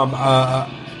 Now,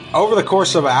 over the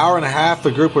course of an hour and a half,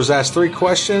 the group was asked 3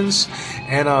 questions.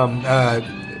 And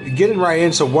getting right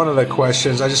into one of the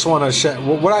questions, I just want to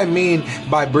what I mean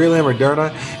by Breland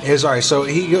Moderna is, all right, so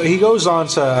he goes on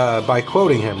to, by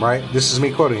quoting him, right? This is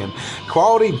me quoting him.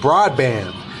 Quality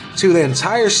broadband to the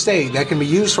entire state that can be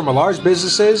used from large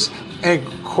businesses and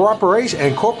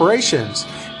corporations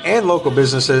and local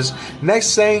businesses.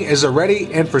 Next thing is a ready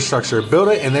infrastructure. Build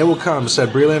it and they will come, said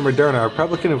Breland Moderna, a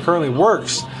Republican who currently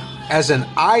works as an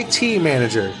IT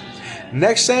manager.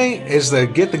 Next thing is to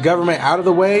get the government out of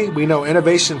the way. We know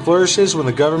innovation flourishes when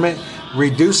the government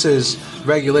reduces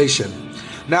regulation.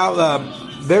 Now,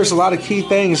 there's a lot of key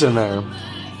things in there.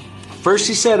 First,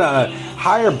 he said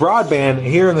higher broadband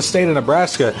here in the state of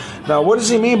Nebraska. Now, what does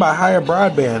he mean by higher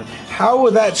broadband? How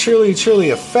would that truly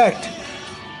affect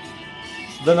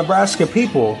the Nebraska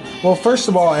people? Well, first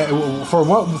of all,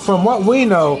 from what we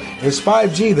know is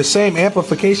 5G, the same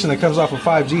amplification that comes off of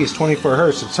 5G is 24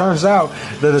 hertz. It turns out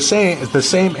that the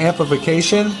same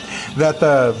amplification that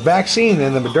the vaccine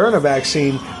and the Moderna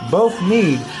vaccine both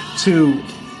need to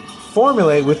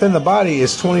formulate within the body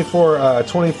is the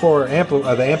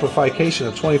amplification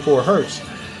of 24 hertz.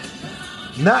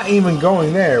 Not even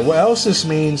going there. What else this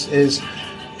means is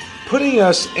putting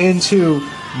us into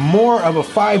more of a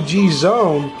 5G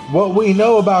zone. What we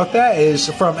know about that is,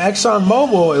 from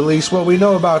ExxonMobil at least, what we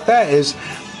know about that is,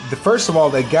 first of all,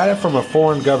 they got it from a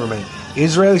foreign government.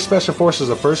 Israeli Special Forces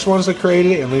are the first ones that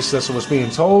created it, at least that's what's being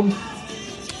told.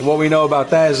 What we know about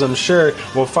that is, I'm sure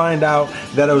we'll find out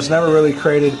that it was never really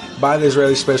created by the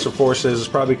Israeli Special Forces. It was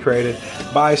probably created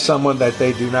by someone that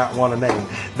they do not want to name.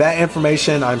 That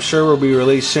information, I'm sure, will be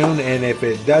released soon, and if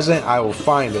it doesn't, I will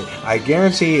find it. I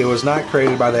guarantee it was not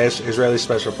created by the Israeli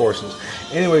Special Forces.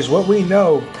 Anyways, what we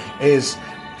know is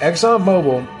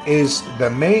ExxonMobil is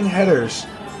the main headers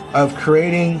of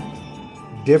creating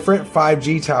different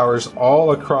 5G towers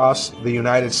all across the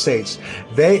United States.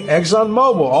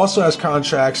 ExxonMobil also has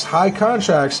high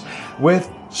contracts with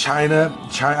China,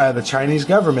 the Chinese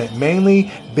government,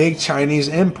 mainly big Chinese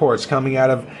imports coming out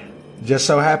of, just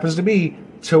so happens to be,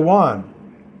 Taiwan.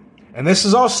 And this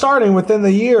is all starting within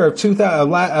the year of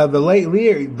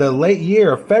the late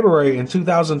year of February in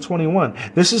 2021.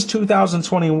 This is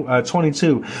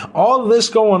 2022. All of this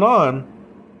going on.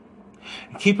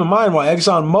 Keep in mind, while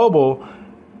ExxonMobil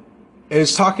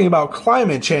is talking about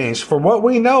climate change, from what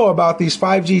we know about these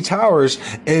 5G towers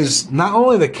is not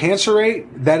only the cancer rate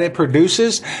that it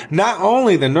produces, not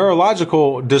only the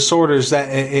neurological disorders that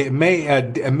it may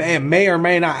or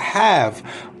may not have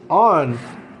on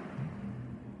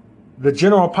the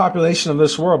general population of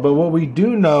this world, but what we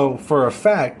do know for a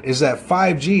fact is that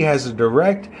 5G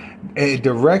it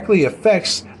directly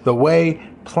affects the way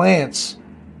plants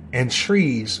and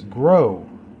trees grow.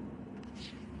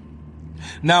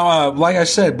 Now, like I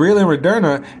said, Breland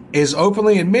Moderna is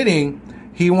openly admitting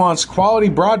he wants quality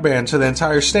broadband to the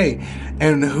entire state.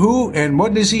 And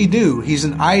what does he do? He's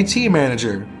an IT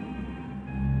manager.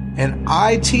 An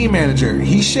IT manager.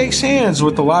 He shakes hands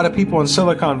with a lot of people in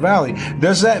Silicon Valley.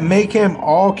 Does that make him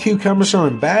all cucumbers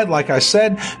and bad, like I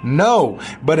said? No.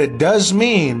 But it does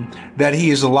mean that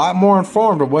he is a lot more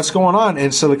informed of what's going on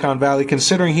in Silicon Valley,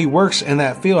 considering he works in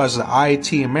that field as an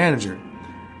IT manager.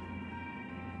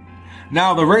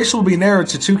 Now, the race will be narrowed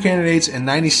to 2 candidates in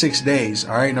 96 days.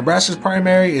 All right. Nebraska's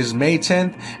primary is May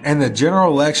 10th, and the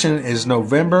general election is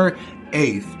November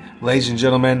 8th. Ladies and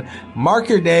gentlemen, mark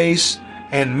your days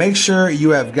and make sure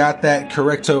you have got that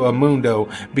correcto amundo,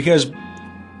 because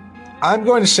I'm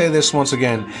going to say this once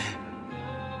again.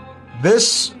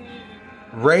 This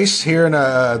race here in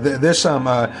this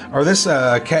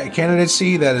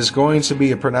candidacy that is going to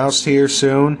be pronounced here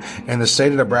soon in the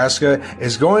state of Nebraska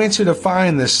is going to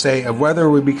define this state of whether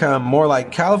we become more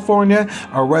like California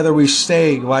or whether we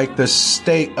stay like the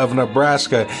state of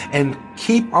Nebraska and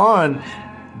keep on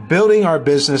building our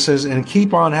businesses and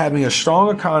keep on having a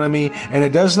strong economy. And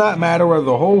it does not matter whether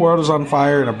the whole world is on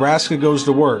fire, Nebraska goes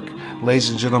to work. Ladies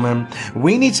and gentlemen,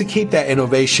 we need to keep that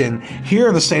innovation here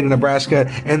in the state of Nebraska.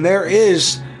 And there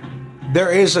is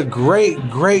a great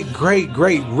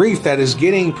reef that is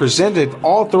getting presented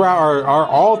all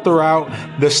throughout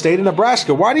the state of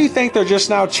Nebraska. Why do you think they're just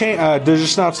now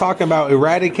talking about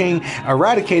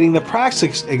eradicating the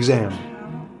praxis exam?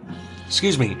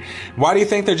 Excuse me. Why do you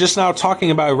think they're just now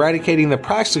talking about eradicating the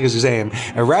praxis exam,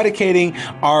 eradicating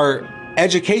our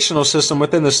educational system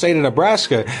within the state of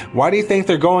Nebraska? Why do you think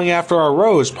they're going after our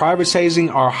roads,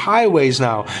 privatizing our highways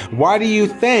now? Why do you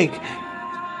think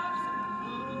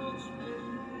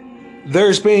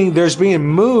there's being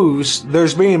moves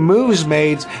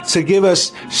made to give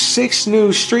us 6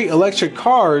 new street electric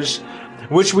cars,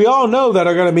 which we all know that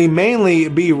are going to be mainly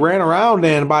be ran around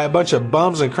in by a bunch of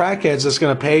bums and crackheads that's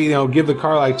going to pay, give the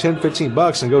car like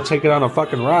 $10-15 and go take it on a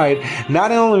fucking ride.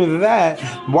 Not only that,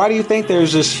 why do you think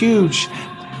there's this huge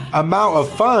amount of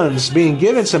funds being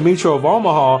given to Mutual of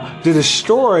Omaha to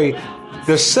destroy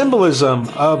the symbolism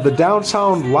of the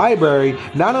downtown library?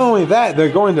 Not only that, they're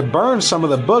going to burn some of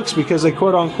the books because they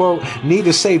quote unquote need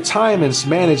to save time and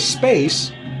manage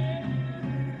space.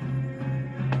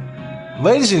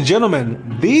 Ladies and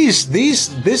gentlemen,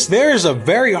 there is a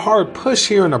very hard push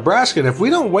here in Nebraska, and if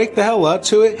we don't wake the hell up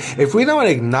to it, if we don't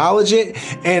acknowledge it,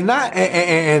 and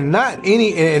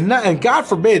God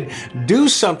forbid, do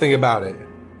something about it.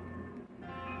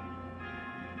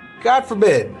 God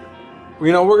forbid,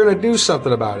 we're going to do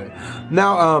something about it.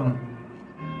 Now,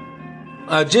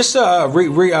 just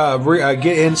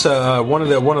get into one of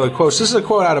the quotes. This is a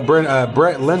quote out of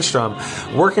Brett Lindstrom.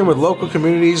 Working with local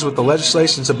communities with the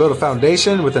legislation to build a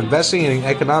foundation with investing in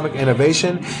economic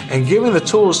innovation and giving the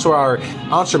tools to our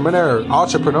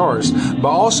entrepreneurs, but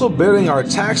also building our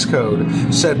tax code,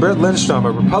 said Brett Lindstrom,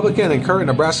 a Republican and current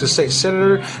Nebraska state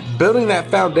senator, building that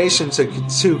foundation to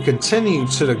continue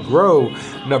to grow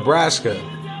Nebraska.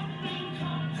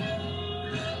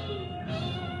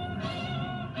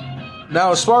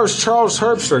 Now, as far as Charles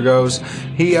Herbster goes,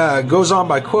 he goes on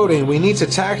by quoting, "We need a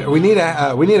tax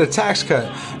cut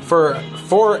for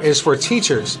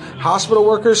teachers, hospital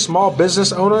workers, small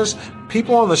business owners,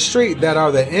 people on the street that are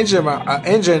the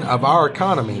engine of our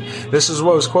economy." This is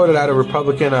what was quoted out of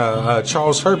Republican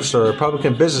Charles Herbster, a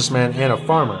Republican businessman and a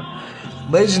farmer.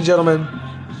 Ladies and gentlemen,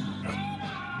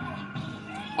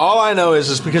 all I know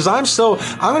is because I'm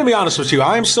going to be honest with you,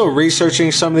 I'm still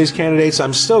researching some of these candidates.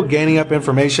 I'm still gaining up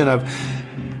information of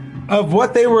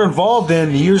what they were involved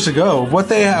in years ago, what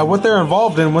they're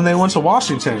involved in when they went to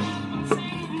Washington.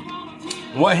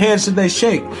 What hands did they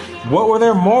shake? What were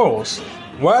their morals?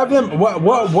 What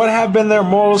have been their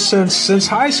morals since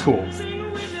high school?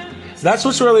 That's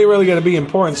what's really, really going to be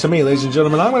important to me, ladies and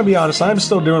gentlemen. I'm going to be honest, I'm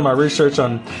still doing my research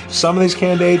on some of these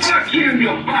candidates. Fuck you, you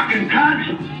fucking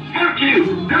cunt! Fuck you!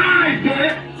 Die,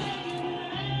 bitch!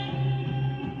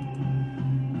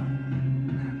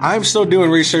 I'm still doing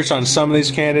research on some of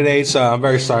these candidates. I'm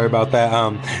very sorry about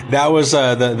that. That was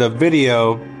the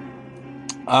video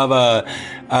of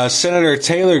Senator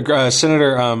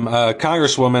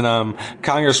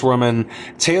Congresswoman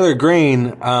Taylor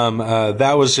Greene.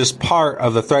 That was just part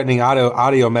of the threatening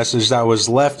audio message that was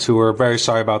left to her. Very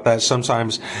sorry about that.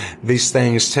 Sometimes these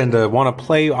things tend to want to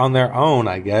play on their own,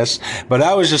 I guess. But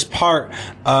that was just part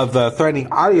of the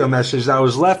threatening audio message that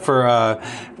was left for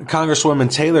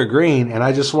Congresswoman Taylor Greene. And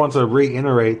I just want to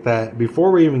reiterate that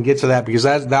before we even get to that, because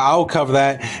I'll cover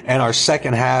that in our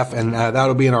second half, and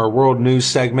that'll be in our world news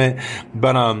segment.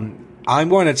 But I'm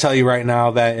going to tell you right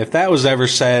now that if that was ever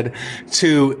said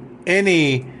to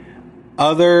any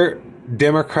other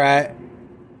Democrat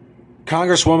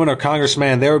congresswoman or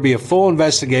congressman, there would be a full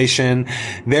investigation.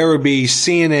 There would be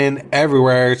CNN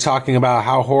everywhere talking about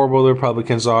how horrible the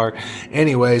Republicans are.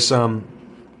 Anyways,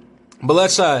 but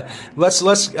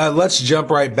let's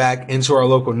jump right back into our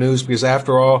local news, because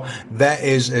after all, that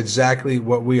is exactly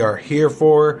what we are here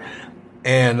for.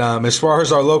 And as far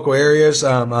as our local areas,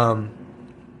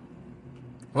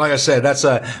 like I said, that's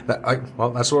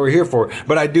what we're here for.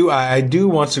 But I do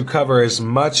want to cover as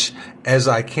much as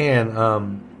I can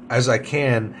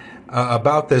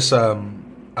about this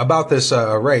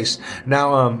race.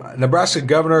 Now, Nebraska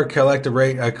governor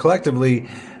collectively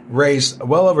raised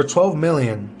well over 12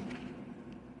 million.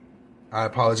 I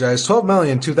apologize. 12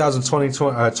 million in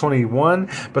 2021,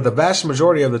 but the vast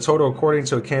majority of the total, according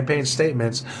to campaign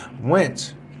statements,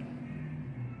 went.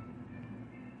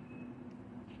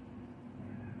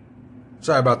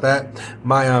 Sorry about that.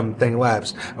 My thing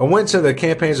lapsed. I went to the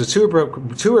campaigns of two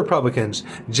Republicans,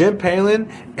 Jim Palin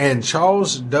and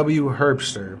Charles W.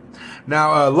 Herbster.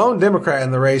 Now, a lone Democrat in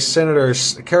the race, Senator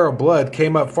Carol Blood,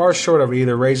 came up far short of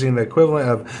either raising the equivalent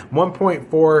of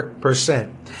 1.4%.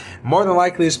 More than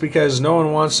likely, it's because no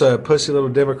one wants a pussy little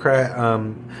Democrat,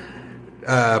 on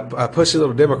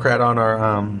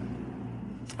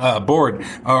our board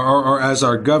or as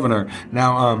our governor.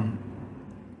 Now,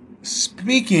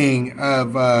 speaking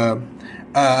of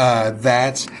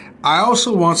that, I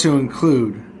also want to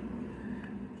include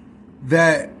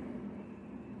that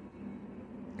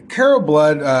Carol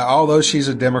Blood, although she's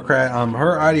a Democrat,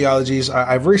 her ideologies,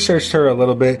 I've researched her a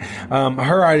little bit.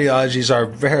 Her ideologies are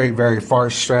very, very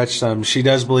far-stretched. She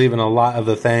does believe in a lot of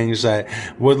the things that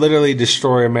would literally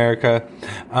destroy America.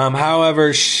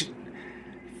 However,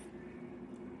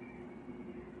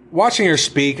 watching her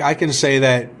speak, I can say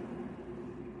that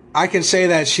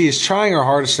she's trying her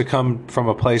hardest to come from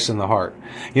a place in the heart.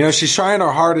 You know, she's trying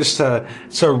her hardest to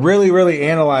really, really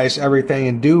analyze everything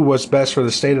and do what's best for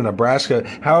the state of Nebraska.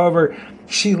 However,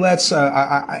 she lets,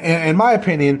 in my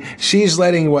opinion, she's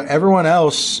letting what everyone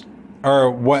else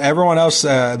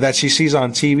that she sees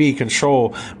on TV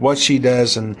control what she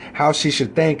does and how she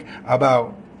should think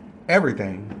about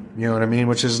everything. You know what I mean?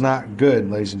 Which is not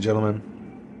good, ladies and gentlemen.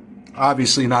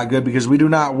 Obviously not good, because we do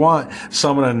not want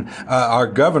someone,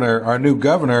 our new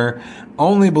governor,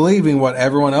 only believing what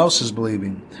everyone else is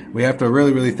believing. We have to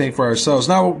really, really think for ourselves.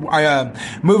 Now,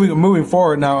 moving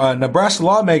forward, now, Nebraska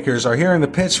lawmakers are hearing the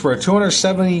pitch for a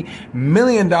 $270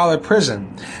 million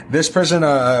prison. This prison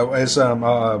is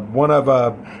one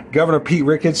of Governor Pete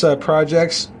Ricketts'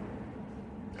 projects.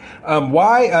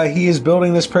 Why he is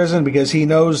building this prison? Because he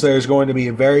knows there's going to be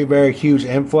a very, very huge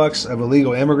influx of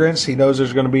illegal immigrants. He knows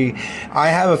there's going to be, I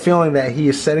have a feeling that he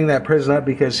is setting that prison up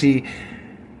because he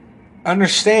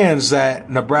understands that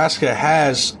Nebraska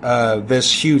has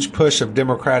this huge push of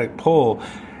Democratic pull,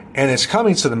 and it's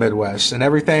coming to the Midwest and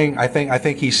everything. I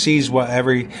think he sees what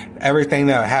everything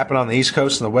that happened on the East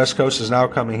Coast and the West Coast is now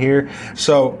coming here.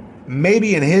 So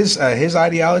maybe in his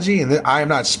ideology, and I am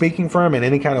not speaking for him in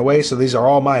any kind of way, so these are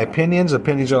all my opinions.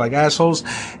 Opinions are like assholes.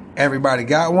 Everybody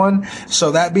got one.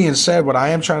 So that being said, what I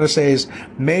am trying to say is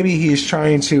maybe he's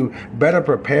trying to better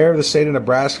prepare the state of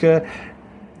Nebraska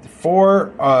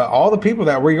for all the people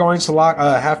that we're going to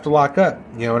have to lock up.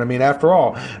 You know what I mean? After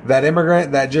all, that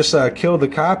immigrant that just killed the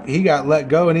cop, he got let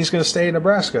go and he's going to stay in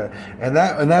Nebraska. And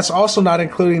that's also not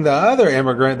including the other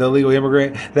immigrant, the illegal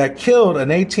immigrant that killed an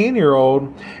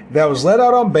 18-year-old that was let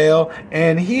out on bail,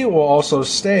 and he will also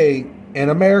stay in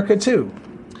America too.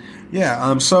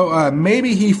 Yeah, so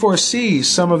maybe he foresees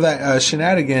some of that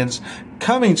shenanigans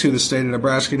coming to the state of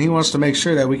Nebraska, and he wants to make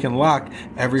sure that we can lock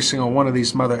every single one of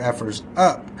these mother effers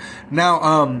up.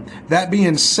 Now, that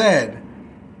being said,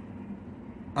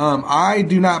 I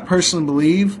do not personally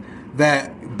believe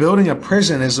that building a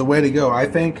prison is the way to go. I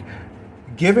think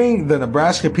giving the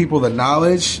Nebraska people the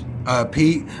knowledge,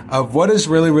 Pete, of what is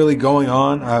really, really going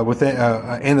on within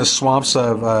in the swamps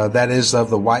of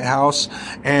the White House,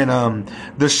 and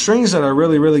the strings that are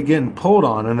really, really getting pulled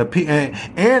on, and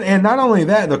not only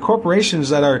that, the corporations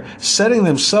that are setting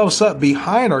themselves up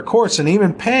behind our courts and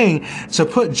even paying to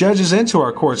put judges into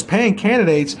our courts, paying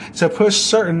candidates to push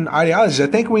certain ideologies. I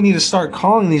think we need to start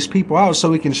calling these people out so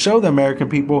we can show the American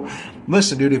people,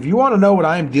 listen, dude, if you want to know what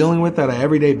I'm dealing with on an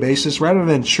everyday basis, rather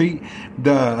than treat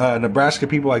the Nebraska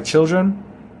people like children,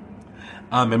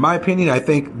 in my opinion, I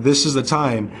think this is the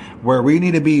time where we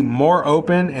need to be more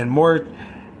open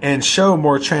and show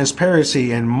more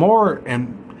transparency and more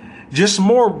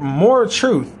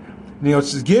truth. You know,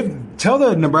 tell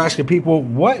the Nebraska people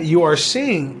what you are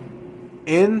seeing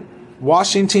in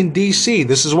Washington, D.C.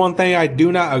 This is one thing I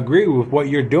do not agree with what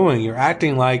you're doing. You're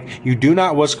acting like you do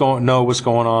not know what's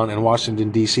going on in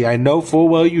Washington, D.C. I know full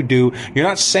well you do. You're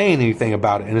not saying anything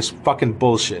about it, and it's fucking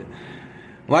bullshit.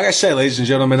 Like I said, ladies and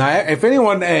gentlemen, if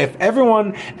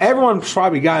everyone's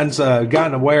probably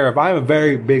gotten aware of, I'm a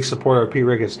very big supporter of Pete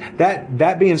Ricketts.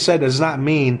 That being said, does not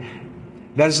mean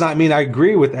I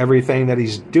agree with everything that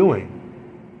he's doing.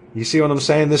 You see what I'm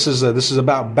saying? This is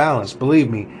about balance. Believe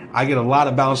me, I get a lot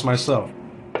of balance myself.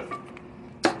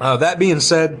 That being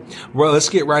said, well, let's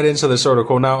get right into this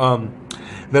article. Now,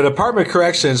 the Department of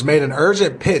Corrections made an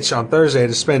urgent pitch on Thursday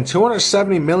to spend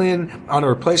 $270 million on a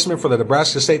replacement for the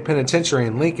Nebraska State Penitentiary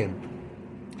in Lincoln.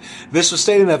 This was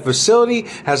stating that the facility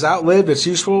has outlived its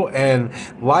useful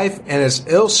life and is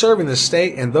ill serving the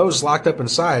state and those locked up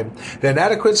inside. The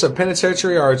inadequacies of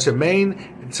penitentiary are too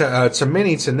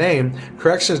many to name.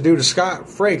 Corrections due to Scott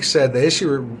Frakes said the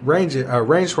issue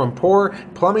range from poor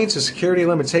plumbing to security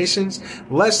limitations,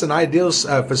 less than ideal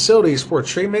facilities for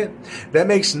treatment. That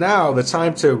makes now the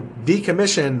time to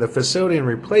decommission the facility and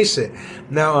replace it.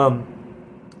 Now,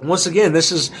 once again,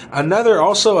 this is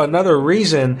another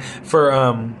reason for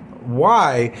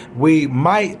why we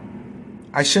might,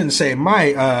 I shouldn't say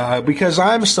might, because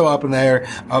I'm still up in the air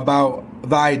about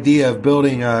the idea of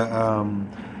building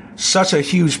such a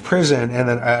huge prison and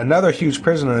then another huge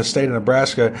prison in the state of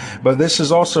Nebraska. But this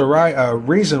is also a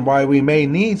reason why we may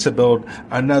need to build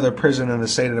another prison in the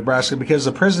state of Nebraska, because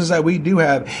the prisons that we do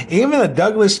have, even the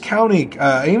Douglas County,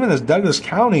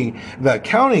 the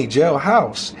county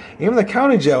jailhouse,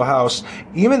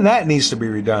 even that needs to be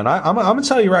redone. I'm going to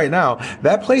tell you right now,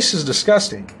 that place is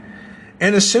disgusting.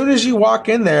 And as soon as you walk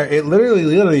in there, it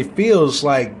literally feels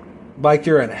like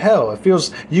you're in hell.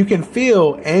 You can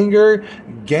feel anger,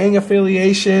 gang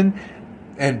affiliation,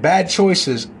 and bad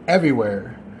choices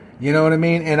everywhere. You know what I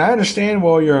mean? And I understand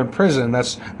while you're in prison,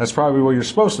 that's probably what you're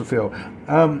supposed to feel.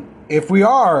 If we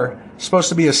are supposed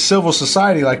to be a civil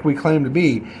society like we claim to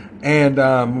be,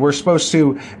 and we're supposed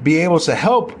to be able to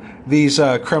help these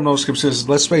criminals, because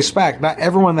let's face fact, not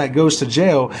everyone that goes to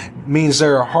jail means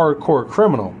they're a hardcore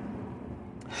criminal.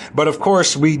 But of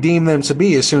course, we deem them to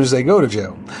be as soon as they go to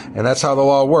jail. And that's how the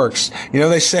law works. You know,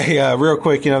 they say, real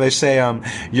quick, they say,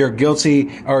 you're guilty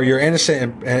or you're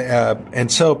innocent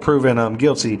until proven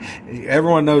guilty.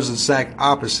 Everyone knows the exact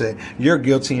opposite. You're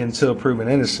guilty until proven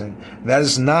innocent. That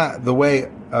is not the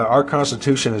way our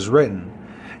Constitution is written.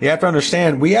 You have to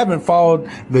understand, we haven't followed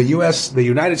the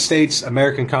United States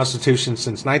American Constitution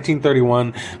since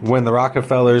 1931, when the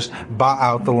Rockefellers bought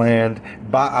out the land,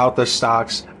 bought out the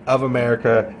stocks of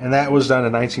America, and that was done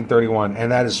in 1931,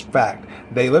 and that is fact.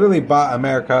 They literally bought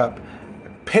America up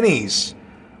pennies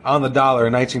on the dollar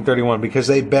in 1931 because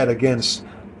they bet against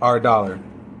our dollar.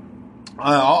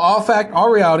 All fact,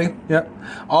 all reality, yep.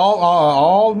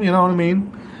 All, you know what I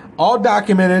mean? All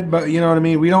documented, but you know what I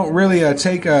mean? We don't really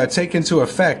take into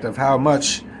effect of how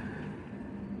much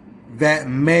that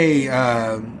may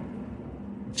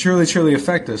truly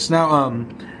affect us. Now,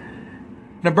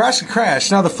 Nebraska crash.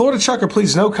 Now, the Florida trucker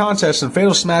pleads no contest in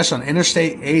fatal smash on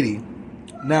Interstate 80.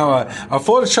 Now, a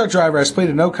Florida truck driver has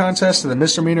pleaded no contest to the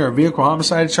misdemeanor of vehicle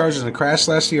homicide charges in a crash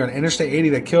last year on Interstate 80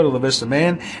 that killed a La Vista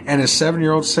man and his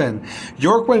 7-year-old son.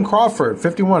 Yorkwin Crawford,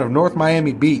 51, of North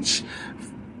Miami Beach,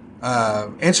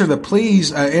 entered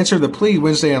the plea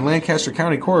Wednesday in Lancaster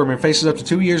County Courtroom and faces up to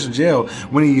 2 years in jail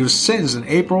when he was sentenced in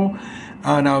April.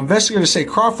 Now, investigators say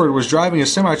Crawford was driving a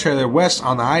semi-trailer west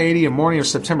on the I-80 in the morning of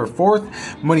September 4th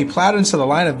when he plowed into the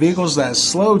line of vehicles that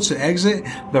slowed to exit.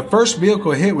 The first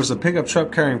vehicle hit was a pickup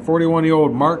truck carrying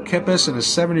 41-year-old Mark Kepis and his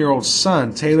 7-year-old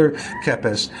son, Taylor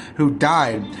Kepis, who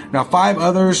died. Now, 5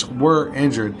 others were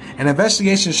injured. An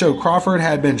investigation showed Crawford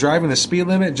had been driving the speed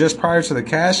limit just prior to the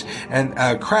crash, and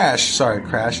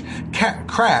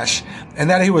and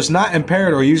that he was not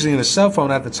impaired or using a cell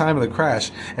phone at the time of the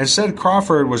crash. Instead,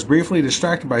 Crawford was briefly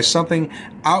distracted by something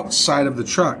outside of the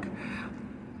truck.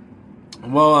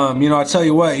 Well, I tell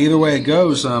you what, either way it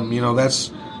goes, that's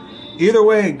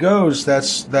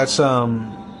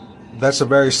a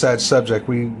very sad subject.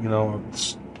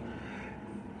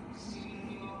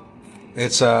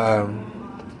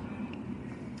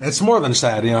 It's more than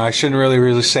sad. I shouldn't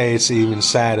really say it's even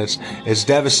sad. It's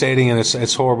devastating, and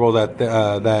it's horrible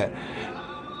that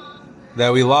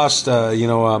we lost a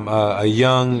young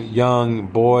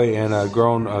boy and a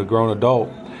grown adult.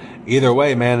 Either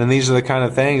way, man, and these are the kind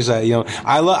of things that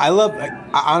I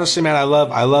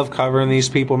love covering these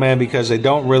people, man, because they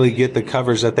don't really get the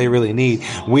coverage that they really need.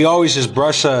 We always just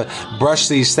brush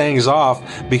these things off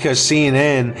because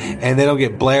CNN, and they don't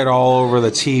get blared all over the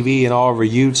TV and all over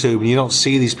YouTube, and you don't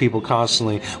see these people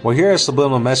constantly. Well, here at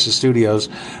Subliminal Message Studios,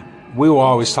 we will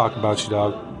always talk about you,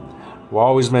 dog. We'll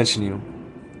always mention you.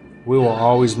 We will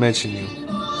always mention you.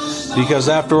 Because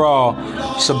after all,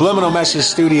 Subliminal Message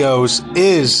Studios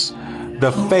is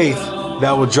the faith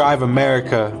that will drive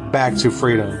America back to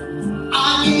freedom.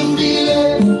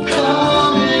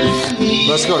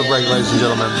 Let's go to break, ladies and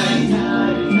gentlemen.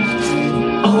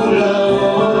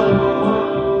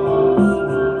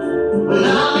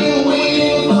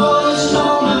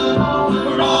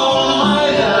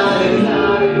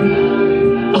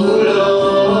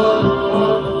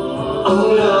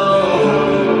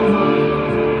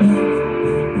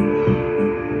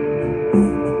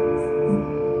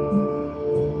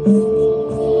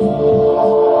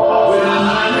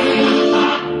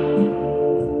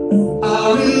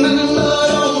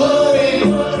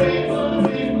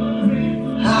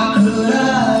 How could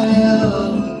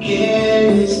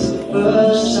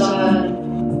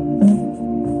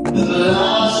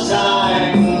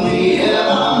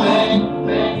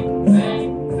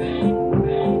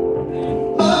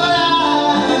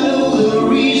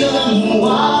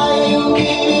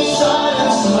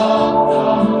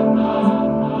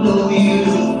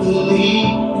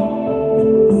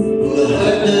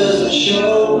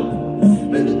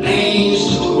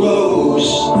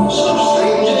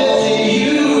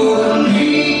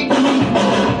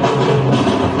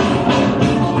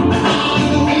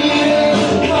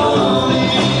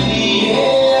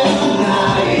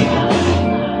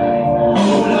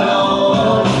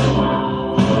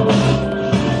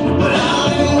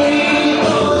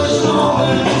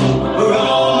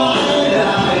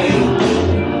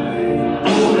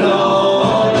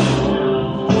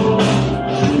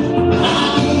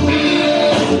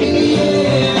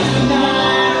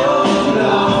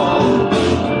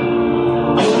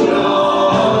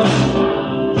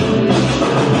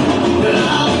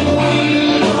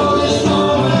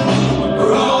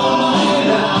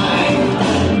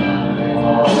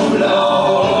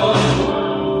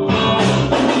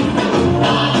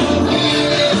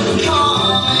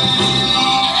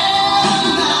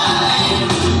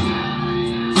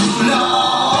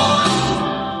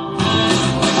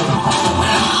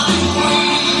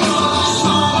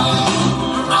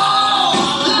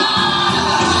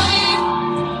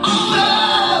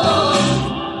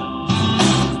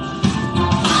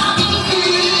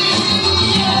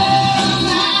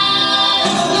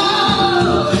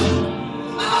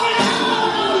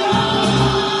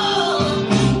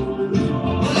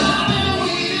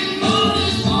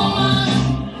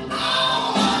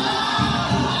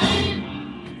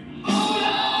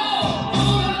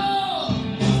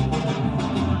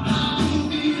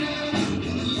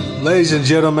Ladies and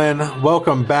gentlemen,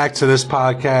 welcome back to this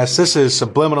podcast. This is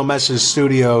Subliminal Message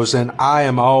Studios, and I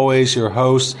am always your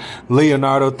host,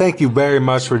 Leonardo. Thank you very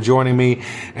much for joining me,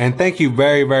 and thank you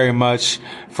very, very much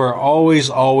for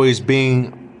always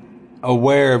being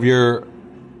aware of your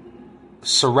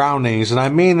surroundings. And I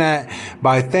mean that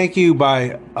by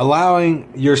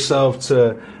allowing yourself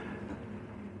to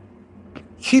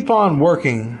keep on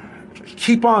working,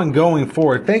 keep on going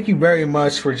forward. Thank you very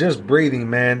much for just breathing,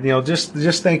 man.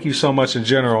 Just thank you so much in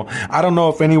general. I don't know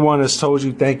if anyone has told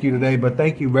you thank you today, but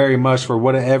thank you very much for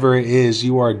whatever it is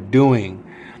you are doing.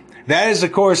 That is,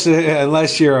 of course,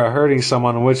 unless you're hurting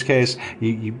someone, in which case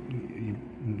you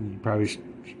probably should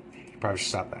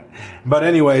stop that. But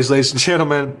anyways, ladies and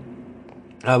gentlemen,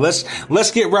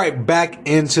 let's get right back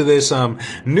into this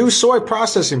new soy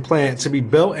processing plant to be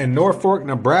built in Norfolk,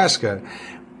 Nebraska.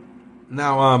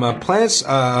 Now, plants,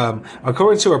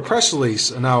 according to a press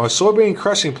release, now a soybean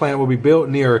crushing plant will be built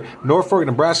near Norfolk,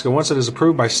 Nebraska once it is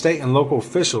approved by state and local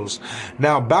officials.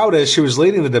 Now, Bowdish, who is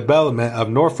leading the development of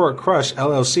Norfolk Crush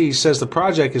LLC, says the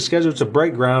project is scheduled to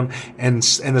break ground in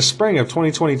the spring of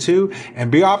 2022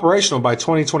 and be operational by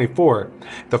 2024.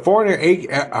 The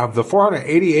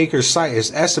 480-acre site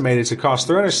is estimated to cost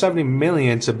 $370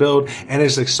 million to build and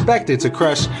is expected to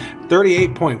crush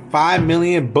 38.5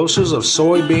 million bushels of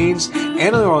soybeans. And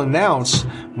it will announce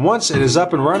once it is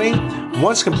up and running.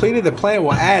 Once completed, the plant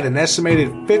will add an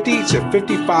estimated 50 to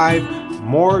 55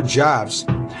 more jobs.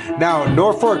 Now,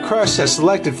 Norfolk Crush has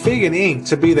selected Fegan Inc.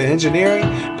 to be the engineering,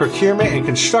 procurement, and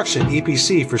construction,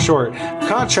 EPC for short,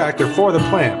 contractor for the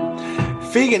plant.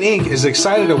 Fegan Inc. is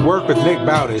excited to work with Nick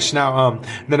Bowdish. Now,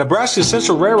 the Nebraska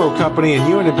Central Railroad Company and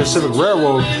Union Pacific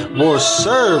Railroad will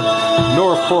serve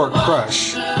Norfolk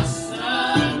Crush.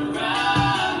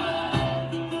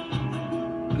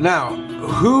 Now,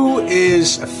 who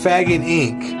is Fegan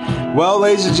Inc.? Well,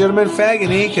 ladies and gentlemen, Fegan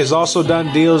Inc. has also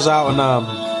done deals out in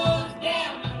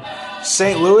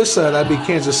St. Louis. That'd be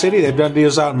Kansas City. They've done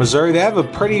deals out in Missouri. They have a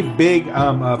pretty big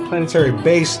planetary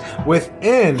base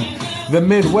within the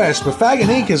Midwest. But Fegan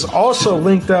Inc. is also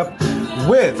linked up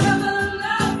with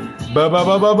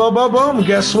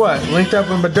guess what? Linked up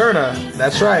with Moderna.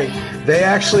 That's right. They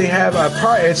actually have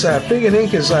Fegan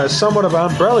Inc. is somewhat of an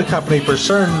umbrella company for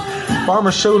certain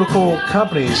pharmaceutical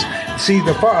companies. See,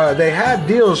 they have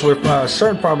deals with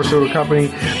certain pharmaceutical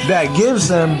company that gives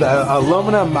them the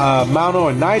aluminum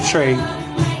mononitrate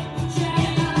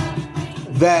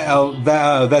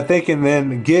that they can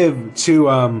then give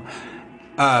to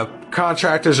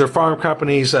contractors or farm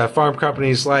companies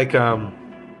like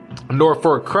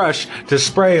Norfolk Crush to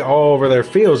spray all over their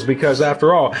fields, because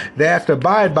after all, they have to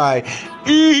abide by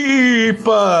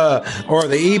EPA, or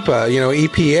the EPA,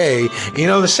 EPA,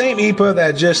 the same EPA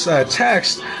that just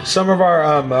taxed some of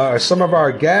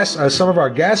our gas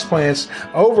plants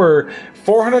over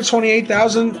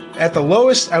 $428,000 at the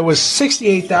lowest. It was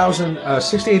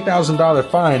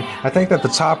 $68,000 fine. I think that the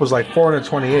top was like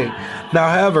 $428. Now,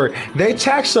 however, they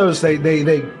tax those.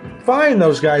 They fine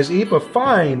those guys. EPA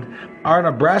fined our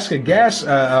Nebraska gas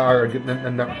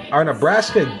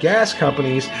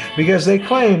companies because they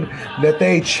claimed that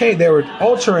they were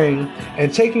altering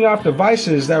and taking off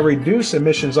devices that reduce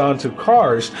emissions onto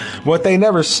cars. What they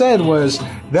never said was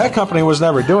that company was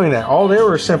never doing that. All they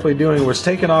were simply doing was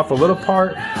taking off a little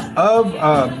part of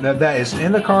that is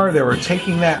in the car. They were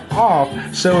taking that off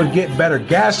so it would get better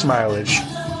gas mileage.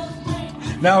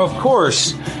 Now, of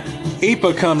course,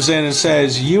 EPA comes in and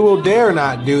says, "You will dare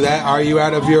not do that. Are you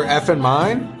out of your effing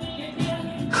mind?"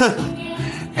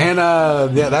 And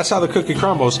that's how the cookie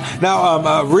crumbles. Now,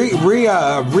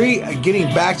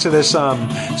 getting back to this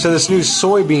new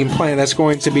soybean plant that's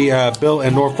going to be built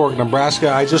in Norfolk,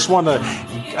 Nebraska. I just want to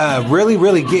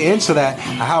really get into that.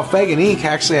 How Fegan Inc.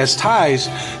 actually has ties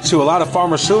to a lot of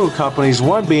pharmaceutical companies.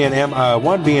 One being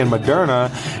Moderna,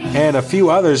 and a few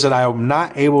others that I am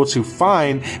not able to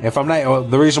find.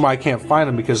 The reason why I can't find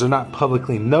them because they're not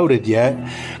publicly noted yet.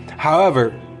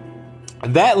 However,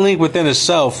 that link within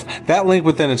itself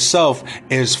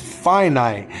is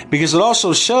finite, because it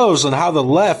also shows on how the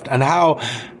left and how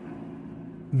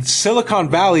Silicon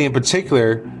Valley in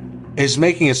particular is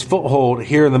making its foothold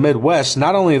here in the Midwest.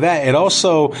 Not only that, it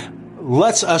also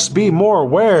lets us be more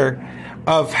aware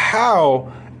of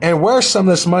how and where some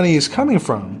of this money is coming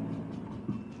from.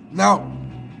 Now,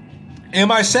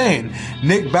 am I saying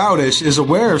Nick Bowdish is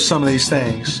aware of some of these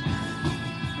things?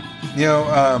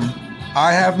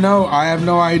 I have no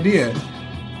idea.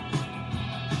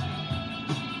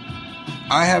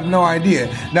 I have no idea.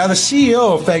 Now, the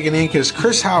CEO of Fegan Inc. is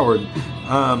Chris Howard.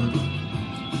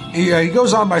 He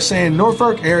goes on by saying,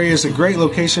 Norfolk area is a great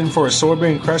location for a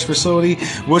soybean crush facility,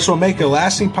 which will make a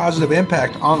lasting positive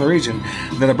impact on the region.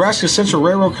 The Nebraska Central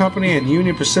Railroad Company and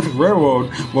Union Pacific Railroad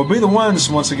will be the ones,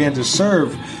 once again, to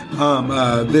serve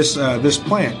this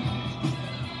plant.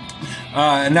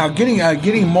 Now,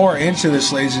 getting more into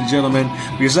this, ladies and gentlemen,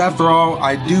 because after all,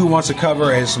 I do want to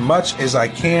cover as much as I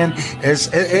can,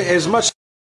 as much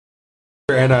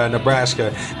in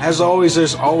Nebraska. As always,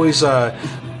 there's always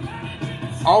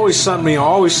something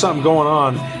going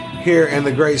on here in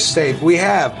the great state. We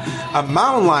have a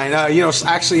mountain lion.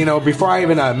 Before I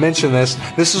even mention this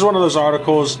is one of those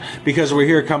articles, because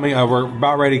we're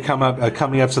about ready to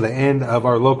coming up to the end of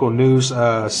our local news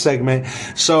segment.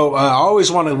 So I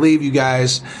always want to leave you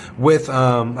guys with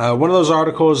one of those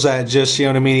articles that just,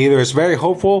 either it's very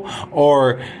hopeful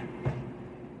or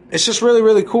it's just really,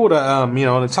 really cool to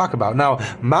to talk about. Now,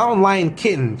 mountain lion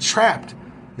kitten trapped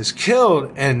is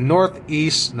killed in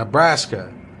northeast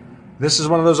Nebraska. This is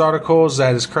one of those articles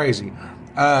that is crazy.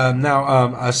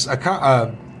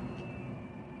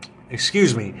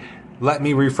 Excuse me. Let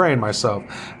me refrain myself.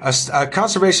 A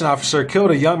conservation officer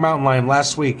killed a young mountain lion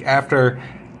last week after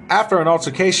an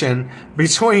altercation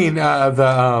between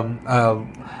the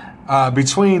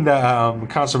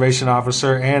conservation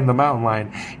officer and the mountain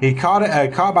lion. He caught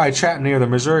by a trap near the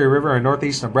Missouri River in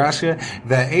northeast Nebraska.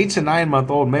 The 8 to 9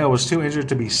 month old male was too injured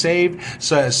to be saved,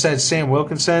 said Sam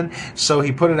Wilkinson. So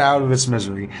he put it out of its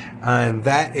misery. And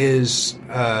that is,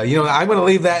 I'm going to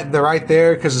leave that right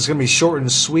there because it's going to be short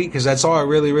and sweet, because that's all it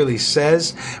really, really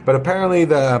says. But apparently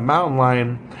the mountain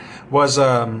lion was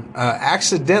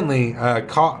accidentally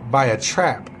caught by a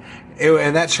trap.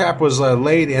 And that trap was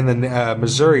laid in the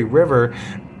Missouri River.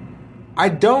 I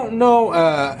don't know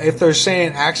if they're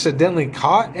saying accidentally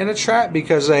caught in a trap,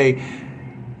 because first,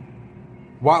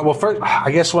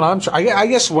 I guess what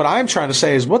I'm trying to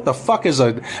say is, what the fuck is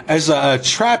a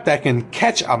trap that can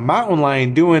catch a mountain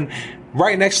lion doing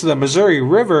right next to the Missouri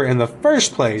River in the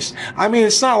first place? I mean,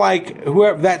 it's not like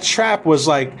whoever that trap was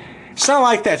like. It's not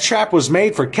like that trap was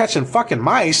made for catching fucking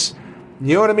mice.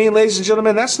 You know what I mean, ladies and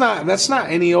gentlemen? That's not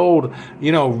any old,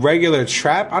 regular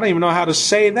trap. I don't even know how to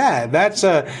say that. That's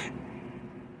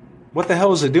what the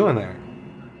hell is it doing there?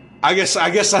 I guess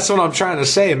that's what I'm trying to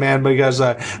say, man. Because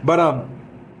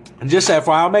just FYI,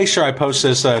 I'll make sure I post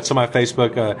this to my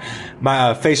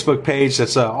Facebook page.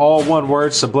 That's all one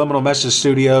word, Subliminal Message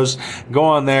Studios. Go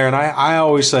on there, and I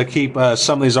always keep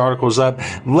some of these articles up.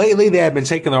 Lately, they have been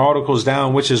taking their articles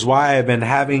down, which is why I've been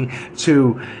having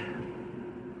to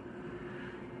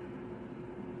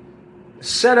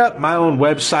set up my own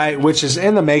website, which is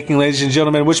in the making, ladies and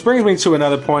gentlemen, which brings me to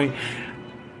another point.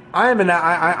 I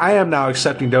am now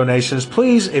accepting donations.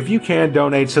 Please, if you can,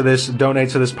 donate to this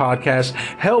podcast.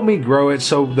 Help me grow it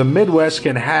so the Midwest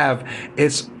can have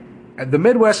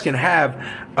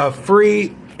a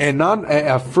free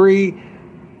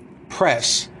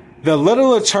press. The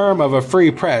literal term of a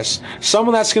free press.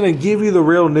 Someone that's going to give you the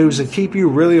real news and keep you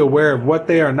really aware of what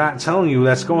they are not telling you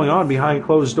that's going on behind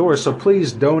closed doors. So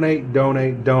please donate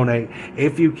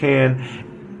if you can.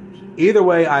 Either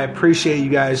way, I appreciate you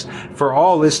guys for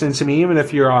all listening to me, even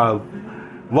if you're a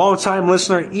long-time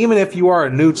listener, even if you are a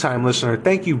new-time listener.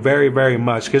 Thank you very, very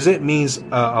much, because it means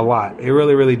a lot. It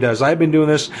really, really does. I've been doing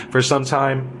this for some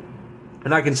time,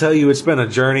 and I can tell you it's been a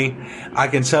journey. I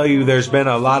can tell you there's been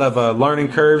a lot of learning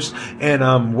curves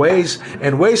and ways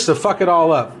to fuck it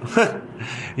all up.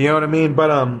 You know what I mean?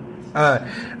 But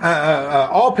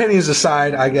all pennies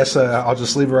aside, I guess I'll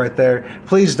just leave it right there.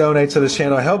 Please donate to this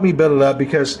channel. Help me build it up,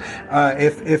 because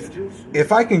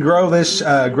if I can grow this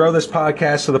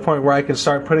podcast to the point where I can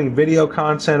start putting video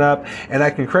content up, and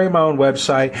I can create my own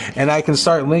website, and I can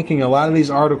start linking a lot of these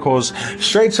articles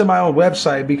straight to my own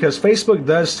website, because Facebook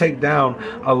does take down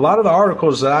a lot of the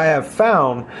articles that I have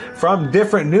found from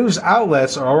different news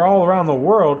outlets or all around the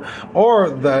world, or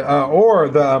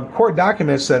the court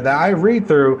documents that I read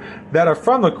through that are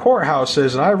from the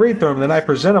courthouses, and I read through them, and then I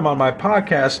present them on my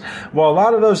podcast. Well, a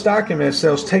lot of those documents,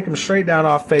 they'll take them straight down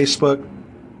off Facebook.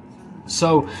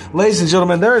 So, ladies and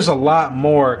gentlemen, there is a lot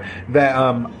more that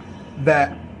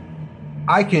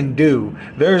I can do.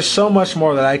 There's so much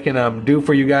more that I can do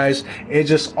for you guys. It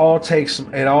just all takes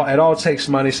it all takes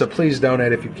money. So please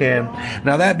donate if you can.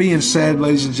 Now, that being said,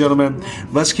 ladies and gentlemen,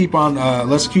 let's keep on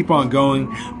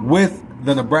going with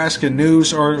the Nebraska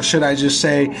news, or should I just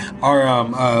say our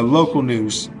local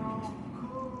news.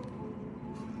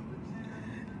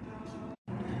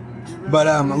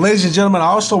 But ladies and gentlemen, I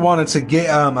also wanted to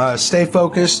get stay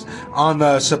focused on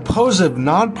the supposed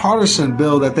nonpartisan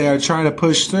bill that they are trying to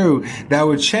push through that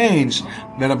would change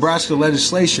the Nebraska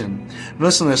legislation.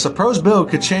 Listen, the supposed bill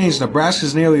could change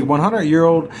Nebraska's nearly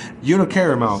 100-year-old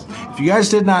unicameral. If you guys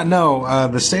did not know,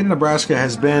 the state of Nebraska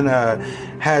has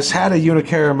had a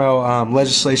unicameral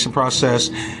legislation process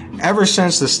ever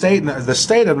since the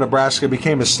state of Nebraska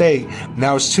became a state.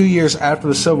 Now it's 2 years after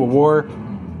the Civil War.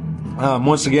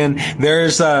 Once again, there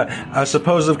is a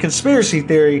supposed conspiracy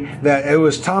theory that it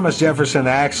was Thomas Jefferson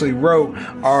that actually wrote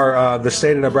the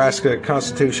state of Nebraska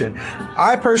Constitution.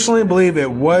 I personally believe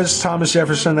it was Thomas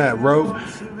Jefferson that wrote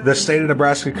the state of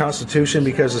Nebraska Constitution,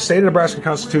 because the state of Nebraska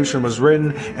Constitution was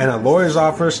written in a lawyer's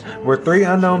office with 3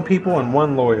 unknown people and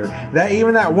 1 lawyer.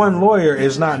 That one lawyer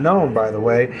is not known, by the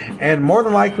way, and more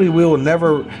than likely we will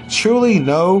never truly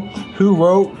know who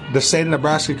wrote the state of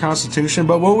Nebraska Constitution.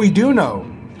 But what we do know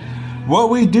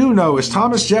is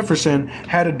Thomas Jefferson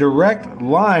had a direct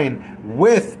line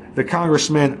with the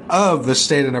congressman of the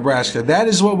state of Nebraska. That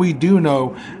is what we do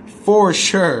know for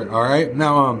sure. All right.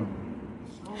 Now,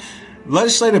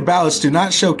 legislative ballots do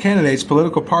not show candidates'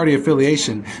 political party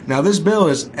affiliation. Now, this bill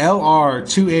is LR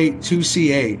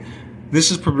 282CA. This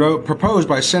is proposed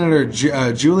by Senator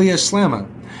Julia Slama.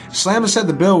 Slama said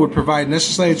the bill would provide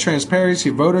necessary transparency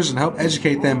to voters and help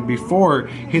educate them before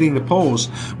hitting the polls.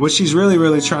 What she's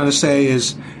really trying to say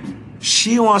is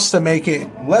she wants to make it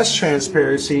less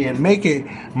transparency and make it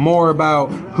more about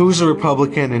who's a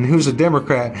Republican and who's a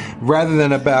Democrat, rather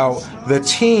than about the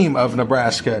team of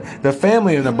Nebraska, the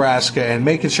family of Nebraska, and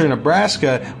making sure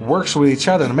Nebraska works with each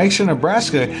other and make sure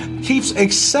Nebraska keeps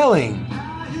excelling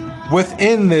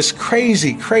within this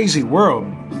crazy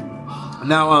world.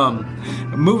 Now,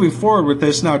 moving forward with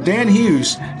this, now Dan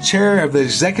Hughes, chair of the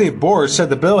executive board,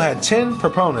 said the bill had 10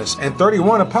 proponents and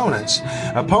 31 opponents.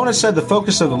 Opponents said the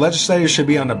focus of the legislators should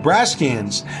be on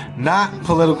Nebraskans, not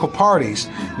political parties.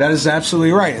 That is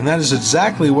absolutely right, and that is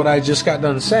exactly what I just got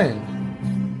done saying.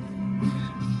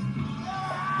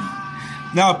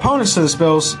 Now, opponents to this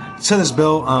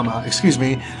bill,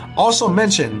 also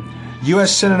mentioned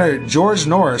U.S. Senator George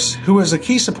Norris, who is a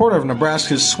key supporter of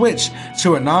Nebraska's switch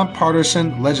to a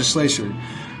nonpartisan legislature.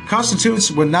 Constituents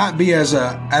would not be as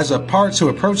a part to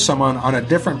approach someone on a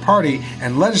different party,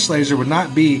 and legislature would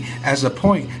not be as a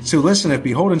point to listen if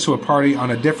beholden to a party on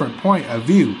a different point of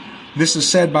view. This is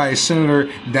said by Senator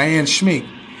Diane Schmeek.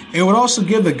 It would also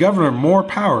give the governor more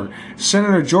power.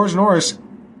 Senator George Norris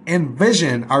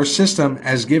envisioned our system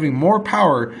as giving more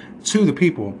power to the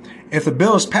people. If the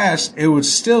bill is passed, it would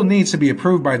still need to be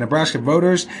approved by Nebraska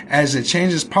voters, as it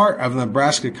changes part of the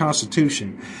Nebraska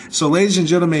Constitution. So, ladies and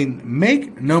gentlemen,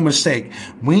 make no mistake,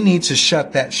 we need to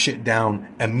shut that shit down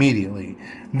immediately.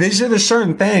 These are the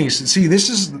certain things. See, this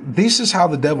is how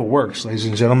the devil works, ladies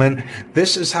and gentlemen.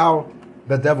 This is how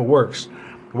the devil works.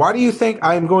 Why do you think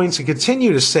I am going to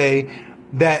continue to say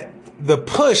that the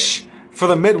push for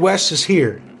the Midwest is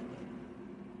here?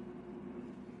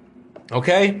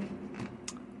 Okay?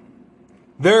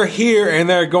 They're here and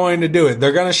they're going to do it.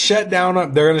 They're going to shut down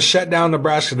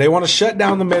Nebraska. They want to shut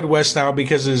down the Midwest now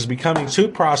because it is becoming too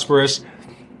prosperous,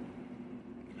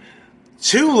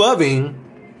 too loving,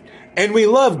 and we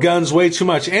love guns way too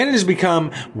much. And it has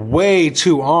become way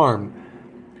too armed.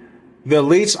 The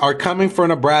elites are coming for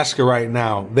Nebraska right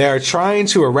now. They are trying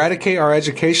to eradicate our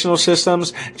educational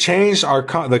systems, change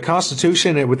the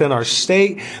Constitution within our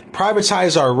state,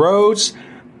 privatize our roads.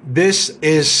 This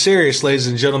is serious, ladies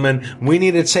and gentlemen. We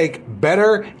need to take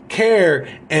better care,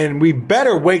 and we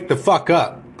better wake the fuck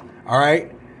up. All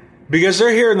right? Because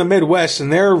they're here in the Midwest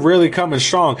and they're really coming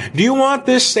strong. Do you want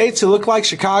this state to look like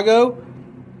Chicago?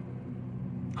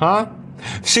 Huh?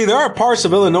 See, there are parts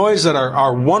of Illinois that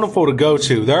are wonderful to go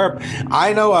to.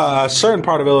 I know a certain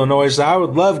part of Illinois that I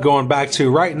would love going back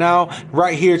to right now,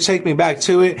 right here. Take me back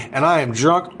to it, and I am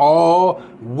drunk all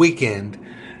weekend.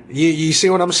 You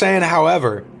see what I'm saying?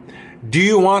 However, do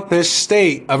you want this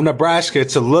state of Nebraska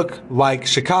to look like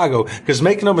Chicago? Because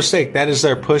make no mistake, that is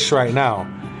their push right now.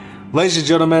 Ladies and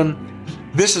gentlemen,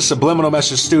 this is Subliminal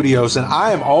Message Studios, and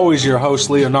I am always your host,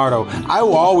 Leonardo. I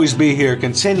will always be here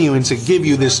continuing to give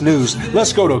you this news.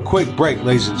 Let's go to a quick break,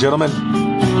 ladies and gentlemen.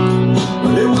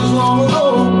 It was long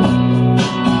ago.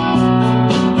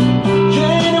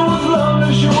 Jane, it was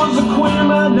lovely. She was the queen of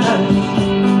my night.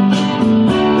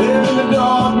 There in the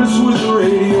darkness with the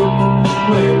radio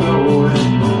playing the whole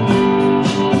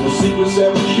and the secrets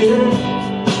that we shared,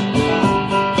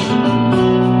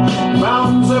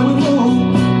 mountains that we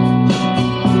moved,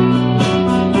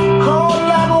 crawled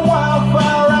like a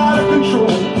wildfire out of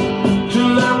control,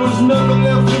 till there was nothing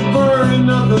left to burn and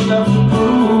nothing left to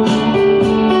prove.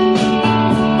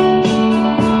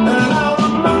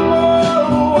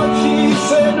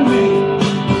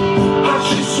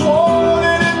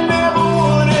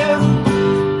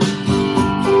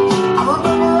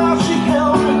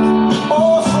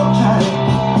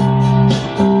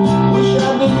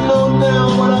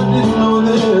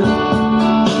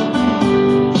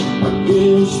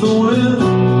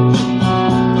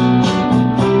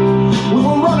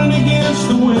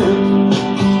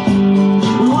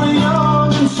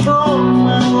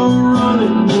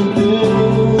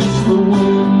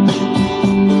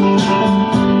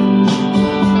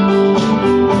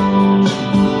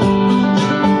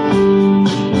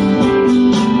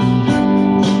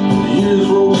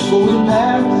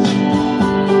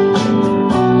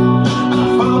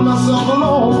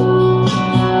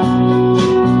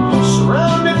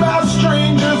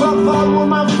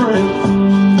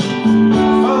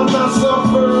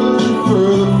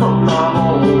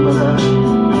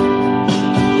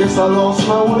 guess I lost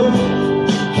my way.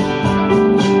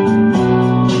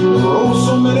 Oh,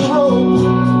 so many roads.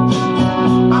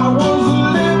 I was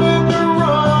living to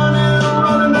run and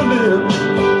running to live.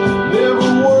 Never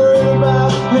worried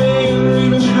about pain or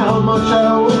even how much I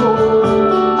owe.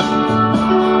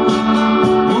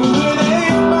 Moving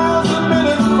 8 miles a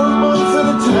minute for months at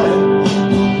a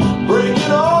time.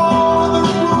 Breaking all the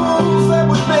rules that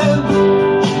would bend.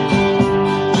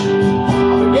 I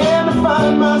began to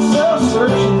find myself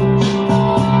searching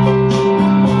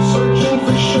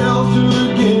for shelter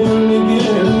again and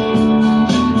again.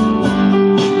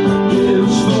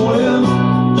 Against the wind.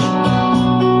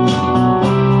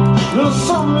 Little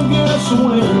something against the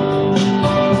wind.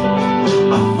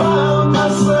 I found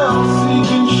myself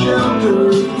seeking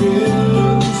shelter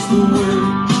against the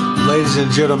wind. Ladies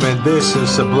and gentlemen, this is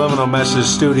Subliminal Message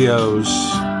Studios,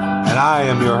 and I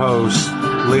am your host,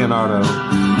 Leonardo.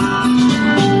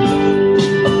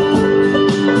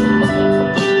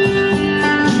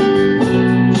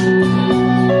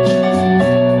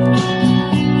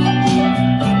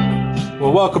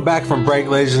 Well, welcome back from break,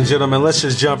 ladies and gentlemen. Let's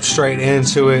just jump straight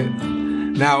into it.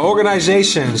 Now,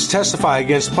 organizations testify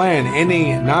against plan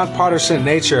ending nonpartisan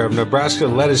nature of Nebraska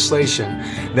legislation.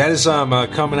 That is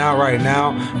coming out right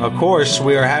now. Of course,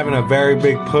 we are having a very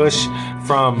big push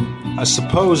from a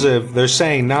supposed, they're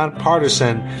saying,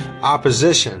 nonpartisan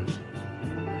opposition.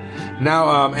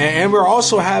 Now, and we're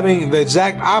also having the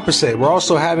exact opposite. We're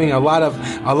also having a lot of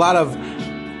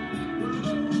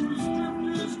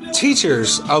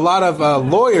teachers, a lot of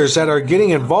lawyers that are getting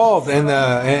involved in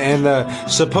the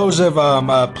supposed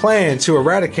plan to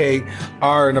eradicate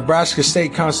our Nebraska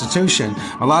state constitution.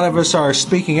 A lot of us are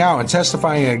speaking out and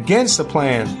testifying against the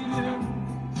plan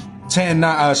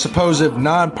to supposed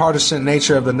nonpartisan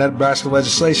nature of the Nebraska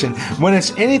legislation, when it's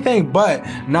anything but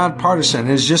nonpartisan.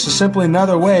 It's just simply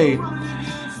another way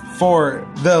for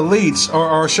the elites,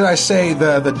 or should I say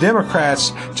the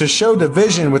Democrats, to show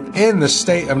division within the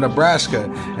state of Nebraska.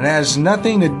 And it has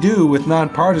nothing to do with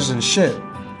nonpartisanship.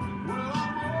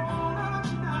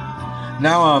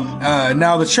 Now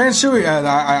the transuity.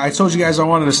 I told you guys I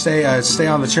wanted to stay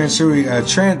on the transuity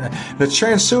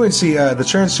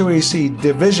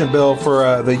division bill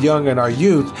for the young and our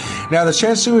youth. Now, the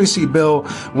transuity bill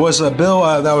was a bill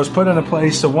that was put into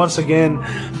place to once again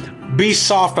be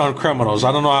soft on criminals.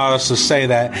 I don't know how else to say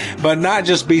that, but not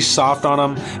just be soft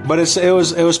on them, but it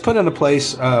was put into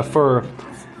place for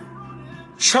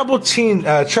troubled teens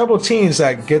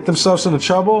that get themselves into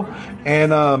trouble,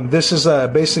 and this is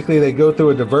basically they go through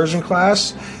a diversion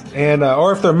class, and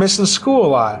or if they're missing school a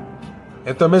lot.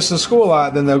 If they're missing school a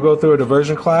lot, then they'll go through a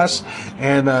diversion class,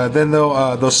 and then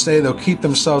they'll keep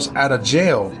themselves out of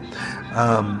jail.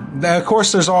 Of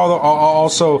course, there's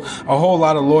also a whole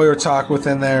lot of lawyer talk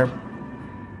within there.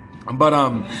 But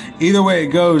either way it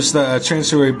goes, the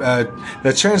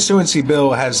transuity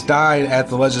bill has died at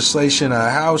the legislation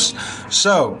house.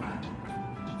 So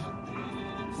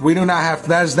we do not have.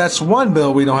 That's one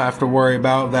bill we don't have to worry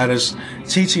about. That is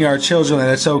teaching our children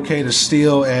that it's okay to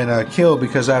steal and kill,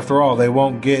 because after all, they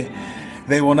will not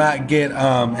get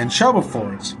in trouble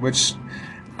for it. Which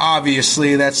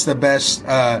obviously that's the best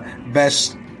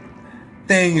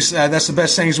things. That's the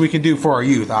best things we can do for our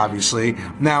youth. Obviously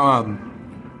now.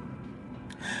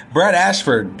 Brad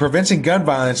Ashford, preventing gun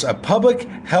violence, a public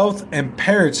health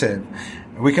imperative.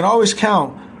 We can always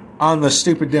count on the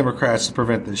stupid Democrats to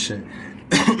prevent this shit.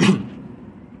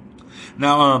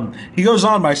 Now, he goes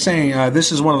on by saying,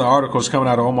 this is one of the articles coming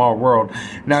out of Omaha World.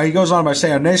 Now, he goes on by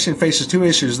saying, our nation faces two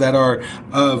issues that are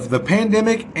of the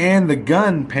pandemic and the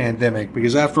gun pandemic,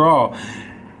 because after all,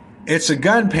 it's a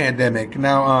gun pandemic.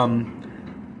 Now,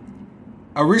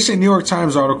 a recent New York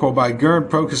Times article by Gurn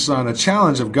focuses on the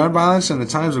challenge of gun violence in the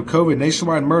times of COVID.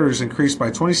 Nationwide murders increased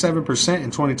by 27%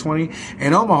 in 2020.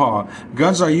 In Omaha,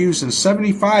 guns are used in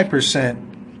 75%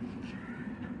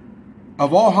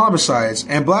 of all homicides,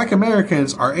 and black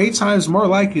Americans are 8 times more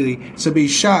likely to be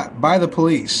shot by the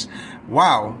police.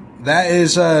 Wow, that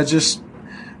is just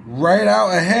right out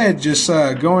ahead. Just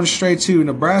going straight to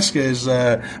Nebraska is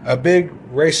a big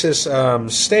racist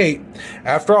state.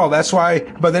 After all, that's why.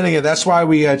 But then again, that's why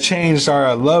we changed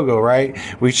our logo, right?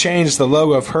 We changed the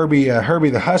logo of Herbie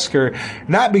the Husker,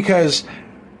 not because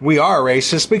we are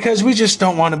racist, because we just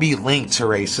don't want to be linked to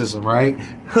racism, right?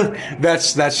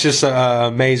 That's just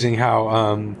amazing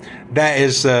how that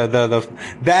is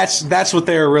that's what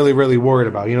they're really, really worried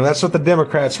about. You know, that's what the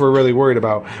Democrats were really worried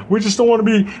about. We just don't want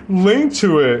to be linked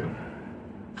to it.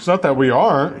 It's not that we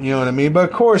aren't, you know what I mean? But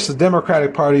of course, the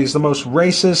Democratic Party is the most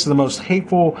racist, the most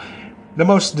hateful the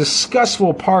most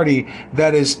disgustful party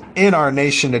that is in our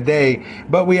nation today,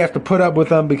 but we have to put up with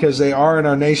them because they are in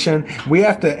our nation. We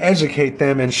have to educate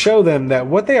them and show them that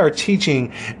what they are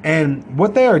teaching and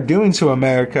what they are doing to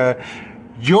America,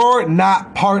 you're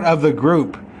not part of the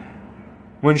group.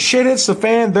 When shit hits the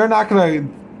fan, they're not going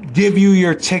to give you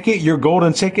your ticket, your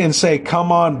golden ticket, and say,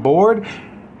 come on board.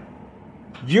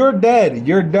 You're dead.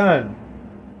 You're done.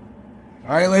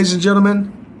 All right, ladies and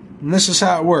gentlemen, and this is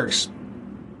how it works.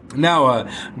 Now,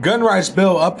 gun rights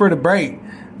bill up for debate.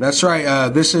 That's right.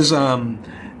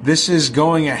 This is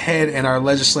going ahead in our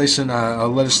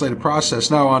legislative process.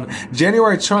 Now, on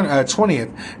January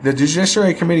 20th, the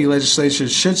Judiciary Committee legislation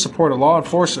should support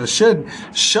should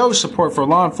show support for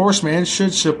law enforcement and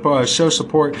should show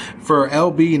support for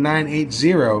LB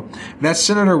 980. That's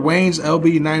Senator Wayne's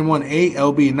LB 918.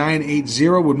 LB 980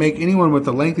 would make anyone with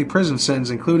a lengthy prison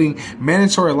sentence, including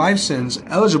mandatory life sentence,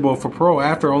 eligible for parole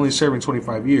after only serving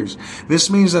 25 years. This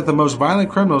means that the most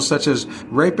violent criminals, such as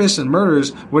rapists and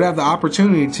murderers, would have the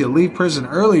opportunity to leave prison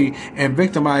early and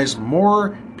victimize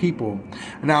more people.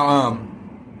 Now,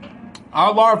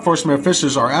 our law enforcement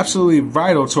officials are absolutely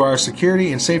vital to our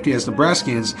security and safety as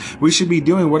Nebraskans. We should be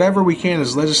doing whatever we can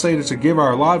as legislators to give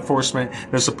our law enforcement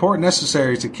the support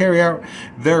necessary to carry out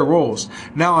their roles.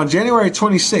 Now, on January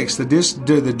 26th,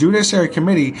 the Judiciary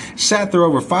Committee sat through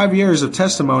over 5 years of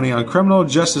testimony on criminal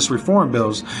justice reform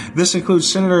bills. This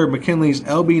includes Senator McKinley's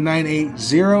LB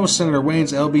 980, Senator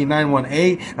Wayne's LB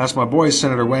 918, that's my boy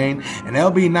Senator Wayne, and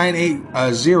LB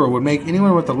 980 would make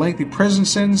anyone with a lengthy prison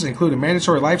sentence, including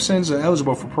mandatory life sentence,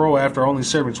 eligible for parole after only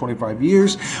serving 25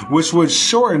 years, which would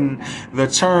shorten the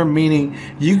term, meaning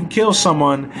you can kill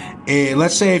someone.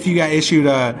 Let's say if you got issued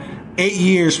 8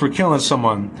 years for killing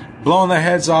someone, blowing their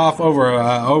heads off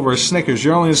over Snickers,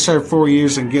 you're only going to serve 4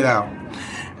 years and get out.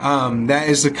 That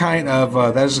is the kind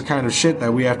of shit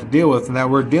that we have to deal with and that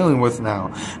we're dealing with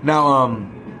now. Now,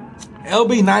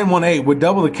 LB 918 would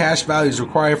double the cash values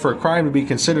required for a crime to be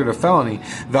considered a felony.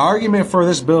 The argument for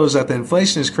this bill is that the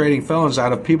inflation is creating felons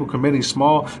out of people committing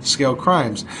small-scale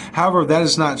crimes. However, that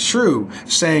is not true,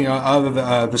 saying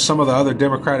some of the other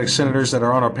Democratic senators that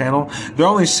are on our panel. There are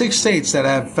only 6 states that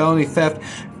have felony theft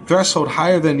threshold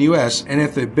higher than the U.S., and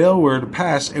if the bill were to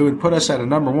pass, it would put us at a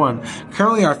number 1.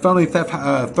 Currently, our felony theft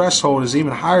threshold is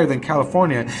even higher than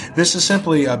California. This is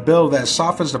simply a bill that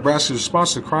softens Nebraska's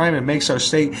response to crime and makes our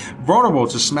state vulnerable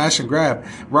to smash and grab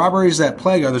robberies that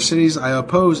plague other cities. I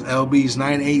oppose LBs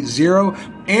 980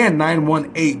 and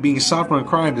 918 being soft on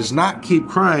crime does not keep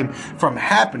crime from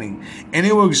happening, and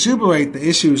it will exuberate the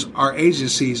issues our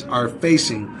agencies are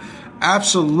facing.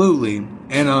 Absolutely.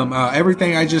 And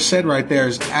everything I just said right there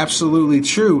is absolutely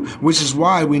true, which is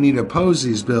why we need to oppose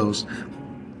these bills.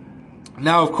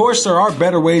 Now, of course, there are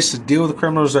better ways to deal with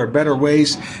criminals. There are better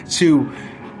ways to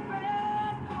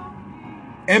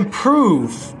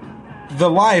improve the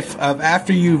life of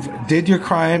after you've did your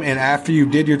crime and after you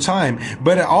did your time.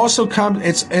 But it also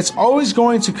it's always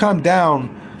going to come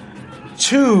down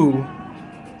to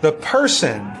the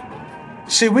person.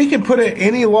 See, we can put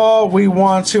any law we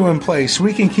want to in place.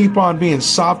 We can keep on being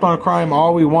soft on crime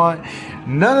all we want.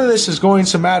 None of this is going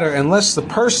to matter unless the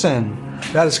person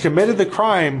that has committed the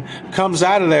crime comes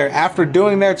out of there after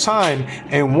doing their time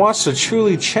and wants to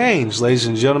truly change, ladies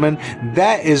and gentlemen.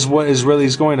 That is what is really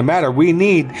going to matter. We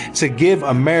need to give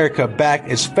America back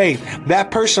its faith. That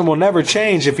person will never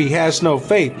change if he has no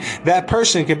faith. That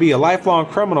person can be a lifelong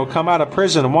criminal, come out of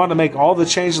prison and want to make all the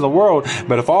change in the world,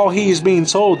 but if all he is being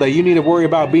told that you need to worry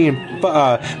about being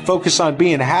focused on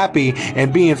being happy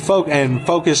and being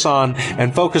focus on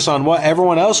what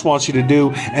everyone else wants you to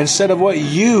do instead of what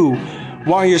you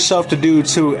want yourself to do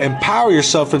to empower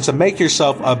yourself and to make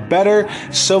yourself a better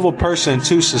civil person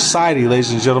to society,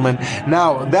 ladies and gentlemen.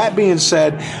 Now, that being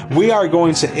said, we are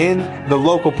going to end the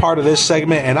local part of this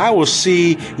segment, and I will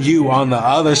see you on the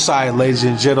other side, ladies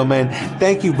and gentlemen.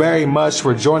 Thank you very much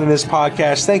for joining this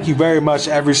podcast. Thank you very much,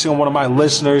 every single one of my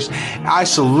listeners. I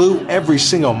salute every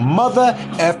single mother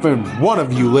effing one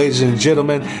of you, ladies and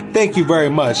gentlemen. Thank you very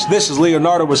much. This is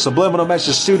Leonardo with Subliminal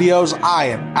Message Studios. I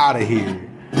am out of here.